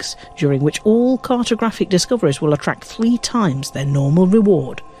weeks, during which all cartographic discoveries will attract 3 times their normal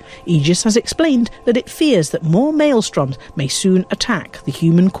reward. Aegis has explained that it fears that more maelstroms may soon attack the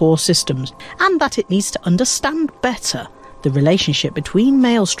human core systems, and that it needs to understand better the relationship between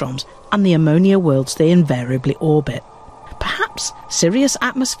maelstroms and the ammonia worlds they invariably orbit. Perhaps Sirius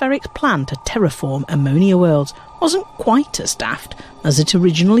Atmospheric's plan to terraform ammonia worlds wasn't quite as daft as it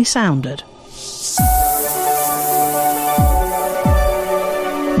originally sounded.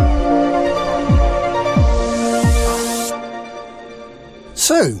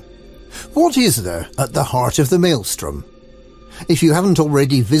 So, what is there at the heart of the maelstrom? If you haven't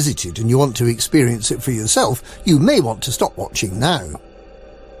already visited and you want to experience it for yourself, you may want to stop watching now.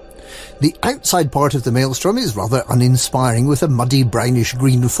 The outside part of the maelstrom is rather uninspiring, with a muddy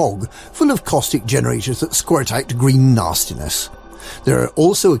brownish-green fog full of caustic generators that squirt out green nastiness. There are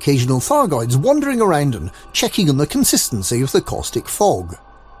also occasional Thargoids wandering around and checking on the consistency of the caustic fog.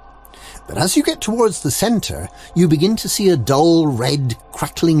 But as you get towards the centre, you begin to see a dull red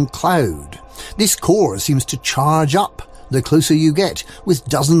crackling cloud. This core seems to charge up the closer you get, with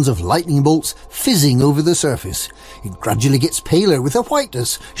dozens of lightning bolts fizzing over the surface. It gradually gets paler, with a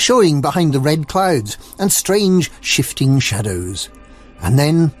whiteness showing behind the red clouds and strange shifting shadows. And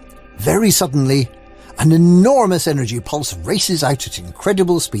then, very suddenly, an enormous energy pulse races out at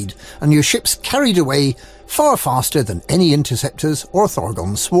incredible speed, and your ship's carried away far faster than any interceptors or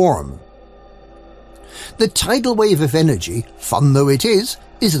Thargon swarm. The tidal wave of energy, fun though it is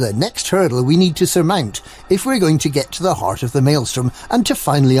the next hurdle we need to surmount if we're going to get to the heart of the maelstrom and to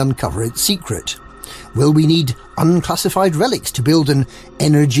finally uncover its secret. Will we need unclassified relics to build an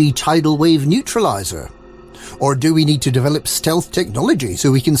energy tidal wave neutralizer? Or do we need to develop stealth technology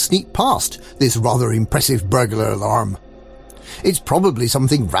so we can sneak past this rather impressive burglar alarm? It's probably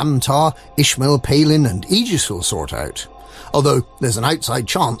something Ramtar, Ishmael Palin and Aegis will sort out. Although there's an outside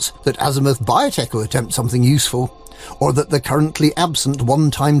chance that Azimuth Biotech will attempt something useful, or that the currently absent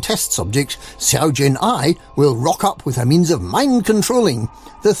one-time test subject Xiaojin Ai will rock up with a means of mind-controlling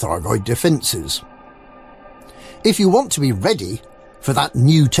the Thargoid defences. If you want to be ready for that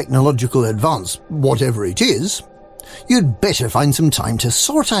new technological advance, whatever it is, you'd better find some time to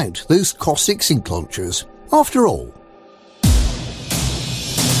sort out those caustic sink launchers. After all.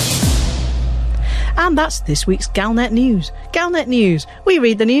 And that's this week's Galnet News. Galnet News. We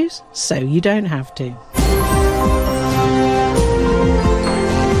read the news so you don't have to.